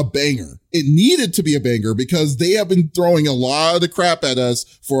be a banger. It needed to be a banger because they have been throwing a lot of crap at us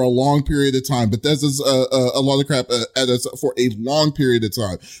for a long period of time. Bethesda's a lot of crap at us for a long period of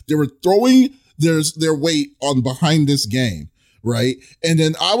time. They were throwing their weight on behind this game. Right. And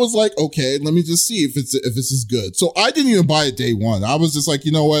then I was like, okay, let me just see if this is good. So I didn't even buy it day one. I was just like,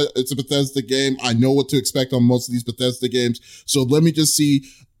 you know what? It's a Bethesda game. I know what to expect on most of these Bethesda games. So let me just see.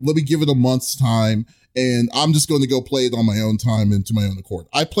 Let me give it a month's time. And I'm just going to go play it on my own time and to my own accord.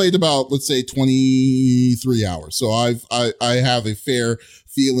 I played about, let's say, 23 hours. So I have a fair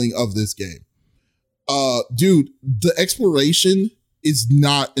feeling of this game. Dude, the exploration is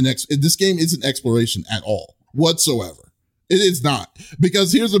not this game isn't exploration at all whatsoever. It is not,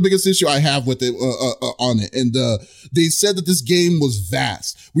 because here's the biggest issue I have with it on it. And they said that this game was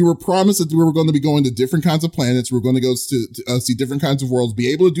vast. We were promised that we were going to be going to different kinds of planets. We were going to go to see different kinds of worlds,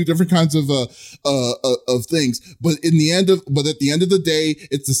 be able to do different kinds of things. But at the end of the day,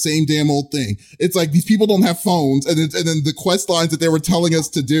 it's the same damn old thing. It's like these people don't have phones, and then the quest lines that they were telling us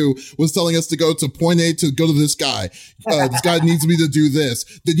to do was telling us to go to point A to go to this guy. This guy needs me to do this.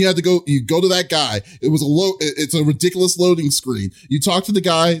 Then you go to that guy. It's a ridiculous loading screen. You talk to the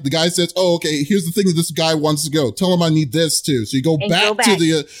guy says, oh, okay, here's the thing that this guy wants to go. Tell him I need this too. So you go back to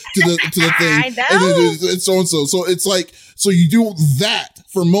the thing, and so and so. So it's like, so you do that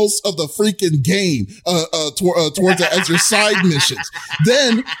for most of the freaking game, towards that as your side missions.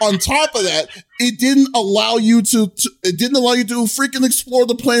 Then on top of that, it didn't allow you to freaking explore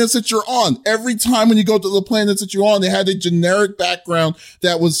the planets that you're on. Every time when you go to the planets that you're on, they had a generic background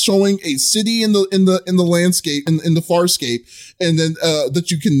that was showing a city in the landscape, in the farscape, and then that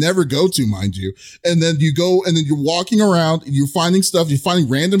you can never go to, mind you. And then you go, and then you're walking around, and you're finding stuff. You're finding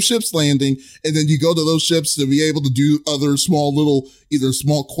random ships landing, and then you go to those ships to be able to do other either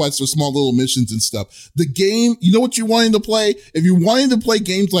small quests or small little missions and stuff. The game, you know what you wanted to play? If you wanted to play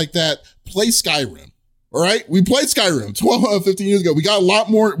games like that, play Skyrim. All right, we played Skyrim 15 years ago. We got a lot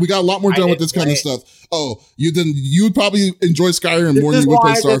more done with this kind of stuff. Oh, you would probably enjoy Skyrim more than you would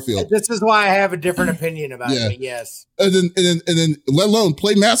play Starfield. This is why I have a different opinion about it. Yes, and then, let alone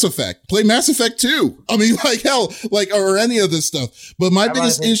play Mass Effect. Play Mass Effect 2. I mean, like hell, like or any of this stuff. But my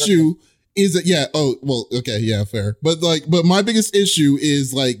biggest issue is that fair. But my biggest issue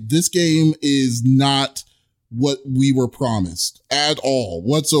is like this game is not what we were promised at all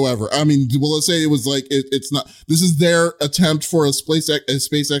whatsoever. I mean, well, let's say it was like it's not. This is their attempt for a space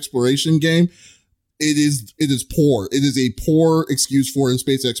exploration game. It is poor. It is a poor excuse for a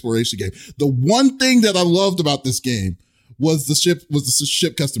space exploration game. The one thing that I loved about this game was the ship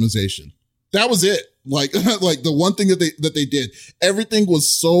customization. That was it. Like the one thing that they did. Everything was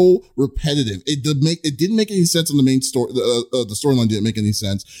so repetitive. It didn't make any sense on the main story. The storyline didn't make any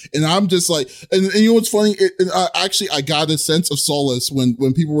sense. And I'm just like, and you know what's funny? I got a sense of solace when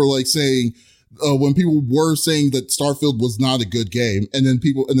people were like saying, when people were saying that Starfield was not a good game, and then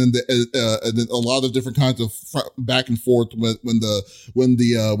a lot of different kinds of back and forth when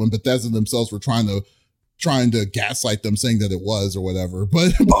Bethesda themselves were trying to gaslight them, saying that it was or whatever.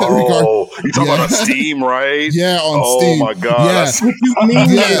 But you talking about on Steam, right? Yeah, on Steam. Oh my god,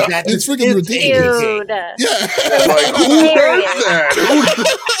 yeah, it's freaking ridiculous. Dude. Yeah, like who does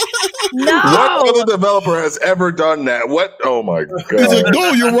that? No. What other developer has ever done that? What? Oh my god! He's like,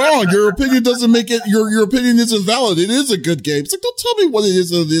 no, you're wrong. Your opinion doesn't make it. Your opinion isn't valid. It is a good game. It's like, don't tell me what it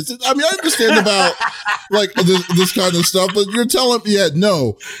is. I mean, I understand about like this kind of stuff, but you're telling me,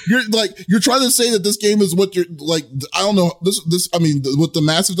 no. You're trying to say that this game is what you're like. I don't know this. I mean, with the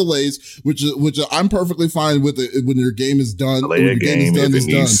massive delays, which I'm perfectly fine with it when your game is done. When your game is done, is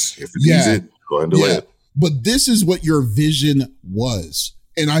done. If it needs it, go ahead and delay it. But this is what your vision was.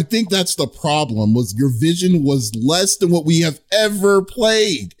 And I think that's the problem, was your vision was less than what we have ever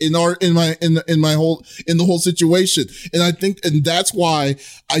played in the whole situation. And I think, and that's why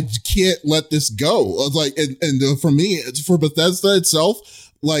I can't let this go. Like, and for me, it's for Bethesda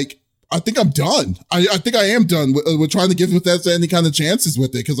itself. Like, I think I'm done. I think I am done with trying to give Bethesda any kind of chances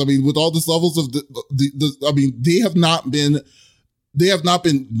with it. Cause I mean, with all these levels of I mean, they have not been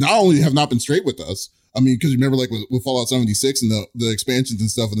straight with us. I mean, because remember, like with Fallout 76 and the expansions and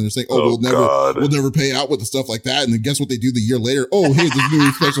stuff, and they're saying, we'll never pay out with the stuff like that. And then guess what they do the year later? Oh, hey, there's a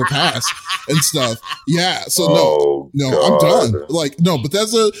new special pass and stuff. Yeah. So no, I'm done. Like, no,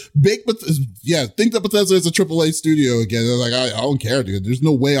 Bethesda, think that Bethesda is a AAA studio again. They're like, I don't care, dude. There's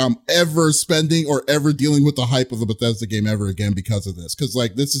no way I'm ever spending or ever dealing with the hype of a Bethesda game ever again because of this. Because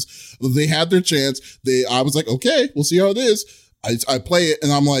like they had their chance. I was like, okay, we'll see how it is. I play it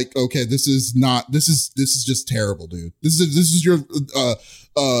and I'm like, okay, this is just terrible, dude. This is your,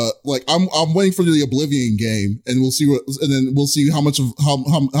 like I'm waiting for the Oblivion game and we'll see how much of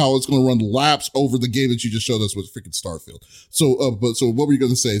how it's going to run laps over the game that you just showed us with freaking Starfield. So what were you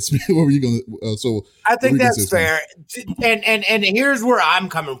going to say? What were you going to, I think that's fair. And here's where I'm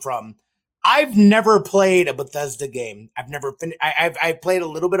coming from. I've never played a Bethesda game. I've never finished. I've played a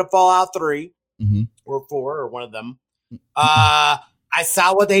little bit of Fallout 3 or 4 or one of them. I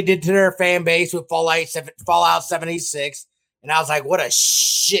saw what they did to their fan base with Fallout 76, and I was like, what a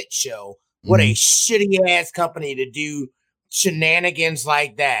shit show. What a shitty ass company to do shenanigans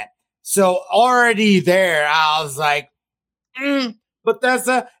like that. So already there, I was like,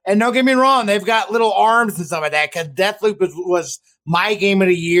 Bethesda, and don't get me wrong, they've got little arms and stuff like that, because Deathloop was my game of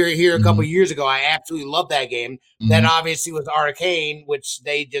the year here a couple years ago. I absolutely love that game. Then obviously was Arcane, which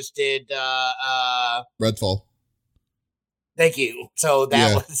they just did Redfall. Thank you. So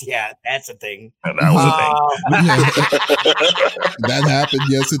that was, that's a thing. And that was a thing. That happened.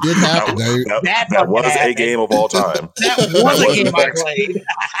 Yes, it did happen. That was a game of all time. That was a game I played.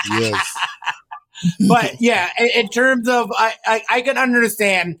 Yes. But yeah, in terms of, I can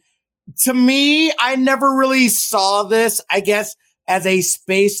understand. To me, I never really saw this, I guess, as a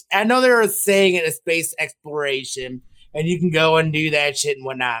space. I know they were saying it a space exploration, and you can go and do that shit and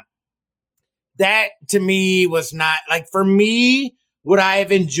whatnot. That to me was not like, for me, what I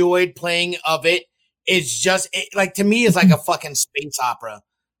have enjoyed playing of it is just like, to me, it's like a fucking space opera.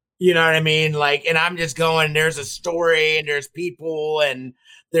 You know what I mean? Like, and I'm just going, there's a story and there's people and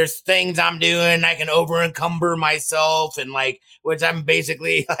there's things I'm doing. I can over encumber myself and like, which I'm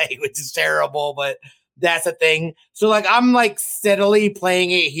basically like, which is terrible, but that's a thing. So like, I'm like steadily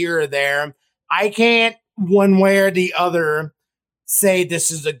playing it here or there. I can't one way or the other say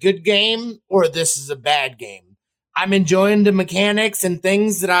this is a good game or this is a bad game. I'm enjoying the mechanics and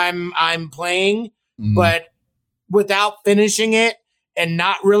things that I'm playing, but without finishing it and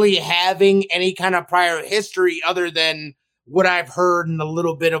not really having any kind of prior history other than what I've heard and a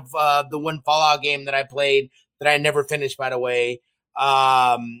little bit of the one Fallout game that I played that I never finished, by the way.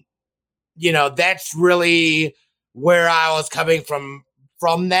 That's really where I was coming from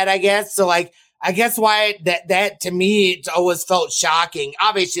that, I guess. So like, I guess why that to me, it's always felt shocking.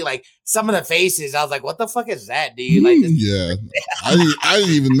 Obviously, like some of the faces, I was like, what the fuck is that, dude? Like, yeah, I didn't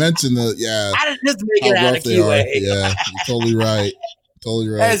even mention that. Yeah. I didn't just make it out of QA. Yeah, you're totally right. Totally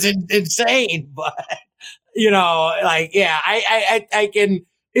right. That's insane. But, I can,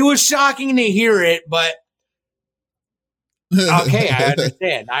 it was shocking to hear it, but okay, I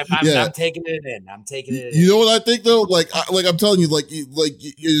understand. I'm taking it in. I'm taking it in. You know what I think though? Like I'm telling you,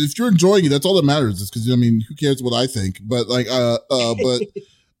 if you're enjoying it, that's all that matters. Is because who cares what I think? But but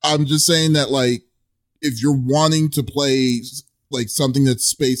I'm just saying that like if you're wanting to play like something that's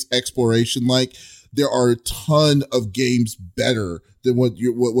space exploration, like there are a ton of games better than what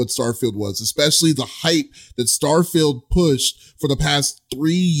Starfield was, especially the hype that Starfield pushed for the past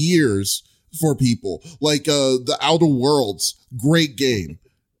 3 years. For people like the Outer Worlds, great game.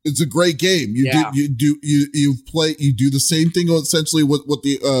 It's a great game. You do the same thing essentially what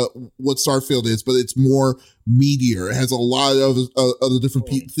Starfield is, but it's more meatier. It has a lot of other different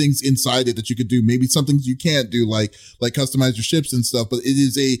things inside it that you could do. Maybe some things you can't do, like customize your ships and stuff. But it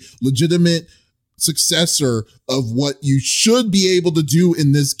is a legitimate successor of what you should be able to do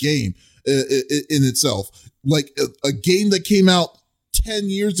in this game in itself. Like a game that came out 10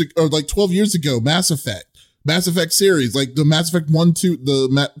 years ago or like 12 years ago, Mass Effect series, like the Mass Effect 1, 2,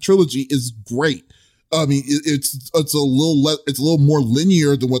 the trilogy is great. I mean, it's a little more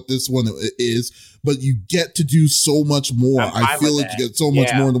linear than what this one is, but you get to do so much more. I feel like you get so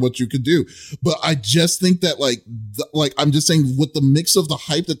much more than what you could do. But I just think that I'm just saying with the mix of the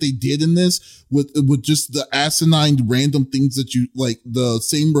hype that they did in this, with just the asinine random things that you like, the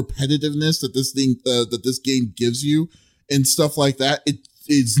same repetitiveness that this game gives you, and stuff like that, it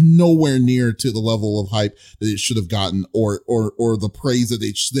is nowhere near to the level of hype that it should have gotten, or the praise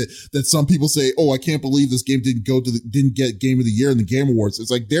that some people say, oh, I can't believe this game didn't get Game of the Year in the Game Awards. It's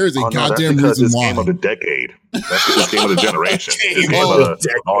like there is a goddamn reason why. Game of the decade. That's this game of the generation. This game of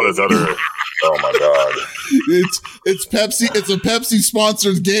all this other. Oh my god! It's Pepsi. It's a Pepsi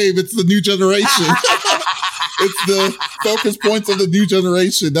sponsored game. It's the new generation. It's the focus points of the new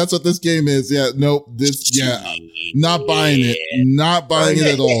generation. That's what this game is. Yeah. Nope. Not buying it. Not buying it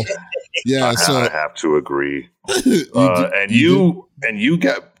at all. Yeah. I have to agree. And you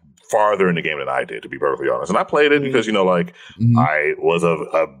got farther in the game than I did, to be perfectly honest. And I played it because, I was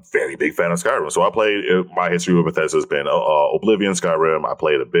a very big fan of Skyrim. So I played, my history with Bethesda has been Oblivion, Skyrim. I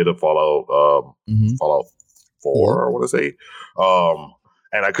played a bit of Fallout 4, I want to say.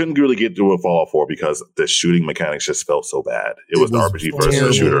 And I couldn't really get through a Fallout 4 because the shooting mechanics just felt so bad. It was an RPG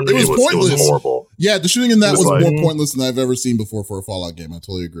versus shooter. It was pointless. It was horrible. Yeah, the shooting in that was more pointless than I've ever seen before for a Fallout game. I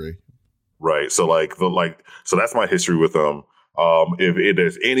totally agree. Right. So so that's my history with them. If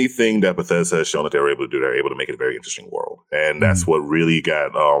there's anything that Bethesda has shown that they're able to do, they're able to make it a very interesting world. And that's what really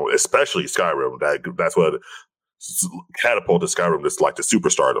got, especially Skyrim, that's what catapulted Skyrim to like the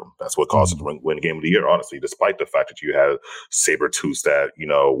superstardom. That's what caused it to win Game of the Year, honestly, despite the fact that you had Sabertooth that,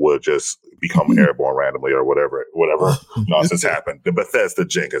 would just become airborne randomly or whatever nonsense happened. The Bethesda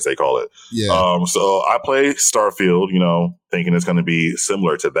jinx, as they call it. Yeah. So I play Starfield, thinking it's going to be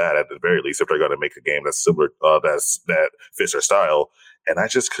similar to that at the very least, if they're going to make a game that's similar, that fits their style. And I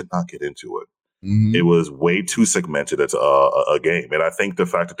just could not get into it. Mm-hmm. It was way too segmented as a game. And I think the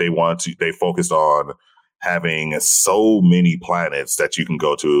fact that they focused on having so many planets that you can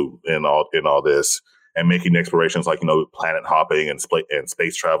go to in all this, and making explorations like planet hopping and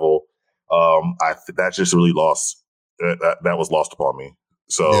space travel, that just really lost. That was lost upon me.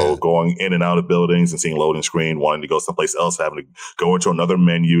 So going in and out of buildings and seeing loading screen, wanting to go someplace else, having to go into another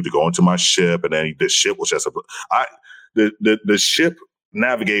menu to go into my ship, and then the ship was just the ship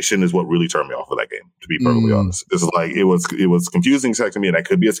navigation is what really turned me off of that game, to be perfectly honest. This is like it was confusing as heck to me, and that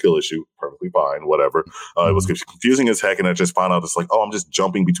could be a skill issue. Perfectly fine, whatever. It was confusing as heck, and I just found out it's like, oh, I'm just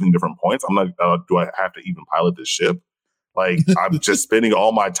jumping between different points. I'm not. Do I have to even pilot this ship? Like I'm just spending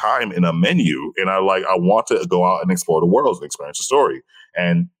all my time in a menu, and I want to go out and explore the worlds and experience the story.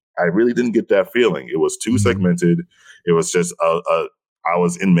 And I really didn't get that feeling. It was too segmented. It was just I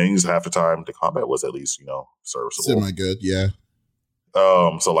was in menus half the time. The combat was at least serviceable, semi good, yeah.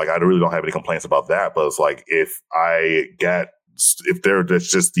 So I really don't have any complaints about that, but it's like if there's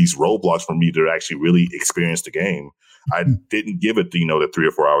just these roadblocks for me to actually really experience the game, I didn't give it the 3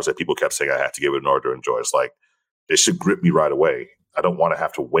 or 4 hours that people kept saying I had to give it in order to enjoy. It's like it should grip me right away. I don't want to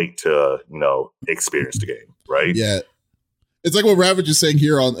have to wait to experience the game, right? Yeah. It's like what Ravage is saying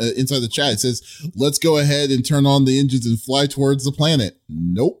here on inside the chat. It says, let's go ahead and turn on the engines and fly towards the planet.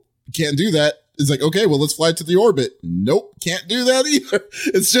 Nope. Can't do that. It's like, okay, well, let's fly to the orbit. Nope. Can't do that either.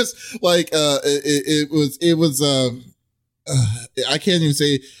 It's just like, I can't even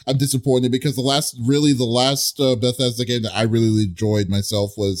say I'm disappointed because the last Bethesda game that I really enjoyed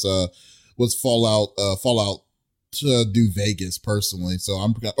myself was Fallout New Vegas personally. So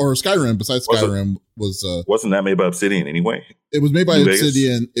or Skyrim. Besides Skyrim, wasn't that made by Obsidian anyway? It was made by New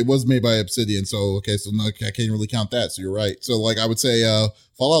Obsidian. Vegas? It was made by Obsidian. So okay, so no, I can't really count that. So you're right. So like I would say,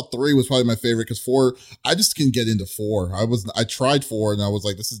 Fallout 3 was probably my favorite because 4, I just couldn't get into 4. I tried 4 and I was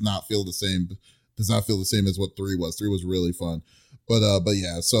like, this does not feel the same as what 3 was. 3 was really fun. But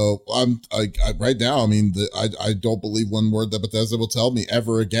yeah, so I right now, I mean, I don't believe one word that Bethesda will tell me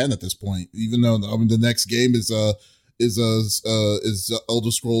ever again at this point. Even though the next game is Elder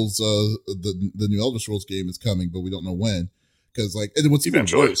Scrolls, the new Elder Scrolls game is coming, but we don't know when. Because and what's even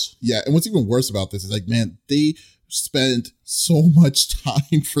worse, and what's even worse about this is like, man, they spent so much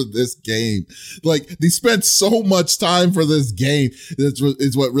time for this game. Like they spent so much time for this game.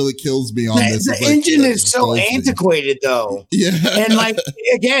 Is what really kills me on this. The engine is so antiquated though. Yeah. And like,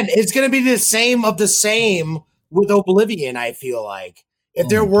 again, it's going to be the same with Oblivion. I feel like if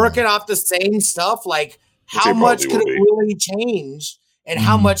they're working off the same stuff, like how much could it really change and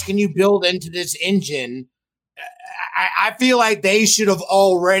how much can you build into this engine? I feel like they should have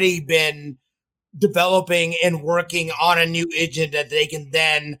already been developing and working on a new engine that they can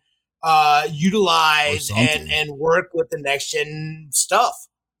then utilize and work with the next gen stuff.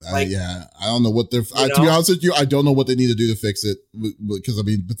 I don't know what they're. To be honest with you, I don't know what they need to do to fix it because I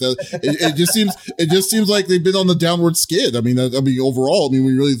mean, it just seems like they've been on the downward skid. I mean, overall, when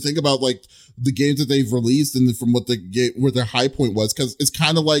you really think about like the games that they've released and from what where their high point was, because it's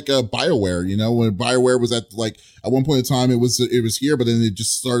kind of like BioWare, when BioWare was at like at one point in time it was here, but then it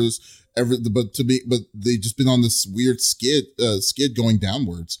just started but they just been on this weird skid going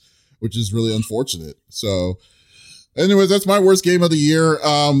downwards, which is really unfortunate. So. Anyways, that's my worst game of the year.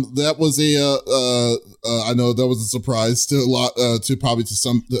 That was I know that was a surprise to a lot, to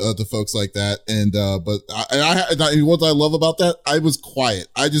some folks like that. And, but what I love about that, I was quiet.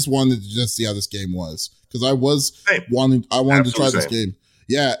 I just wanted to just see how this game was because I wanted to try this game.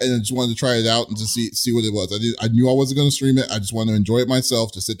 Yeah. And I just wanted to try it out and to see what it was. I knew I wasn't going to stream it. I just wanted to enjoy it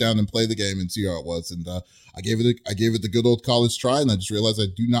myself, to sit down and play the game and see how it was. And, I gave it the good old college try and I just realized I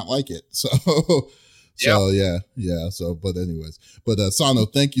do not like it. So, So, but anyways, Sano,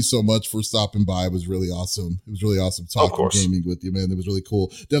 thank you so much for stopping by. It was really awesome. It was really awesome talking gaming with you, man. It was really cool.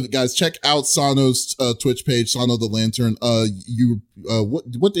 Definitely, guys, check out Sano's Twitch page, Sano the Lantern.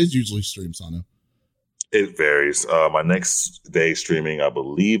 What is usually stream, Sano? It varies. My next day streaming, I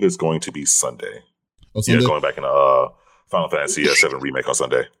believe, is going to be Sunday. Oh, Sunday? Yeah, going back in Final Fantasy VII Remake on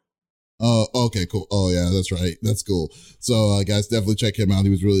Sunday. Oh, okay, cool. Oh yeah, that's right. That's cool. So guys, definitely check him out.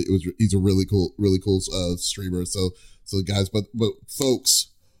 He's a really cool streamer. So guys, but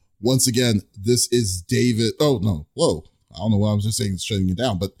folks, once again, this is David. Oh no, whoa. I don't know what I was just saying, shutting you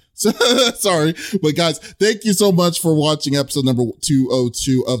down, but sorry. But guys, thank you so much for watching episode number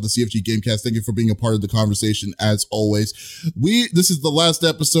 202 of the CFG Gamecast. Thank you for being a part of the conversation as always. This is the last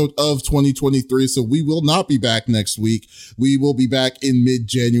episode of 2023, so we will not be back next week. We will be back in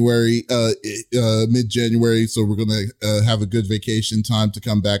mid-January, so we're going to have a good vacation time to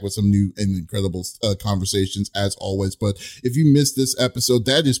come back with some new and incredible conversations as always. But if you missed this episode,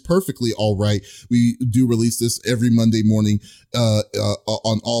 that is perfectly all right. We do release this every Monday morning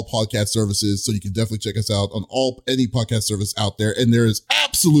on all podcast services, so you can definitely check us out on any podcast service out there, and there is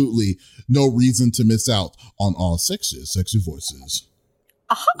absolutely no reason to miss out on all sexy voices.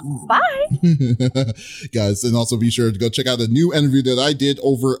 Bye. Guys, and also be sure to go check out a new interview that I did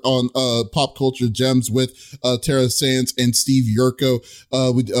over on Pop Culture Gems with Tara Sands and Steve Yurko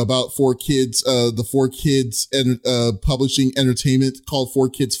about 4Kids, the 4Kids and publishing entertainment called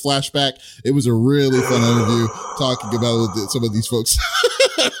 4Kids Flashback. It was a really fun interview talking about some of these folks.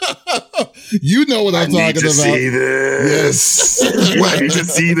 You know what I'm talking about. See this. Yes. I need to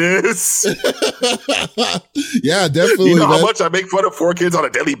see this. Yeah, definitely. You know how much I make fun of 4Kids on a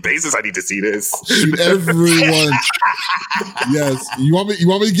daily basis? I need to see this. Shoot, everyone. Yes. You want me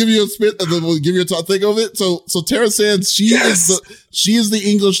to give you a spit and then we'll give you a think of it? So Tara Sands, she is the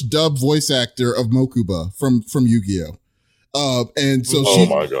English dub voice actor of Mokuba from Yu-Gi-Oh! And so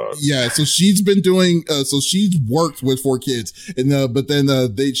my god, yeah. So she's been doing. So she's worked with 4Kids, and but then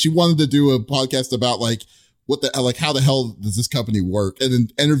she wanted to do a podcast about like how the hell does this company work? And then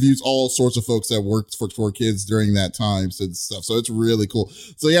interviews all sorts of folks that worked for kids during that time and stuff. So it's really cool.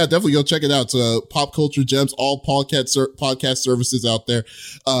 So yeah, definitely go check it out. So Pop Culture Gems, all podcast services out there.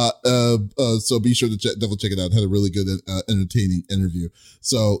 So be sure to definitely check it out. It had a really good, entertaining interview.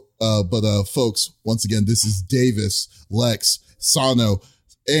 So, folks, once again, this is Davis, Lex, Sano,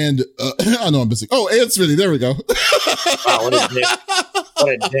 and I know I'm missing. Oh, and Smitty. There we go. Wow, what a dick.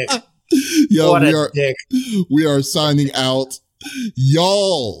 What a dick. Yo, what a dick. We are signing out.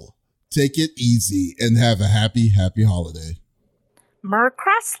 Y'all take it easy and have a happy holiday. Merc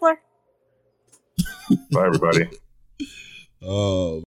Chrysler. Bye, everybody. Oh.